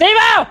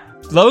 Steve-O!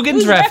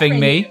 Logan's reffing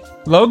me.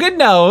 Logan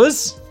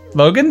knows.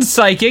 Logan's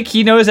psychic.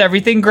 He knows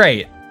everything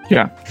great.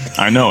 Yeah,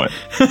 I know it.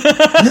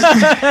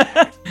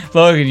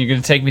 Logan, you're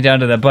going to take me down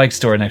to that bike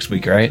store next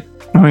week, right?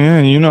 Oh, yeah,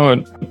 you know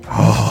it.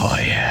 Oh,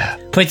 yeah.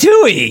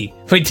 Patooey!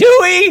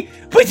 Patooey!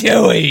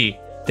 Patooey!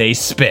 They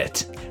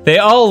spit. They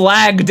all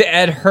lagged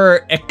at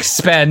her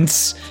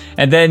expense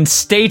and then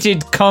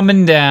stated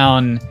coming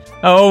down.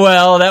 Oh,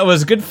 well, that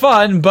was good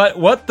fun, but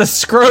what the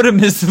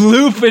scrotum is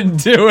Lupin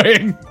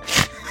doing?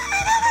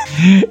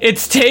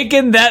 It's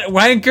taken that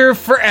wanker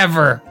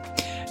forever.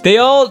 They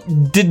all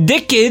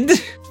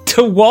dicked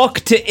to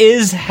walk to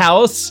his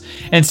house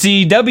and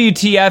see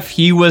WTF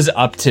he was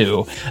up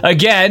to.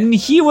 Again,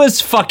 he was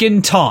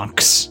fucking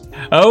tonks.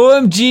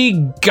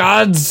 OMG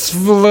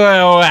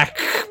Godsflock.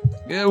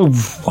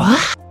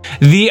 What?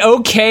 The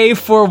okay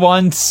for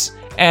once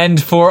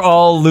and for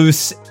all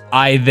loose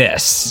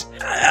this.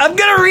 I'm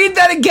gonna read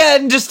that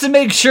again just to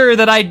make sure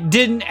that I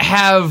didn't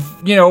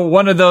have,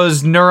 one of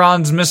those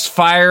neurons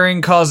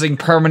misfiring causing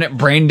permanent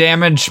brain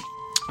damage.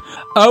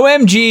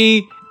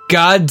 OMG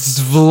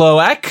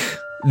Godsflock.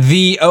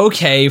 The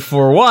okay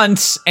for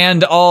once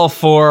and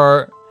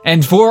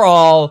for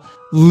all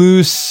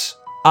loose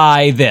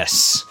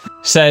this,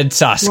 said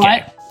Sasuke.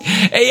 What?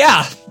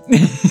 Yeah.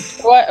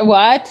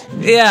 What?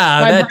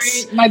 Yeah,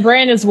 My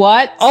brain is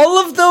what? all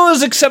of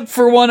those except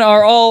for one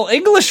are all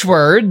English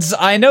words.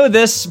 I know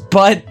this,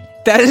 but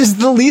that is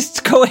the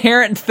least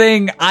coherent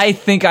thing I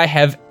think I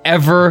have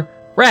ever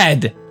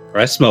read.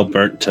 I smell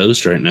burnt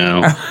toast right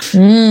now.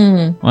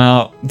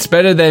 Well, it's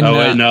better than. Oh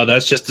wait, no,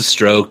 that's just a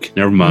stroke.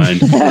 Never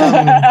mind.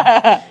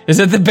 Is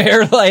it the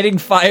bear lighting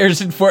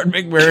fires in Fort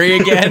McMurray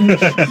again?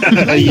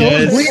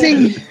 Yes.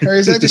 Bleeding, or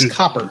is that just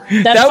copper?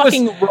 That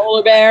fucking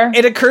roller bear.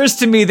 It occurs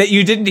to me that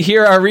you didn't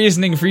hear our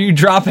reasoning for you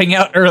dropping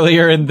out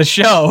earlier in the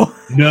show.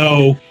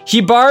 No.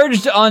 He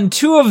barged on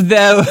two of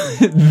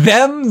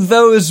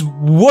those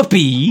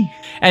whoopee,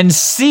 and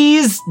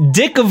seized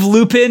Dick of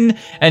Lupin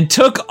and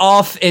took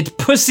off it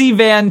Pussy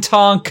Van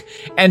Tonk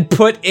and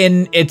put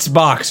in its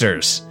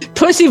boxers.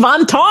 Pussy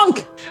Van Tonk!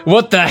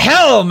 What the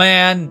hell,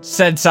 man?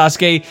 Said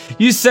Sasuke.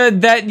 You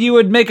said that you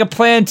would make a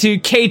plan to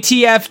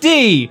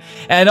KTFD,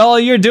 and all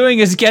you're doing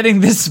is getting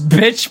this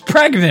bitch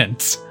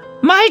pregnant.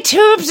 My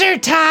tubes are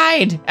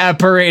tied,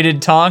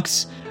 apparated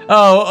Tonks.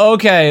 Oh,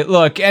 okay,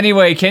 look,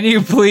 anyway, can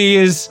you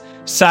please,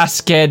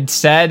 Sasuke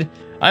said.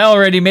 I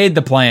already made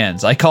the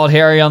plans. I called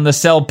Harry on the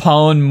cell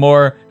phone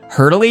more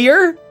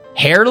hurtlier?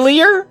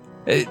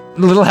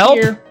 Little help?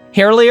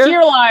 Hairlier?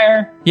 Here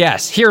liar.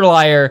 Yes, here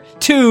liar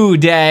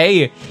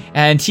today.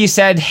 And he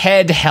said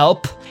head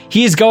help.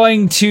 He's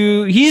going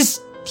to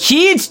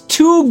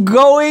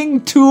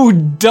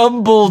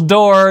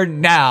Dumbledore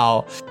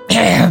now.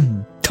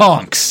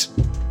 Tonks.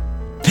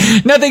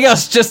 Nothing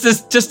else, just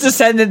a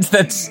sentence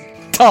that's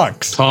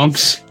Tonks.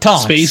 Tonks.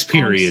 Tonks. Space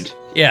period.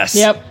 Yes.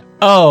 Yep.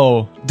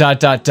 Oh, ...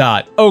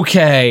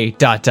 Okay, ...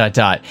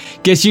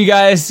 Guess you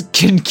guys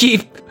can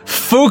keep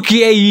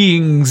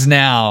Fukieyings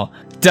now. ...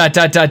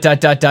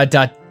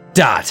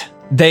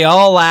 They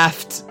all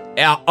laughed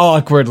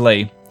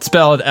awkwardly.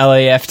 Spelled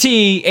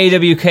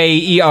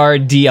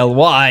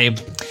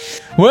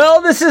LAFTAWKERDLY.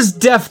 Well, this is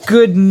deaf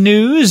good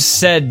news,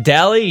 said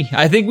Dally.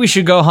 I think we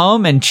should go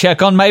home and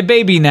check on my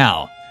baby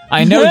now.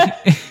 I know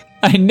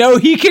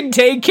he can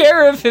take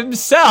care of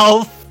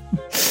himself.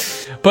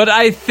 But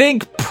I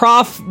think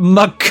Prof.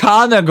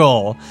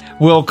 McGonagall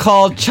will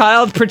call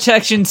Child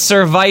Protection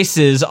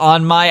Services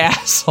on my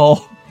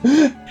asshole.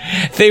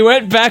 They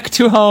went back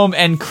to home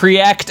and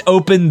cracked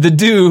open the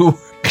do.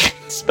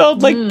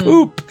 Smelled like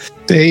poop.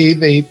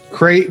 They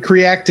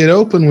cracked it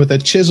open with a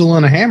chisel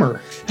and a hammer.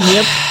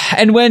 Yep.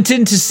 And went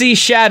in to see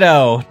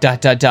Shadow. ...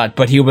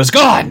 But he was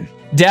gone.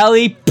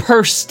 Dally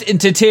burst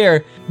into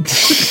tears.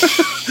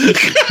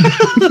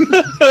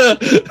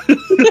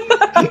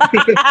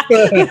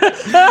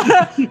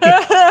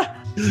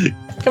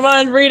 Come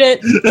on, read it.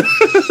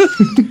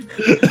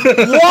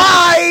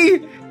 Why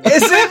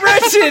is it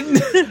written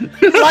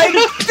like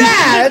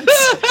that?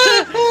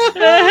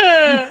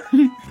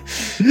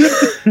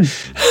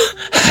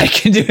 I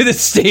can do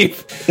this,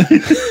 Steve.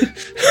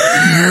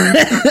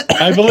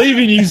 I believe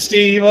in you,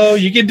 Steve. Oh,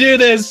 you can do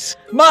this.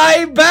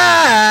 My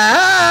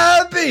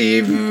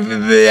baby.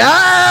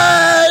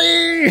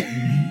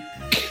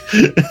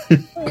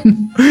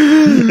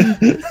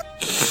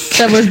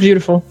 That was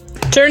beautiful.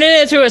 Turn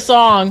it into a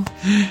song.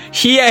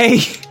 He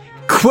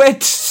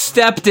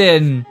stepped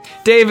in.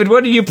 David,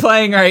 what are you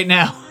playing right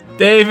now?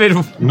 David.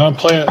 I'm not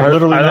playing. I'm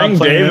literally I not think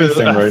playing Dave is-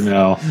 anything right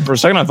now. For a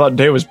second, I thought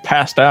Dave was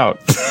passed out.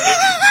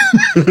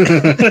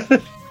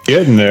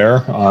 Getting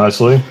there,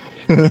 honestly.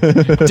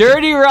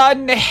 Dirty,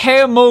 rotten,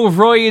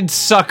 hemorrhoid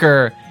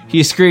sucker.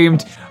 He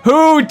screamed,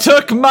 who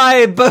took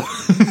my baby?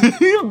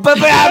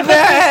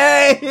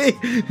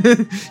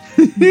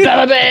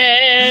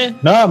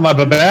 Not my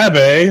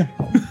baby.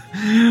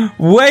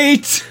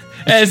 Wait,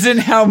 as in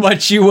how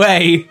much you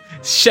weigh,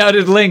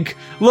 shouted Link.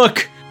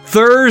 Look,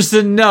 there's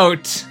a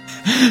note.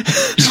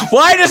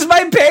 Why does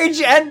my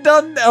page end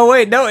on... Oh,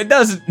 wait, no, it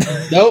doesn't.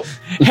 Nope.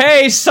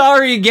 Hey,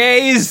 sorry,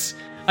 gays.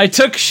 I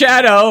took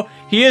Shadow.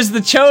 He is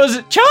the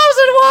chosen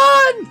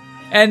one.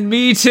 And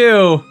me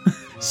too.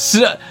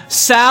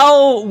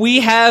 Sal, we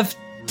have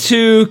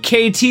to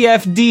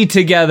KTFD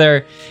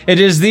together. It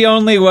is the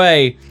only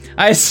way.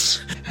 I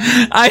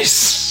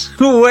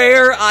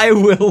swear I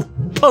will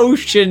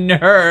potion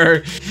her.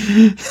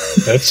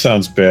 That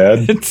sounds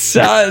bad. It's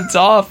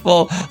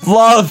awful.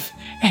 Love,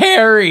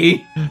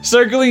 Harry.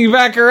 Circling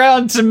back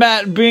around to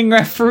Matt being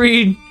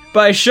refereed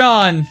by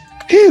Sean.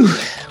 Phew.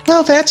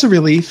 Well, that's a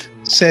relief,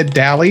 said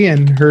Dally,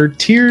 and her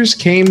tears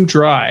came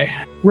dry.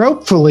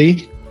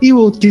 Hopefully, he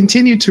will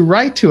continue to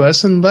write to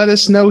us and let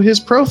us know his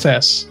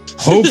profess.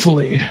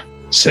 Hopefully,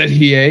 said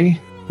Hiei.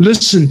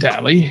 Listen,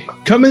 Dally,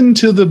 come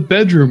into the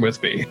bedroom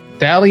with me.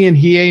 Dally and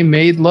Hiei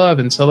made love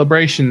in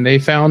celebration. They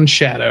found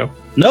Shadow.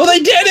 No, they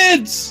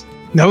didn't!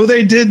 No,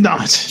 they did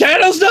not.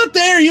 Shadow's not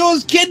there! He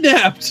was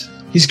kidnapped!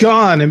 He's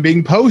gone and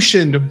being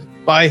potioned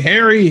by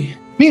Harry.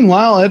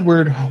 Meanwhile,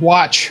 Edward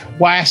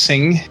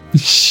watching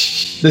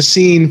the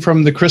scene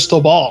from The Crystal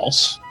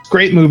Balls.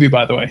 Great movie,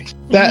 by the way.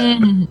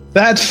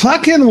 That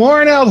fucking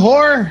worn out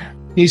whore,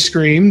 he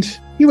screamed.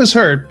 He was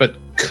hurt, but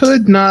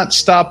could not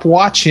stop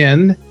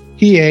watching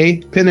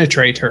Hiei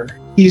penetrate her.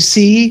 You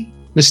see,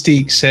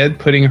 Mystique said,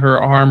 putting her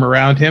arm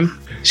around him.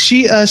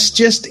 She is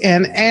just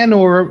an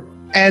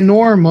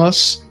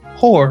enormous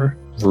whore.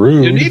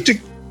 Rude.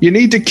 You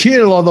need to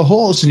kill all the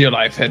holes in your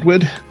life,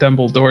 Edward,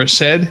 Dumbledore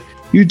said.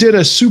 You did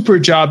a super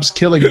job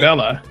killing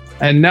Bella,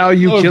 and now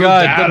you Oh killed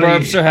god, Daddy. the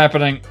burps are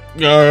happening.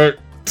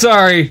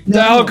 Sorry,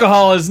 the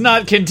alcohol is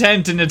not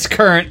content in its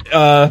current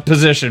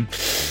position.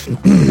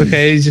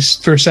 Okay,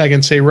 just for a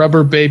second, say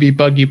rubber baby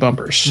buggy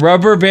bumpers.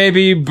 Rubber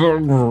baby.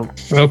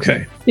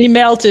 Okay. He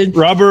melted.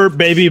 Rubber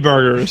baby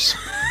burgers.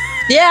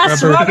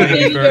 Yes, Rubber rubber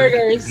baby baby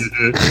burgers.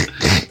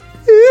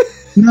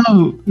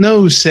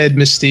 No, said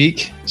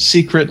Mystique,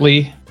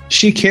 secretly.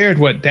 She cared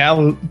what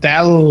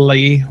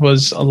Dally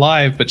was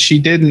alive, but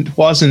she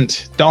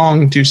wasn't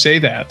dong to say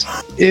that.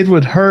 It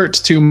would hurt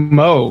to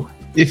mow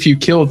if you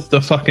killed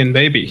the fucking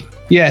baby.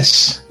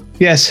 Yes,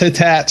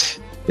 that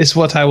is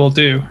what I will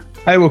do.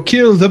 I will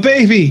kill the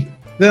baby.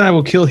 Then I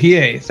will kill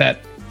Hiei,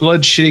 that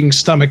blood-shitting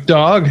stomach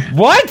dog.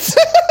 What?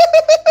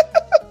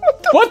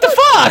 What the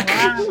fuck?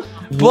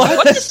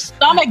 What's a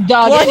stomach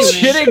dog anyway?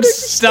 Blood-shitting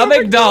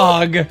stomach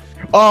dog.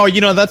 Oh,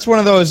 that's one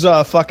of those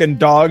fucking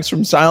dogs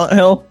from Silent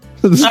Hill.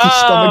 The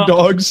stomach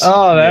dogs.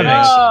 Oh, that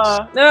makes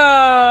sense.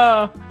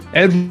 No.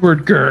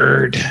 Edward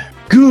Gerd.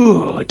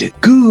 Good,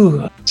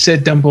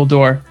 said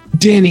Dumbledore.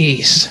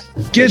 Denny's,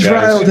 get Hey,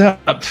 guys. riled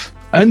up.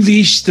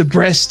 Unleash the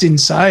breast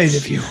inside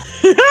of you.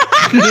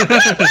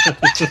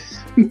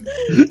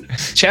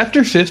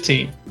 Chapter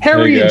 15.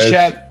 Harry Hey, and guys.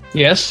 Chat.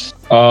 Yes.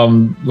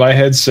 My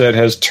headset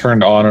has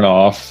turned on and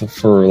off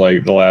for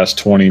like the last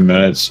 20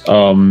 minutes.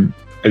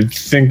 I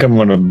think I'm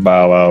gonna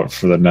bow out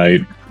for the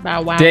night.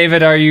 Wow.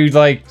 David, are you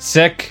like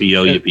sick?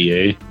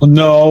 B-O-U-B-A.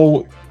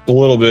 No, a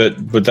little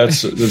bit, but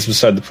that's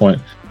beside the point.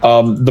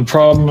 The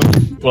problem.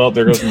 Well,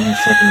 there goes my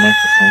fucking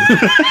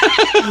microphone.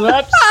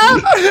 Whoops.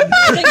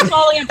 Everything's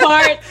falling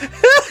apart.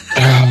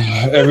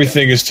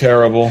 Everything is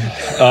terrible.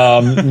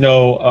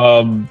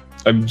 I'm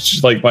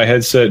just like my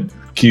headset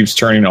keeps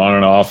turning on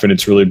and off, and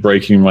it's really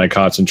breaking my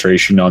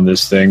concentration on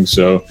this thing.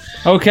 So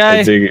Okay.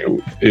 I think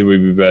it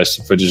would be best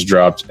if I just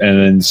dropped, and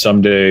then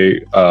someday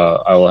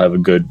I will have a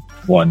good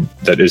one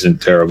that isn't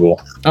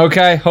terrible.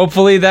 Okay.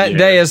 Hopefully that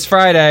day is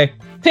Friday.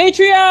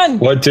 Patreon.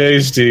 What day,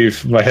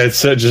 Steve? My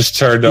headset just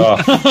turned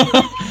off.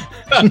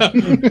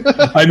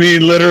 I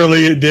mean,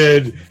 literally, it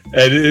did,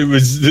 and it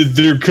was.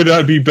 There could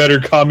not be better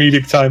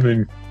comedic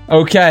timing.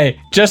 Okay.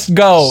 Just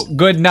go.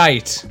 Good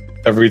night.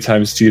 Every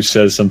time Steve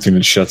says something,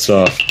 it shuts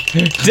off.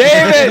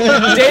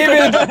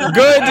 David,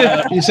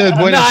 good You said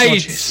buenas night.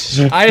 noches.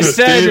 I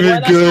said,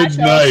 David, good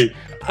night.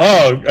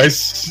 Oh, I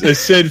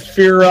said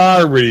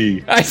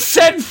Ferrari. I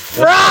said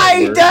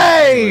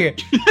Friday.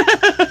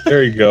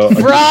 There you go.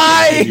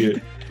 Friday.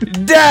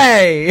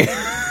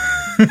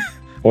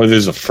 Well,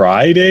 there's a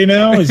Friday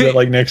now? Is that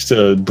like next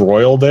to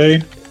Broil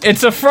Day?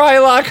 It's a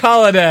Frylock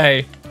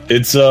holiday.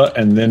 It's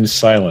and then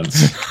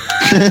silence.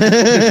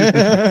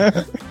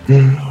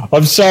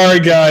 I'm sorry,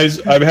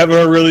 guys. I'm having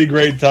a really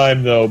great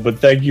time, though. But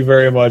thank you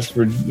very much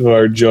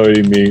for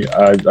joining me.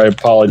 I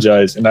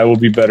apologize, and I will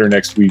be better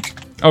next week.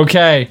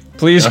 Okay.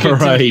 Please All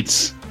continue.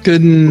 right.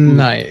 Good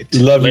night.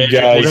 Love you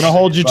guys. We're gonna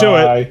hold you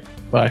to it.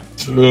 Bye.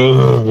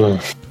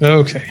 Ugh.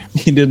 Okay.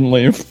 He didn't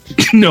leave.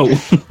 No.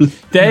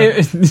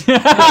 David.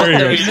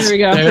 There we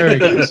go. There it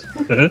goes.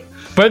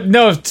 But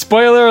no,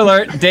 spoiler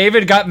alert,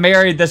 David got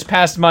married this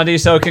past Monday,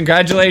 so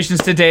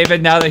congratulations to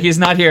David now that he's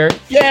not here.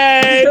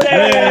 Yay!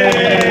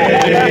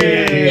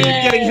 Yay.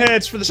 Getting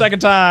hits for the second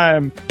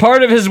time.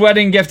 Part of his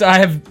wedding gift, I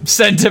have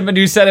sent him a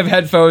new set of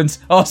headphones,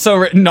 also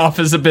written off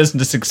as a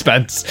business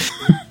expense.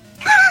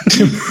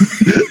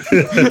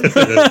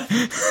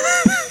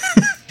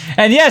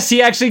 And yes,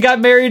 he actually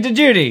got married to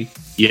Judy.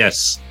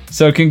 Yes.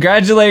 So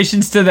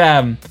congratulations to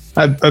them.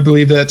 I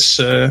believe that's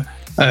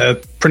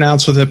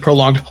pronounced with a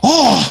prolonged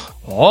oh.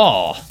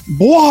 Oh.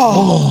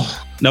 Whoa!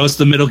 That was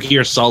the Metal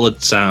Gear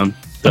Solid sound.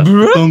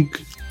 The thunk.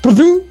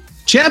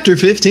 Chapter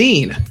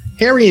 15.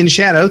 Harry and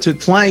Shadow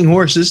took flying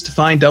horses to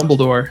find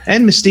Dumbledore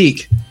and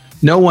Mystique.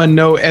 No one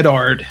know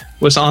Eddard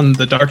was on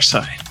the dark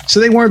side, so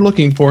they weren't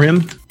looking for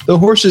him. The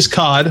horses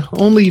could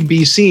only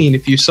be seen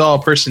if you saw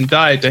a person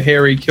die to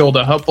Harry killed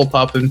a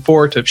Hufflepuff in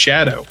Fort of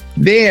Shadow.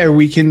 There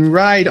we can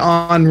ride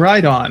on.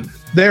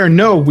 There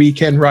no we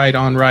can ride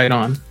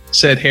on,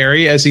 said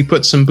Harry as he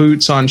put some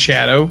boots on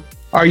Shadow.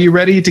 Are you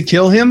ready to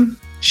kill him?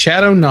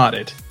 Shadow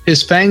nodded.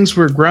 His fangs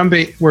were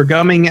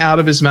gumming out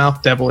of his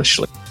mouth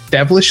devilishly.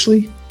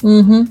 Devilishly?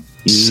 Mm-hmm.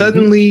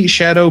 Suddenly,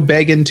 Shadow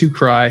began to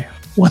cry.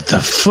 What the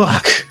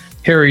fuck?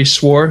 Harry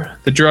swore.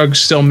 The drugs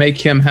still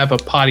make him have a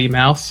potty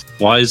mouth.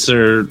 Why is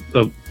there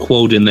a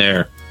quote in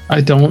there?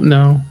 I don't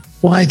know.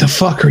 Why the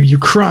fuck are you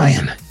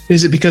crying?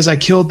 Is it because I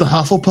killed the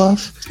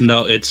Hufflepuff?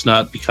 No, it's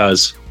not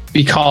because.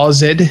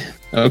 Because it?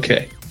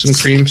 Okay, some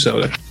cream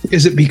soda.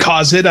 Is it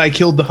because I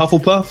killed the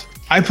Hufflepuff?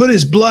 I put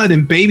his blood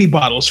in baby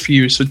bottles for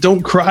you, so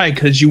don't cry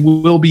because you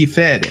will be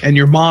fed, and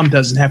your mom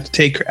doesn't have to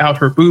take out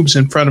her boobs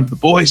in front of the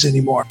boys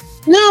anymore.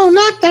 No,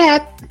 not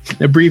that.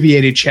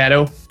 Abbreviated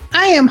Shadow.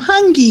 I am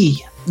hungry.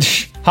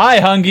 Hi,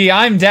 Hungy.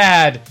 I'm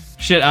Dad.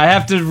 Shit, I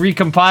have to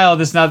recompile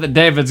this now that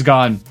David's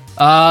gone.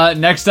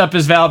 Next up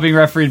is Val being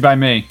refereed by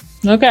me.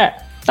 Okay.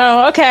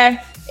 Oh, okay.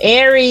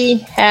 Harry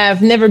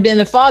have never been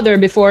a father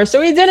before,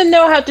 so he didn't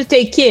know how to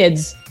take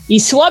kids. He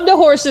swapped the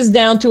horses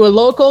down to a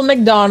local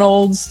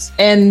McDonald's,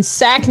 and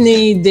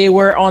Sackney, they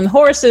were on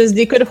horses.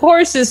 They could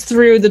horses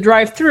through the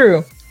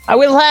drive-thru. I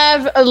will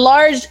have a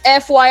large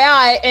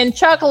FYI and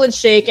chocolate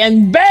shake,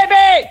 and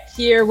baby,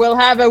 here we'll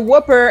have a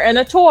whooper and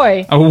a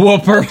toy. A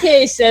whooper.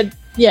 Okay, said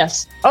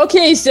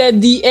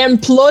the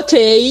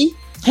employee,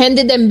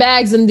 handed them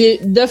bags, and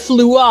they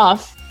flew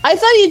off. I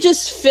thought he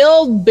just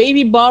filled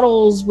baby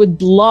bottles with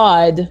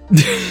blood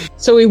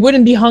so he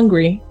wouldn't be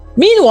hungry.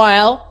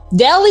 Meanwhile,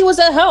 Dally was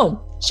at home.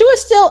 She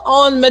was still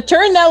on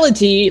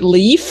maternity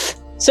leave,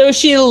 so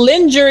she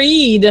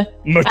lingeried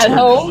at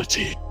home.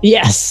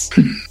 Yes.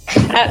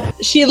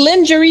 She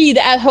lingeried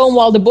at home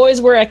while the boys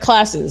were at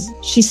classes.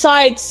 She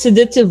sighed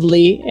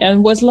sedatively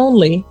and was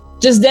lonely.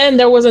 Just then,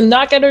 there was a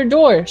knock at her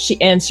door. She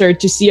answered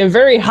to see a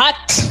very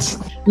hot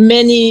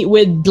man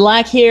with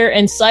black hair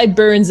and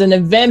sideburns and a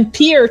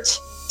vampire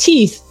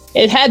teeth.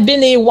 It had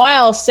been a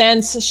while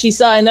since she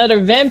saw another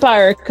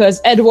vampire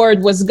because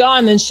Edward was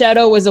gone and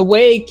Shadow was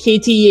away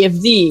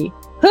KTFD.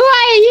 Who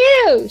are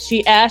you?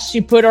 She asked. She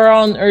put her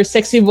on her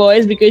sexy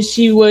voice because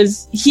he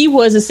was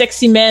a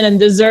sexy man and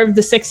deserved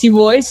the sexy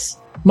voice.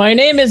 My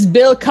name is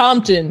Bill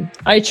Compton.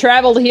 I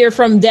traveled here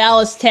from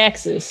Dallas,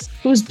 Texas.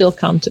 Who's Bill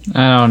Compton?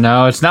 I don't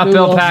know. It's not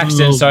Bill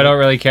Paxton, so I don't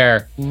really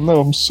care.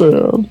 No, I'm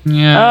sad.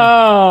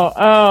 Yeah.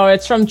 Oh,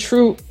 it's from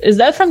True. Is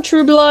that from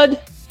True Blood?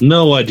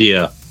 No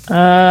idea.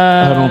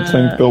 I don't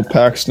think Bill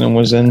Paxton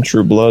was in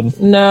True Blood.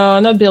 No,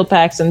 not Bill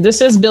Paxton.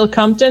 This is Bill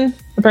Compton,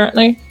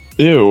 apparently.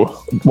 Ew.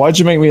 Why'd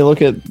you make me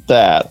look at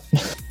that?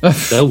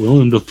 That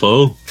Willem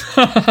Dafoe.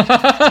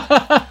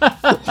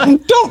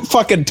 Don't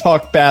fucking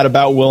talk bad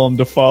about Willem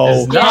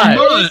Dafoe.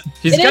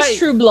 It is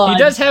True Blood.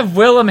 He does have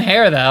Willem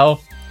hair, though.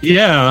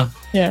 Yeah.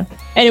 Yeah.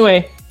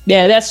 Anyway,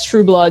 yeah, that's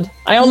True Blood.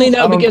 I only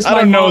know because I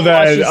don't know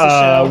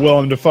that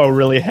Willem Dafoe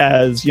really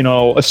has,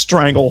 a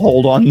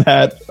stranglehold on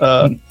that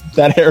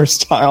that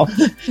hairstyle.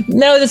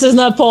 No, this is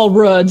not Paul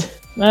Rudd.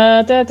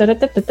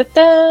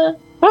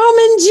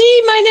 Oh,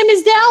 G, my name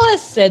is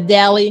Dallas, said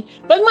Dally.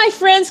 But my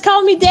friends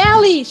call me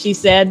Dally, she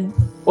said.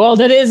 Well,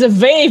 that is a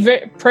very,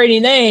 very pretty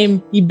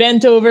name. He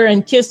bent over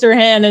and kissed her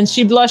hand, and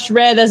she blushed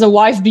red as a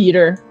wife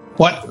beater.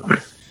 What?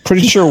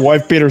 Pretty sure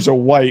wife beaters are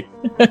white.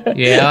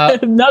 Yeah.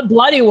 Not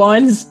bloody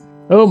ones.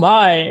 Oh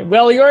my.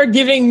 Well, you're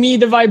giving me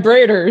the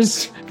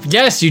vibrators.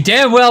 Yes, you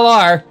damn well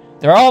are.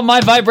 They're all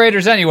my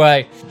vibrators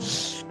anyway.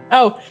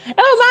 Oh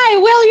my.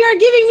 Well, you're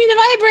giving me the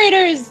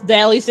vibrators,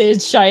 Dally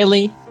says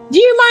shyly. Do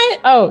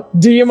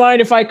you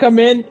mind if I come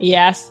in? He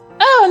asked.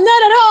 Oh,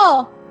 not at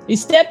all. He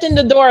stepped in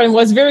the door and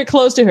was very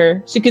close to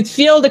her. She could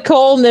feel the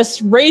coldness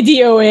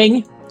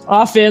radioing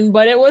off him,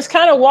 but it was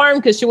kind of warm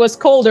because she was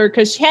colder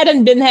because she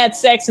hadn't had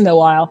sex in a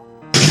while.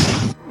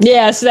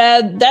 Yes,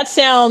 that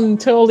sound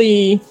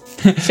totally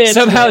fits.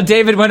 Somehow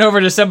David went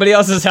over to somebody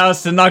else's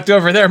house and knocked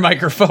over their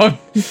microphone.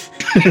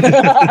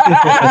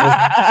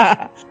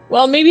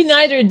 Well, maybe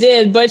neither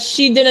did, but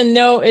she didn't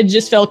know. It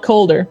just felt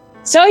colder.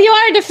 So you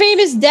are the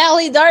famous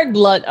Dally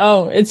Darkblood.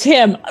 Oh, it's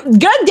him.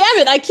 God damn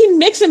it, I keep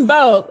mixing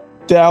both.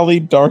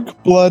 Dally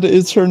Darkblood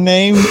is her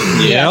name?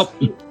 Yep.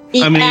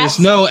 It's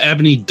no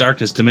Ebony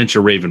Darkness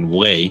Dementia Raven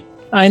way.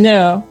 I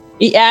know.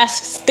 He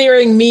asks,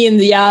 staring me in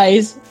the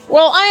eyes.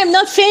 Well, I am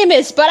not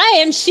famous, but I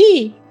am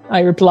she, I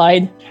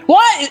replied.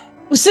 What?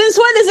 Since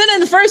when is it in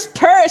the first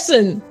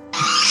person?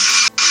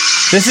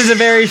 This is a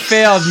very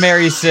failed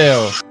Mary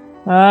Sue.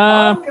 Can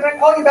I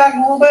call you back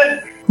in a little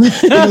bit?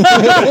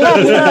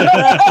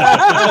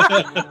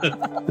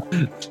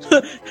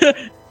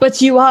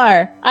 But you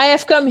are. I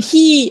have come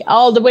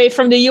all the way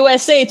from the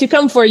USA to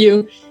come for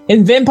you.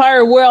 In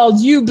Vampire World,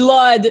 you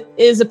blood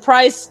is a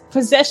prized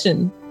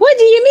possession. What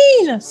do you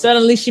mean?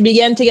 Suddenly she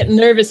began to get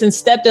nervous and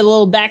stepped a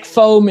little back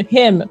from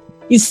him.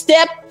 He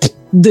stepped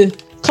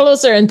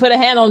closer and put a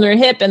hand on her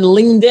hip and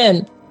leaned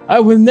in. I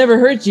will never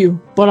hurt you,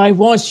 but I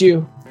want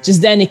you.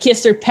 Just then he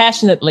kissed her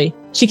passionately.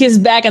 She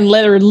kissed back and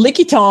let her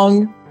licky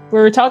tongue. We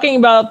were talking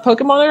about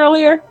Pokemon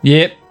earlier?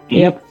 Yep.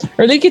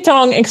 Her licky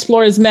tongue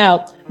explored his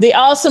mouth. They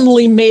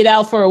awesomely made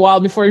out for a while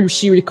before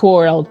she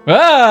recoiled.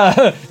 No.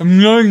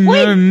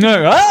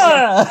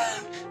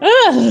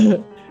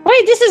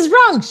 Wait, this is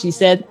wrong, she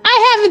said.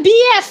 I have a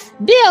BF,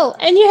 Bill,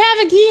 and you have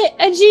a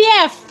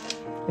GF.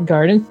 A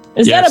garden?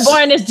 Is that a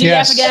boy in this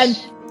GF again?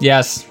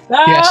 Yes.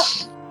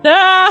 Yes.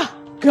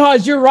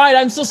 God, you're right.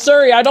 I'm so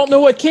sorry. I don't know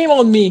what came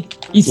on me.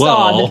 He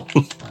sawed.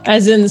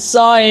 As in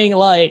sawing,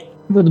 like,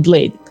 with a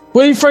blade.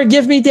 Will you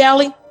forgive me,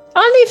 Dally?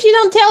 Only if you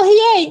don't tell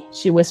Hiei,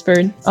 she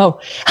whispered. Oh,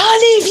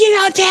 only if you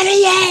don't tell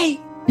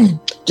Hiei.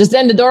 Just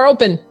then the door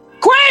opened.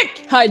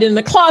 Quick! Hide in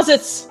the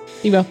closets.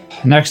 You go.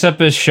 Next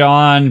up is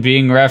Sean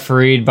being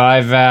refereed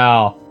by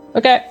Val.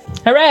 Okay.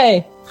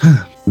 Hooray.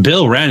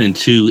 Bill ran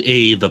into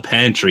the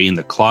pantry in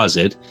the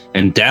closet,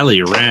 and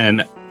Dally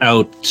ran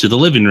out to the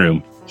living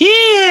room.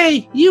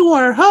 Yay! You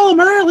are home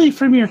early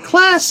from your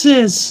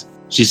classes,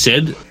 she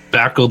said,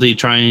 backwardly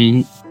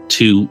trying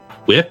to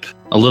whip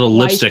a little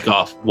lipstick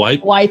off.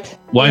 Wipey.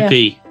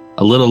 Yeah.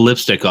 A little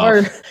lipstick off.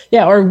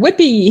 Or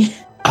whippy.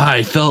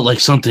 I felt like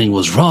something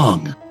was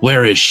wrong.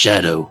 Where is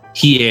Shadow?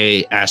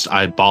 Hiei asked,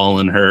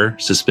 eyeballing her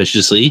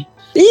suspiciously.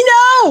 He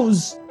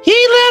knows!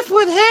 He left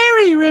with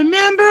Harry,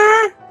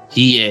 remember?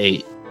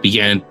 Hiei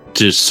began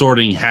to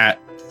sorting hat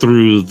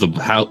through the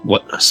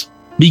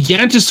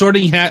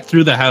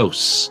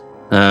house.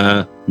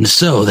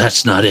 So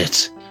that's not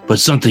it. But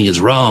something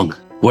is wrong.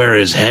 Where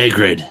is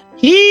Hagrid?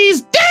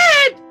 He's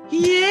dead!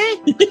 Yeah.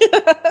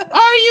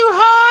 Are you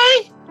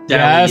high?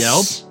 Dally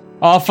yelled.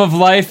 Off of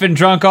life and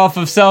drunk off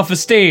of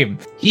self-esteem.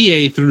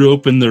 Hiei threw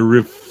open the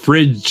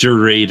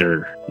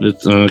refrigerator.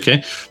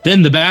 Okay.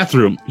 Then the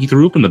bathroom. He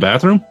threw open the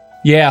bathroom?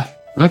 Yeah.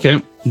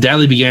 Okay.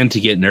 Dally began to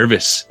get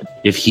nervous.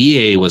 If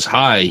Hiei was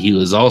high, he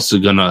was also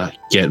gonna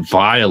get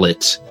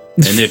Violet.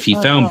 And if he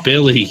found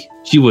Billy,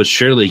 he would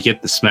surely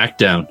get the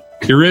smackdown.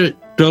 He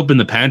ripped open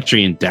the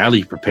pantry and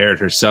Dally prepared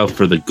herself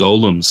for the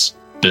golems.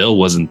 Bill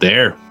wasn't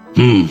there.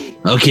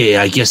 Okay,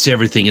 I guess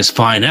everything is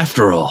fine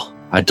after all.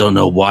 I don't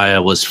know why I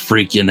was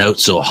freaking out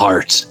so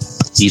hard,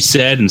 he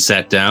said and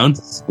sat down.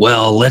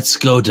 Well, let's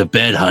go to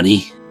bed,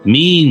 honey.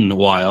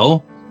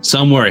 Meanwhile,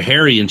 somewhere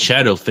Harry and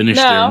Shadow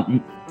finished their...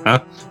 Huh?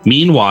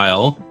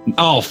 Meanwhile...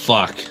 Oh,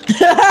 fuck.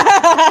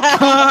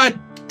 God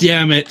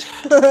damn it.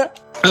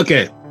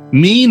 Okay.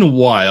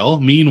 Meanwhile,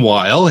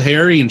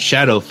 Harry and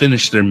Shadow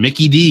finished their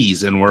Mickey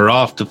D's and were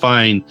off to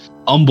find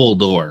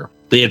Dumbledore.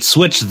 They had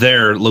switched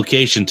their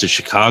location to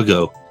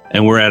Chicago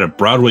and were at a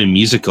Broadway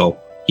musical.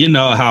 You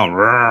know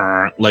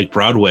how, like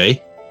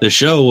Broadway, the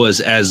show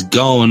was as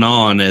going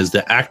on as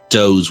the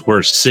actos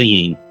were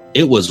singing.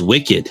 It was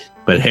wicked,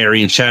 but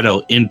Harry and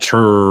Shadow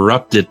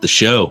interrupted the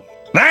show.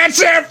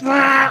 That's it!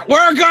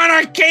 We're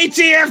gonna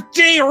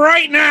KTFD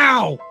right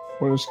now!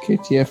 What does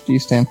KTFD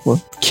stand for?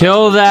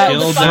 Kill that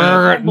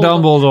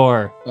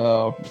Dumbledore.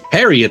 Oh.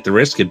 Harry, at the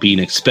risk of being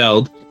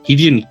expelled, he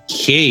didn't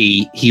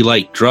he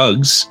liked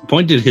drugs,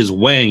 pointed his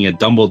wang at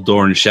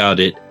Dumbledore and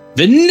shouted,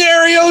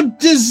 Venereal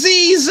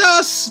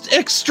Diseasus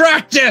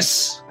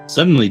Extractus!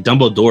 Suddenly,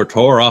 Dumbledore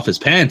tore off his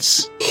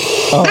pants.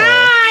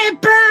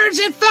 It burns!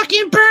 It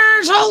fucking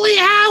burns! Holy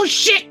hell,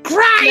 shit,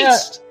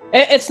 Christ! No,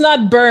 it's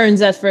not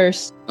burns at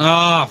first.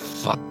 Oh,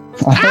 fuck.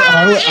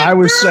 I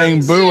was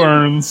saying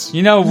boo-earns.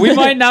 You know, we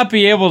might not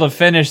be able to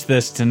finish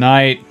this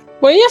tonight.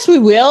 Well, yes, we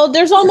will.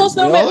 There's almost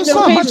no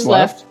pages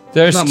left.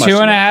 There's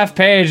 2.5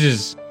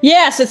 pages.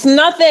 Yes, it's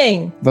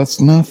nothing. That's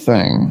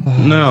nothing.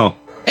 No.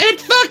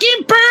 It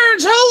fucking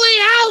burns!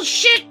 Holy hell,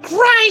 shit,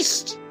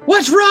 Christ!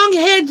 What's wrong,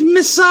 head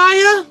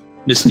messiah?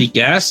 Mystique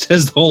asked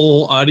as the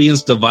whole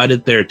audience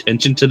divided their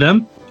attention to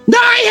them.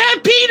 I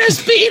have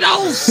penis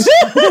beetles!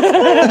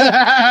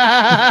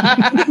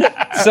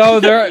 So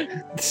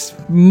there's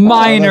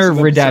minor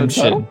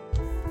redemption.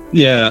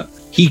 Yeah.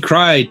 He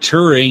cried,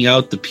 tearing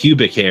out the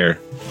pubic hair.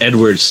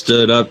 Edward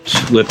stood up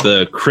with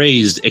a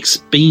crazed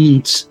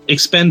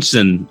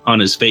expansion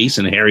on his face,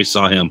 and Harry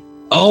saw him.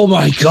 Oh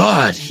my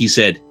God, he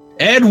said.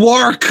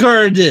 Edward!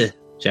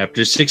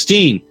 Chapter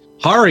 16.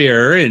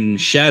 Harrier and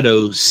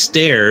Shadow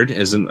stared,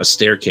 as in a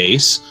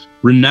staircase,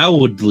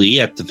 renownedly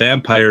at the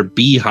vampire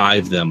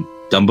beehive them.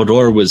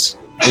 Dumbledore was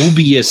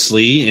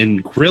obviously in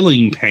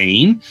grilling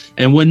pain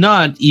and would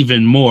not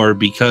even more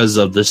because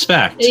of this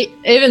fact.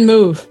 Even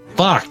move.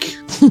 Fuck.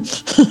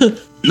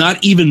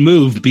 Not even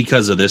moved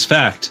because of this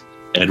fact.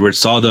 Edward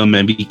saw them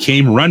and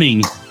became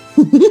running.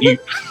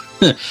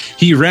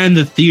 He ran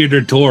the theater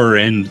door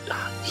and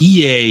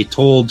Hiei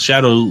told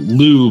Shadow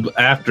Lube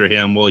after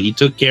him while he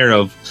took care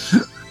of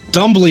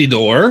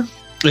Dumbledore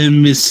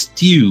and Miss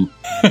Stew.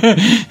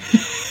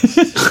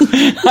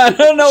 I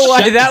don't know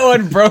why that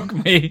one broke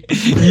me.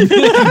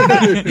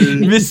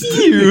 Miss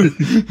Stew.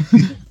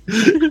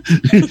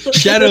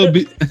 Shadow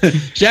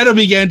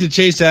began to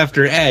chase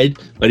after Ed,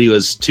 but he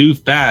was too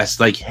fast,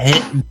 like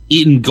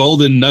eating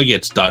golden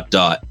nuggets, ...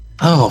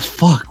 Oh,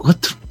 fuck.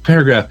 What the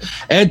paragraph?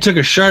 Ed took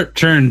a sharp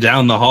turn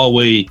down the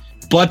hallway.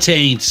 Butt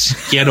ain't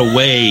get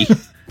away.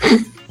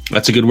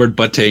 That's a good word,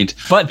 butt ain't.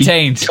 Butt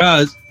ain't.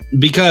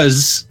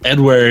 Because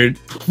Edward...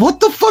 What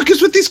the fuck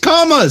is with these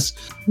commas?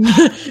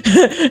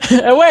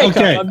 Away,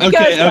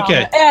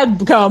 comma.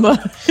 Ed,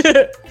 comma.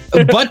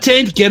 Butt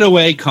ain't get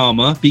away,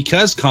 comma,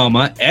 because,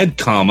 comma, Ed,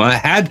 comma,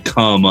 had,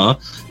 comma,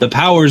 the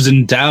powers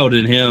endowed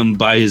in him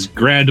by his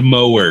grand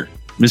mower,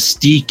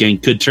 Mystique,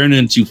 and could turn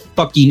into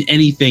fucking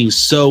anything,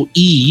 so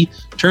E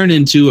turned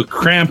into a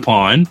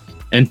crampon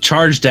and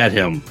charged at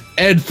him.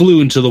 Ed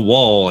flew into the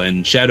wall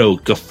and Shadow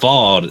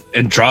guffawed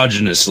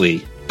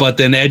androgynously, but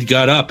then Ed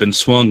got up and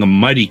swung a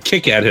mighty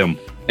kick at him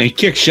and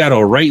kicked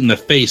Shadow right in the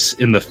face.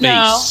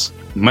 No.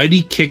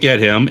 Mighty kick at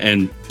him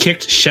and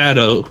kicked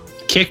Shadow,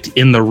 kicked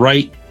in the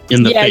right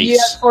in the face. Yeah, you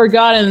have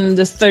forgotten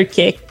this third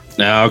kick.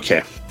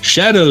 Okay.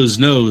 Shadow's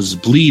nose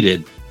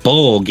bleeded.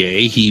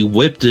 Bulgay, he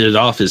whipped it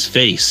off his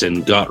face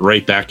and got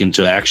right back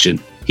into action.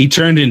 He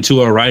turned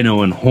into a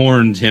rhino and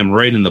horned him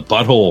right in the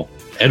butthole.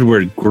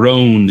 Edward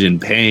groaned in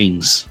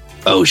pangs.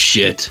 Oh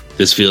shit,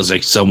 this feels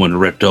like someone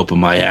ripped open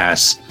my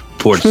ass.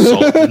 Poured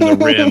salt in the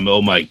rim.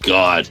 Oh my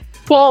God.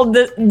 Well,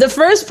 the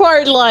first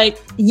part,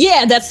 like,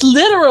 yeah, that's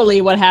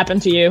literally what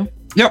happened to you.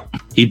 Yep.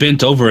 He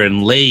bent over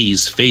and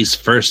lays face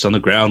first on the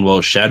ground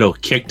while Shadow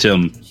kicked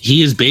him.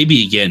 He is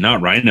baby again,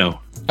 not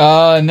Rhino.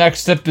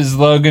 Next up is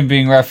Logan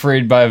being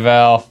refereed by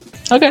Val.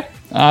 Okay.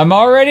 I'm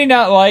already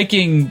not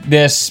liking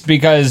this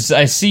because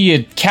I see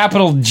a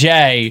capital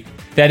J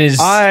that is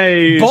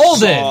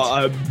bolded.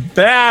 Saw a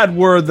bad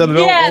word that I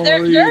don't Yeah,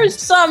 there's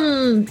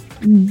some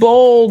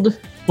bold.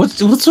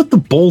 What's with the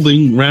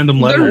bolding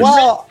random letters?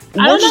 Well,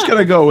 we're just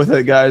gonna go with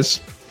it, guys.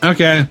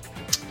 Okay.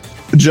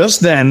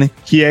 Just then,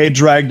 Hiei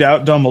dragged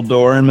out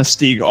Dumbledore and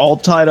Mystique, all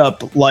tied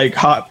up like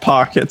hot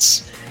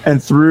pockets,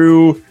 and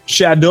threw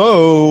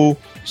Shadow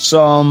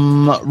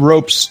some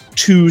ropes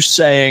too,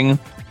 saying,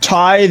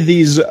 "Tie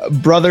these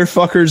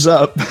brotherfuckers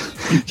up,"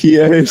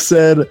 Hiei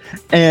said,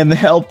 and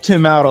helped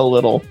him out a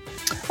little.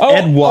 Oh,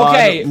 Edward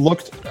okay.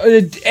 looked.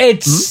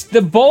 It's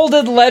the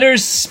bolded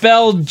letters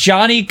spelled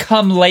Johnny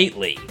Come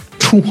Lately.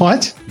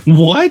 What?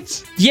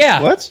 What?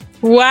 Yeah. What?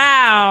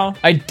 Wow.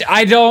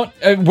 I don't.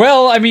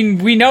 Well, I mean,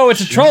 we know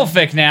it's a troll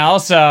fic now,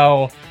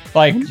 so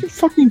like. What are you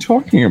fucking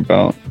talking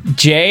about?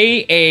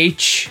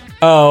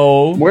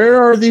 JHO.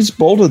 Where are these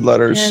bolded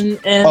letters? And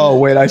Oh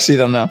wait, I see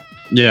them now.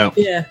 Yeah.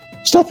 yeah.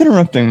 Stop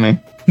interrupting me.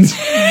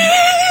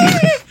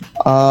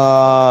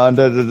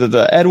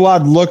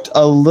 Edward looked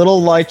a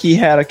little like he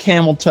had a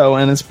camel toe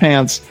in his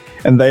pants,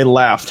 and they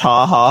laughed.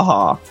 Ha ha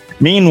ha.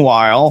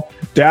 Meanwhile,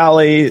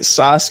 Dally,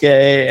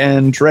 Sasuke,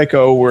 and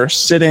Draco were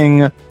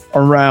sitting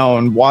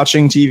around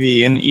watching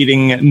TV and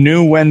eating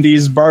new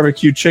Wendy's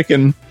barbecue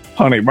chicken,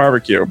 honey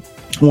barbecue,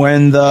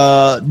 when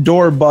the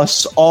door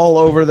busts all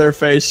over their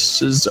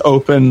faces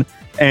open,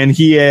 and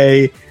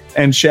Hiei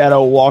and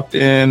Shadow walked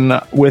in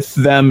with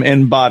them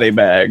in body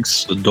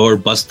bags. The door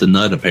busted a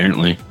nut,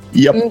 apparently.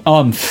 Yep.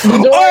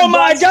 Oh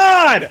my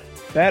god!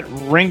 That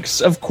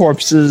reeks of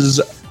corpses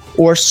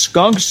or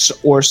skunks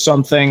or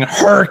something.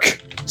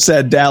 Herc,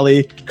 said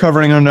Dally,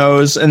 covering her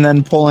nose and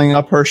then pulling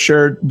up her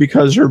shirt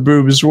because her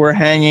boobs were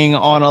hanging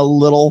on a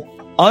little.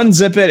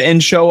 Unzip it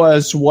and show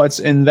us what's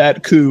in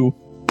that coup.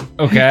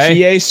 Okay.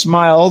 Hiei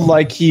smiled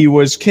like he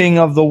was king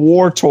of the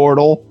war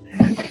turtle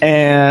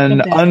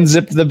and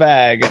unzipped the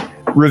bag,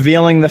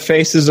 revealing the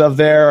faces of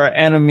their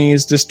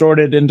enemies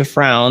distorted into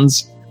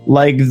frowns,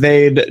 like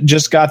they'd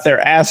just got their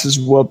asses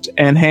whooped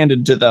and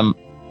handed to them.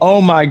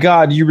 Oh my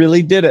god, you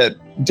really did it,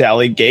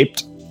 Dally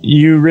gaped.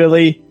 You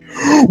really...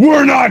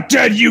 We're not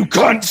dead, you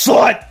cunt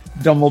slut!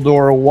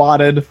 Dumbledore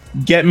wadded.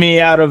 Get me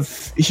out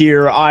of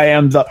here, I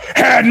am the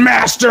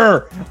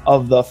headmaster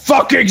of the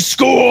fucking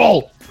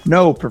school!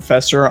 No,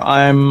 Professor,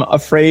 I'm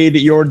afraid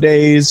your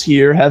days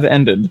here have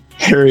ended.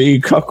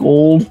 Harry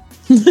cuckold.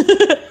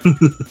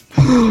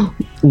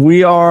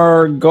 We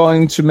are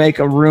going to make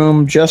a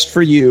room just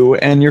for you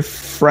and your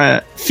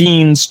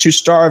fiends to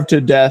starve to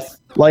death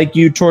like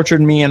you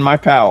tortured me and my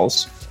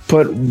pals.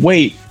 But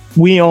wait,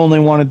 we only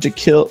wanted to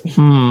kill...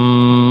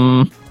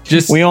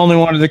 We only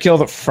wanted to kill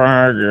the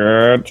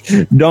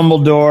faggot,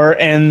 Dumbledore,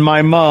 and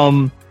my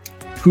mum,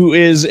 who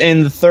is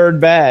in the third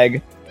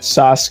bag,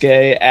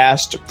 Sasuke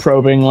asked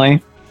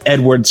probingly.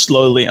 Edward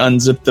slowly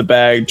unzipped the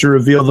bag to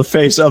reveal the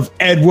face of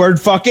Edward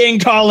fucking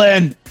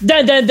Cullen.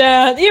 Dun dun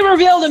dun! He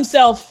revealed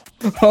himself.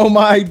 Oh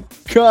my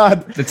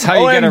god! That's how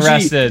you get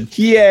arrested.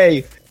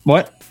 Hiei.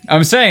 What?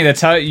 I'm saying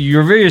that's how you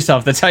reveal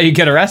yourself. That's how you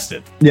get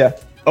arrested. Yeah.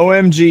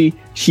 OMG,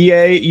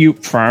 Hiei, you...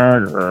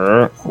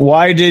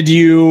 Why did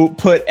you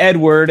put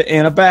Edward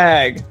in a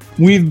bag?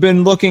 We've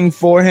been looking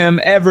for him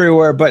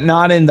everywhere, but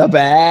not in the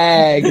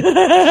bag.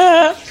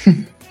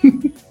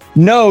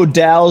 No,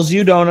 Dals,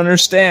 you don't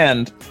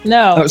understand.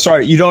 No. Oh,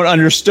 sorry, you don't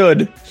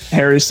understood,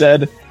 Harry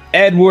said.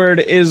 Edward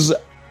is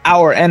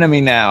our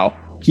enemy now.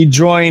 He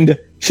joined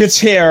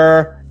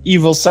Fitzhare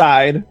evil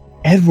side.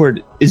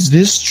 Edward, is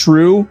this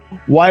true?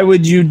 Why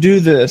would you do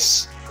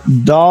this?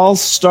 Doll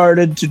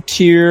started to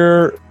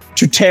tear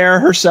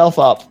herself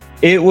up.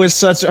 It was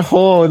such a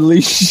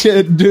holy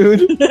shit,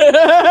 dude.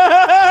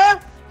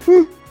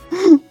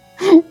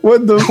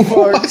 What the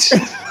fuck?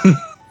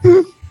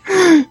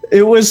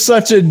 It was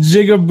such a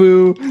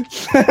jigaboo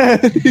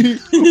that he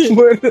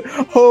would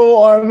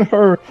hoe on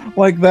her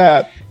like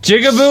that.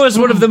 Jigaboo is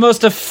one of the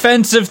most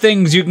offensive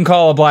things you can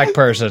call a black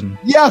person.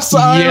 Yes,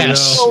 I'm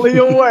fully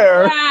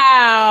aware.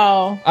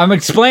 Wow. I'm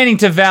explaining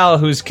to Val,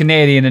 who's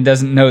Canadian and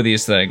doesn't know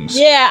these things.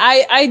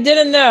 Yeah, I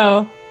didn't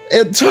know.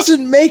 It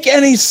doesn't make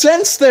any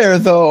sense there,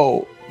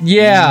 though.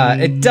 Yeah,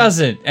 it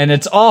doesn't, and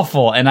it's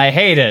awful, and I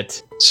hate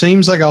it.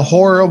 Seems like a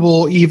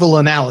horrible, evil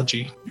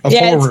analogy of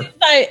horror.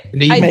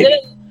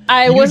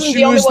 I wasn't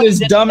the only choose one. This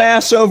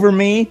dumbass over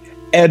me,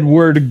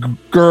 Edward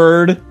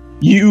Gerd.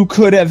 You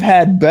could have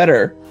had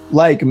better.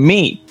 Like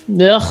me.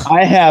 Ugh.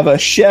 I have a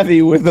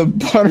Chevy with a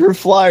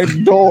butterfly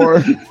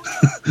door.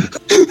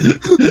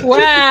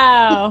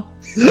 Wow.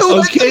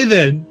 Okay,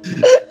 then.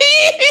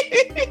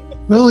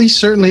 Well, he's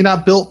certainly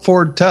not built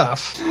Ford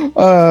tough.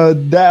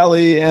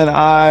 Dally and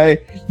I,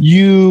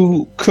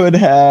 you could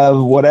have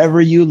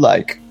whatever you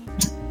like.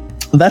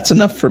 That's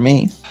enough for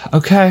me.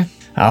 Okay.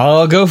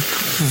 I'll go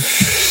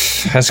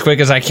as quick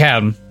as I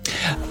can.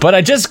 But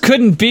I just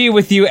couldn't be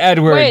with you,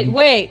 Edward.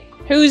 Wait.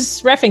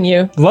 Who's reffing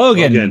you?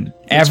 Logan.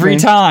 Every me.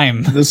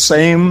 time. The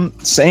same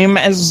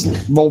as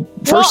the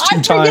first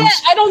two times.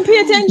 I don't pay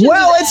attention.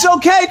 Well, it's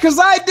okay because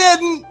I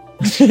didn't.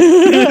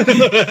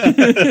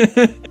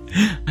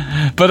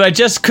 But I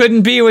just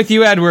couldn't be with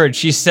you, Edward.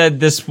 She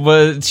said this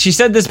because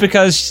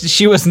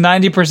she was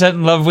 90%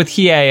 in love with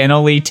Hiei and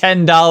only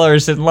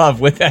 $10 in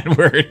love with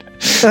Edward.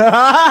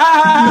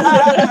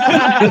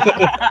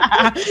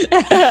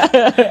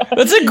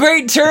 That's a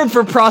great term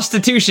for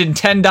prostitution,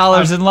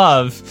 $10 in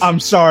love. I'm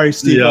sorry,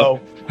 Steve-O.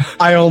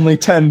 I only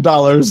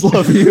 $10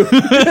 love you.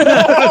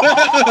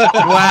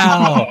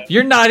 Wow.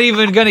 You're not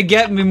even going to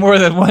get me more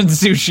than one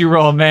sushi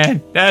roll,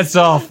 man. That's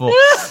awful.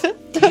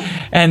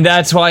 And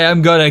that's why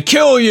I'm going to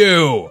kill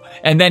you.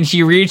 And then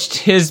he reached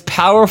his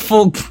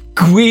powerful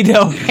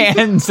Guido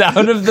hands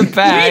out of the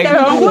bag.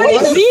 Guido, what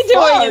is he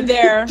doing in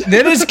there?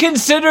 That is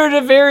considered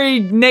a very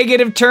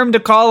negative term to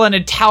call an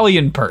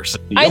Italian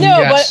person. I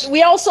know, but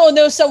we also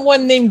know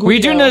someone named Guido. We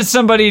do know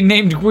somebody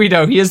named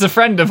Guido. He is a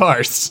friend of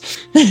ours.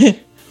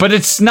 But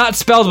it's not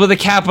spelled with a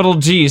capital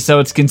G, so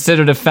it's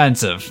considered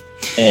offensive.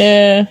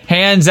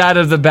 Hands out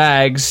of the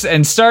bags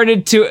and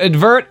started to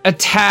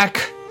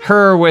attack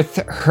her with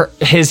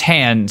his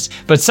hands.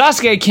 But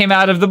Sasuke came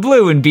out of the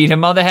blue and beat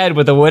him on the head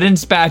with a wooden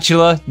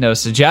spatula. No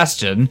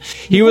suggestion.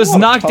 He was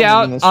knocked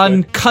out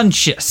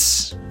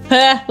unconscious.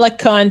 Like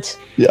cunt.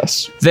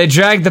 Yes. They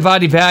dragged the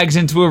body bags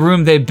into a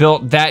room they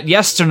built that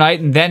yesternight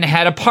and then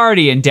had a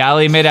party, and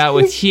Dally made out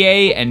with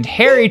Hiei and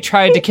Harry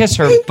tried to kiss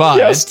her butt.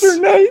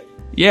 Yesternight?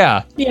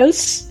 Yeah.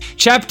 Yes.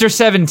 Chapter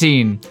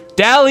 17.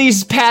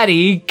 Dally's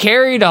Patty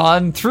carried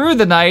on through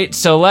the night,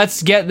 so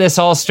let's get this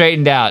all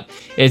straightened out.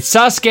 It's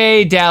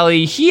Sasuke,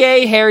 Dally,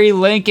 Hiei, Harry,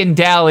 Link, and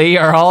Dally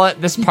are all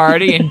at this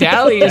party, and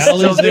Dally is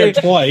still there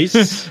twice.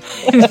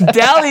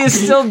 Dally is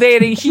still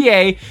dating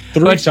Hiei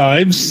 3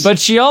 times. But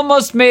she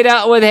almost made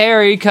out with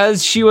Harry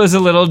because she was a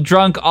little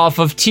drunk off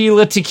of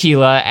Tila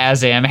Tequila,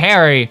 as am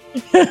Harry.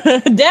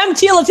 Damn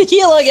Tila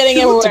Tequila getting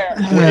everywhere.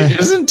 Wait,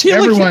 isn't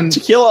Tila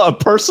Tequila a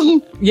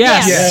person?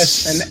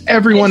 Yes. And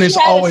everyone is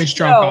always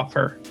drunk off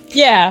her.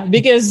 Yeah,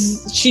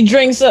 because she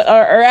drinks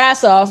her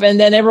ass off, and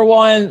then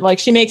everyone, like,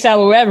 she makes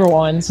out with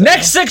everyone. So.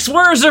 Next 6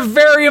 words are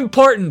very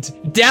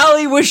important.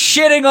 Dally was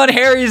shitting on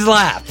Harry's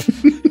lap.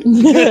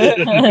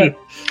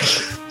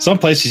 Some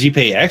places you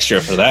pay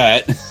extra for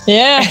that.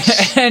 Yeah.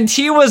 And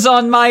he was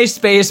on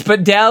MySpace,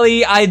 but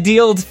Dally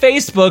idealed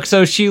Facebook,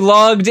 so she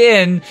logged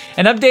in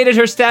and updated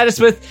her status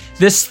with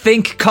this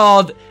thing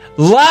called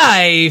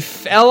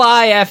Life.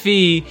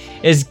 L-I-F-E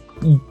is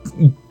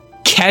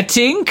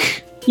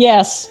Ketink?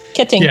 Yes,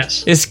 Ketting.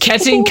 Yes. Is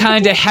Ketting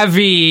kind of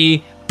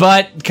heavy,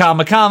 but,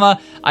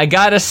 comma, I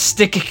gotta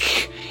stick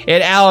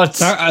it out.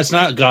 It's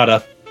not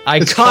gotta.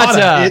 It's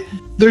gotta.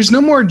 There's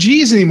no more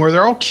G's anymore.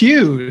 They're all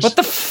Q's. What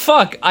the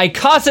fuck? I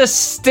gotta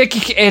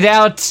stick it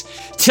out,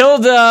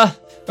 tilde,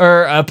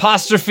 or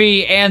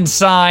apostrophe, and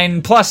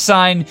sign, plus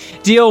sign,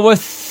 deal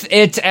with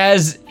it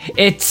as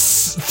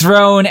it's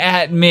thrown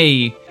at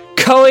me.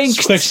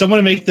 Quick,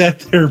 someone make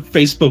that their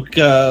Facebook.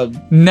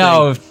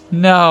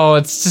 No,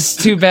 it's just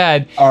too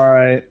bad. All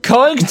right.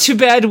 Going to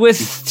bed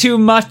with too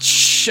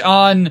much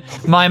on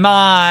my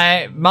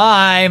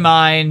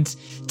mind.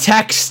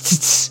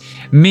 Text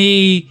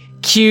me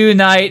Q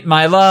night,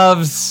 my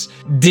loves,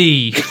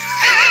 D.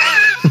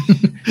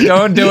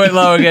 Don't do it,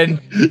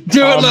 Logan.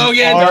 Do it,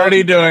 Logan.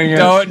 Already doing it.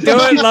 Don't do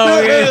it,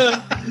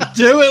 Logan.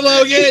 Do it,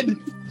 Logan.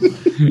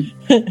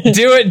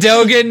 Do it,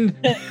 Dogan.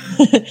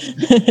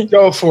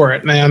 Go for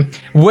it, man.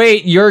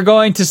 Wait, you're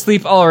going to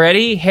sleep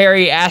already?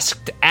 Harry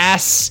asked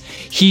ass.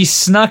 He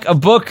snuck a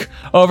book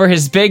over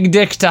his big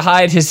dick to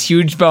hide his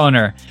huge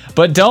boner.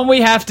 But don't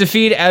we have to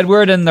feed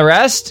Edward and the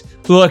rest?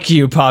 Look,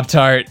 you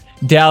Pop-Tart.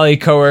 Dally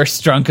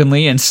coerced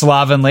drunkenly and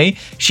slovenly.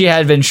 She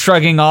had been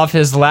shrugging off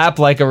his lap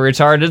like a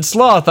retarded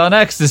sloth on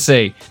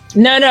ecstasy.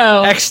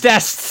 No.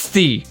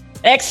 Ecstasy.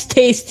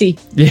 Ex-tasty.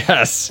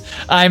 Yes.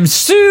 I'm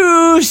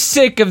so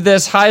sick of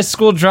this high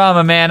school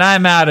drama, man.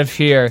 I'm out of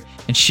here.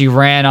 And she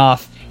ran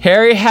off.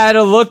 Harry had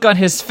a look on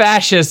his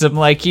fascism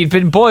like he'd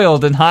been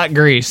boiled in hot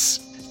grease.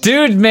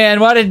 Dude, man,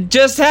 what had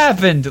just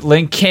happened?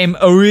 Link came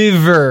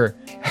over.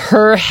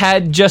 Her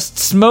had just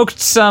smoked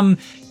some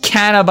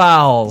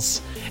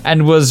cannibals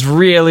and was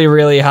really,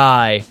 really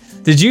high.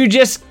 Did you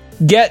just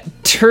get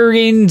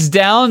turned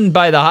down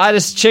by the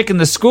hottest chick in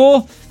the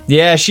school?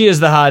 Yeah, she is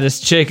the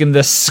hottest chick in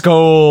the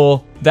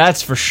school.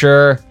 That's for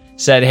sure,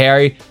 said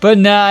Harry. But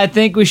nah, I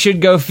think we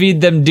should go feed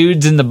them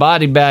dudes in the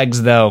body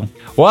bags, though.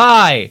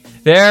 Why?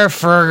 They're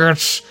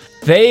furgers.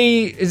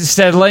 They,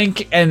 said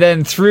Link, and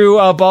then threw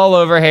up all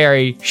over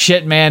Harry.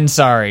 Shit, man,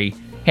 sorry.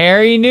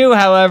 Harry knew,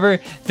 however,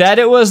 that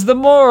it was the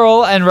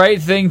moral and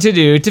right thing to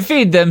do to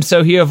feed them,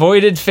 so he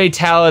avoided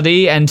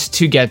fatality and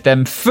to get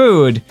them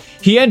food.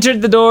 He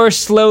entered the door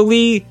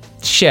slowly.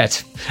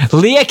 Shit.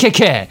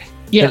 Liekeke.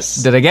 Yes.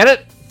 Did I get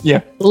it?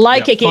 Yeah.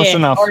 Like close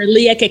enough. or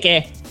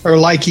Liekeke. Or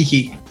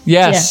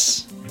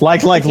Yes.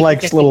 Like,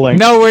 little Link.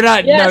 No, we're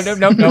not. Yes.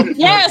 No.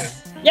 Yes.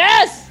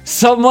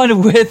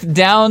 someone with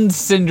Down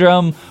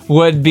syndrome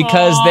would,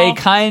 because they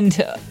kind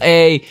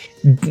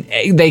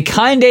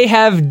of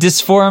have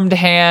disformed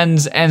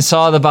hands and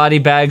saw the body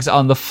bags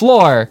on the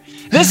floor.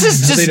 This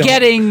is just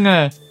getting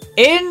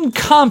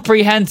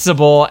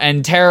incomprehensible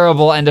and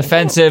terrible and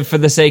offensive for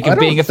the sake of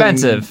being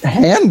offensive.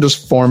 Hand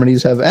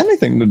disformities have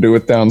anything to do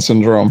with Down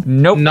syndrome.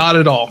 Nope. Not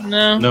at all.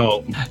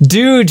 No.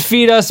 Dude,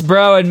 feed us,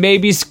 bro, and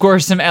maybe score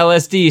some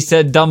LSD,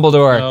 said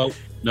Dumbledore.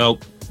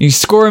 Nope. You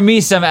score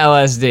me some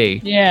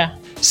LSD. Yeah.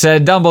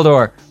 Said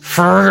Dumbledore.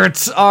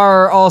 Fruits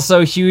are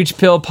also huge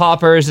pill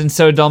poppers, and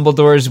so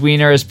Dumbledore's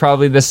wiener is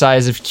probably the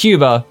size of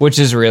Cuba, which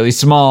is really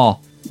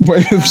small.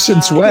 Wait,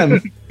 since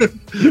when?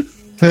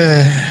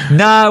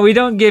 Nah, we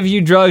don't give you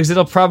drugs.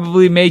 It'll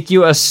probably make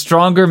you a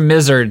stronger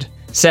mizzard,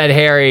 said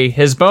Harry.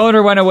 His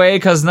boner went away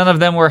because none of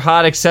them were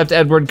hot except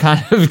Edward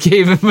kind of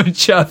gave him a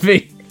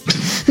chubby.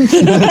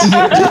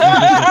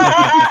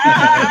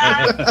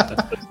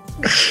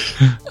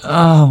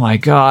 Oh my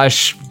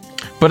gosh.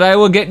 But I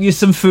will get you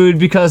some food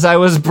because I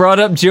was brought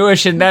up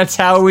Jewish and that's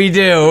how we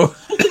do.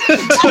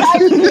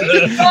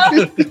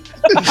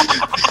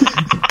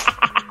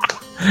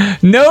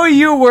 No,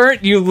 you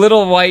weren't, you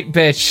little white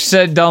bitch,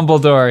 said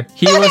Dumbledore.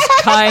 He was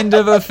kind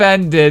of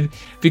offended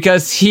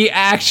because he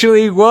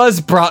actually was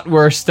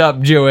bratwurst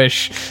up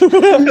Jewish.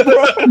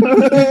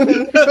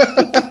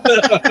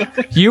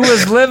 You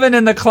was living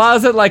in the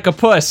closet like a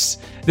puss.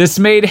 This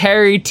made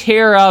Harry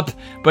tear up,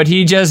 but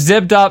he just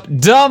zipped up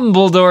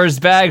Dumbledore's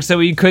bag so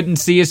he couldn't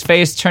see his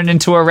face turn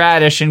into a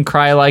radish and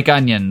cry like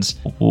onions.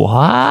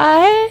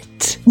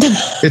 What?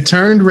 It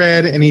turned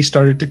red and he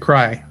started to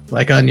cry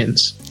like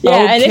onions.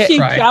 Yeah, and if you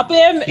Right. chop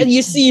him,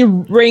 you see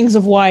rings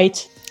of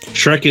white.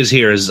 Shrek is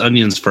here as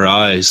onions for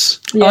eyes.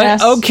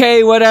 Yes.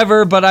 Okay,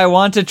 whatever, but I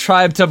want a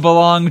tribe to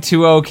belong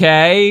to,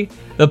 okay?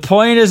 The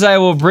point is I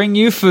will bring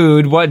you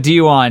food. What do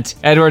you want?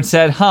 Edward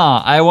said,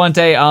 I want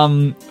a,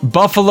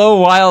 Buffalo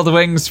Wild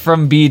Wings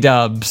from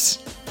B-Dubs.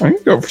 I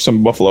can go for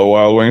some Buffalo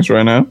Wild Wings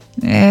right now.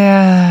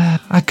 Yeah,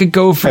 I could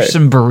go for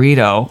some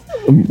burrito.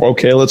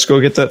 Okay, let's go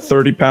get that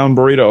 30-pound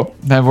burrito.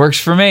 That works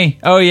for me.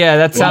 Oh yeah,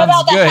 that What sounds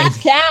about the good. half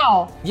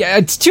cow? Yeah,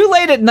 it's too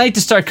late at night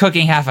to start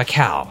cooking half a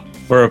cow.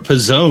 Or a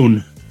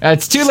pizzone.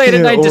 It's too late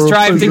at night to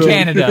drive to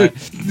Canada.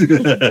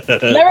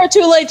 Never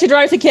too late to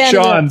drive to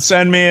Canada. Sean,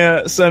 send me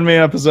a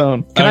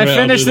pizzone. Can I I'll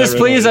finish do that this, right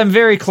please? away. I'm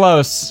very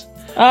close.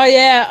 Oh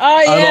yeah.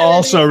 I'm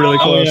also really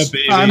close.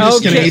 baby. I'm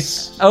just gonna Okay.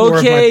 eat more of my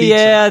Okay, pizza.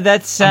 yeah,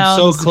 that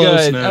sounds so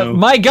close good. now.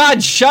 My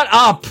God, shut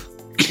up!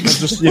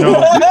 Just,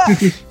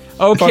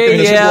 Okay, Fucking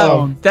yeah,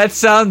 alone. that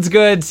sounds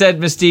good, said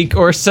Mystique,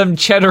 or some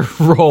cheddar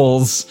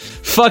rolls.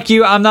 Fuck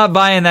you, I'm not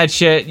buying that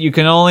shit. You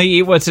can only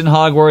eat what's in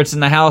Hogwarts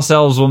and the house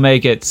elves will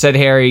make it, said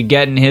Harry,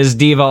 getting his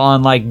diva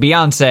on like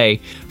Beyonce.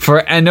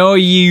 For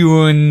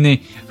Anoyun,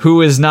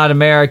 who is not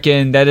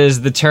American, that is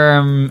the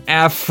term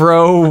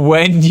Afro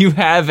when you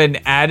have an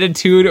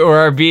attitude or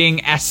are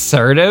being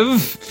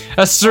assertive?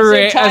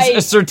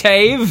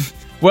 Assertive?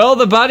 Well,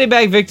 the body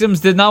bag victims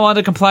did not want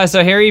to comply,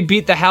 so Harry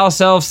beat the house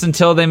elves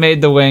until they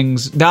made the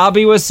wings.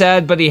 Dobby was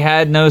sad, but he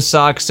had no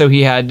socks, so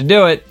he had to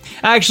do it.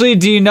 Actually,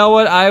 do you know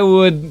what I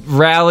would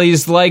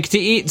rallies like to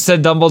eat?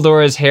 Said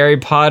Dumbledore as Harry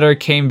Potter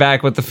came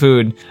back with the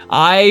food.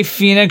 I,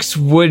 Phoenix,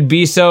 would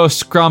be so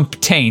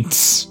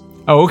scrump-taints.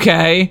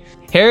 Okay.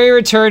 Harry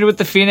returned with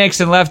the phoenix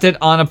and left it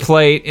on a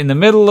plate in the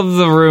middle of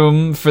the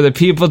room for the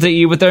people to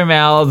eat with their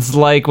mouths,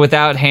 like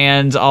without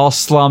hands, all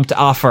slumped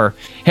offer.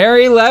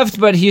 Harry left,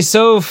 but he's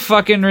so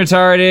fucking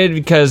retarded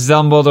because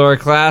Dumbledore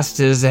clasped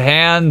his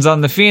hands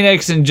on the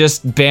phoenix and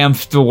just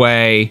bamfed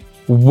away.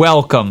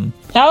 Welcome.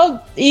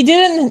 How he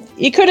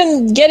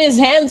couldn't get his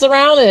hands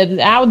around it.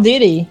 How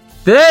did he?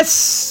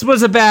 This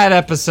was a bad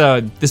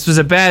episode. This was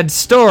a bad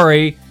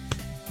story.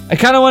 I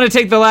kind of want to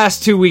take the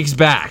last 2 weeks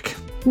back.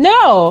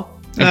 No.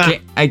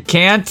 I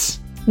can't.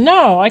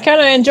 No, I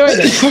kind of enjoyed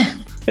it.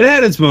 It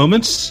had its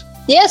moments.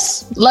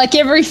 Yes, like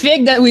every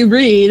fig that we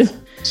read.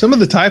 Some of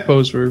the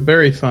typos were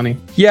very funny.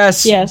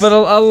 Yes, but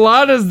a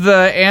lot of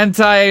the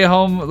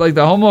like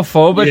the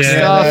homophobic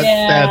stuff.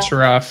 That's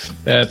rough.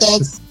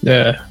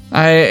 Yeah.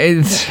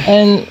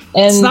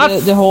 It's not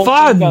the whole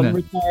fun. thing of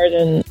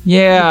retard and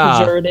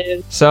Yeah.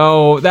 pejorative.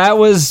 So that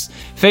was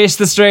Face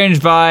the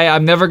Strange by.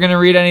 I'm never going to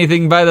read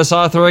anything by this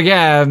author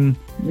again.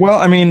 Well,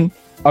 I mean,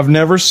 I've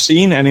never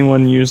seen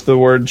anyone use the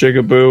word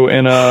jigaboo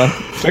in a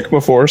fic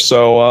before,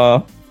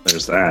 so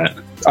there's that.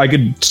 I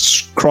could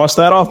cross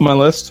that off my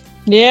list.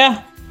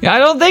 Yeah. I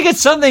don't think it's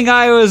something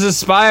I was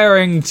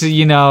aspiring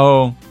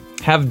to,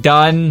 have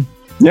done.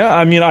 Yeah,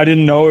 I mean, I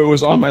didn't know it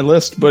was on my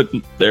list, but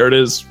there it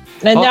is.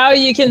 And now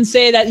you can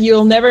say that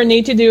you'll never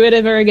need to do it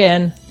ever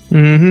again.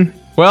 Mm-hmm.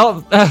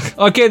 Well,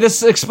 okay,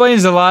 this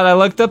explains a lot. I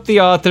looked up the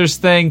author's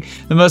thing.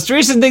 The most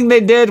recent thing they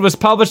did was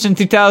published in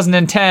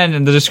 2010,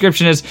 and the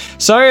description is,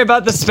 sorry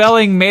about the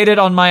spelling, made it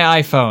on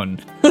my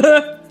iPhone.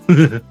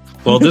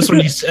 Well, this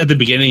one, at the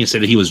beginning, he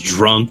said he was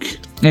drunk.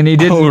 And he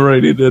did. Oh,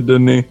 right, he did,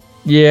 didn't he?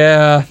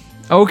 Yeah.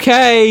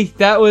 Okay,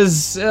 that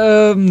was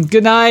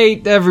good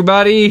night,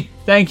 everybody.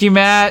 Thank you,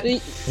 Matt.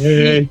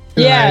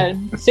 Yeah,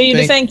 see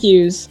the thank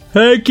yous.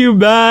 Thank you,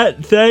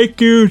 Matt. Thank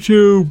you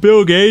to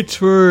Bill Gates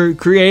for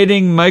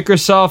creating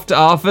Microsoft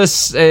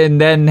Office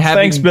and then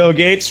having... Thanks, Bill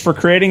Gates, for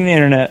creating the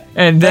internet.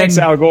 And then thanks,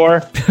 Al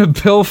Gore.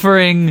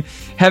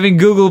 Having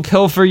Google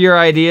pilfer your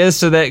ideas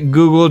so that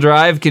Google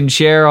Drive can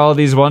share all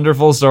these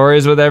wonderful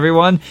stories with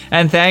everyone.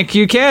 And thank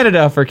you,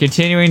 Canada, for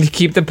continuing to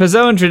keep the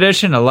Pizzone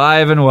tradition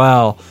alive and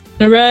well.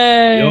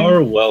 Hooray!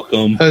 You're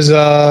welcome.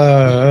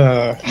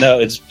 Huzzah. No,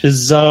 it's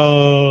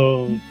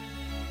Pizzo.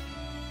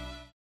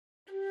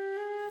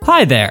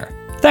 Hi there.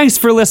 Thanks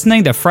for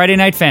listening to Friday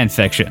Night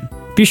Fanfiction.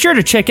 Be sure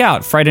to check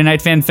out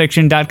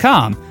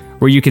FridayNightFanfiction.com,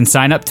 where you can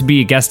sign up to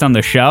be a guest on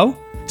the show,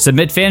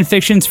 submit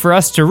fanfictions for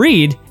us to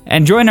read,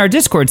 and join our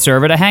Discord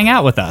server to hang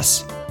out with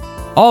us.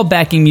 All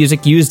backing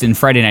music used in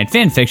Friday Night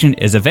Fanfiction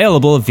is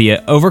available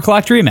via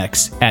Overclocked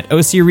Remix at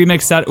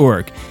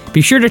ocremix.org.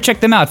 Be sure to check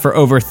them out for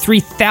over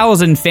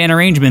 3,000 fan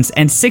arrangements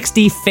and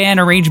 60 fan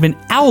arrangement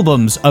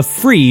albums of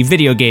free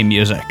video game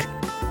music.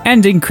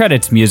 Ending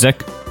credits music,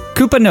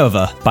 Koopa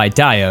Nova by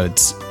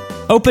Diodes.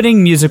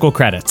 Opening musical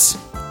credits,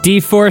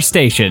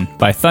 Deforestation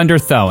by Thunder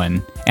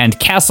Thoen, and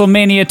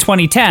Castlemania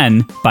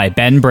 2010 by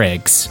Ben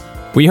Briggs.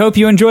 We hope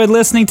you enjoyed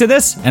listening to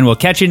this, and we'll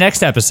catch you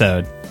next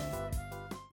episode.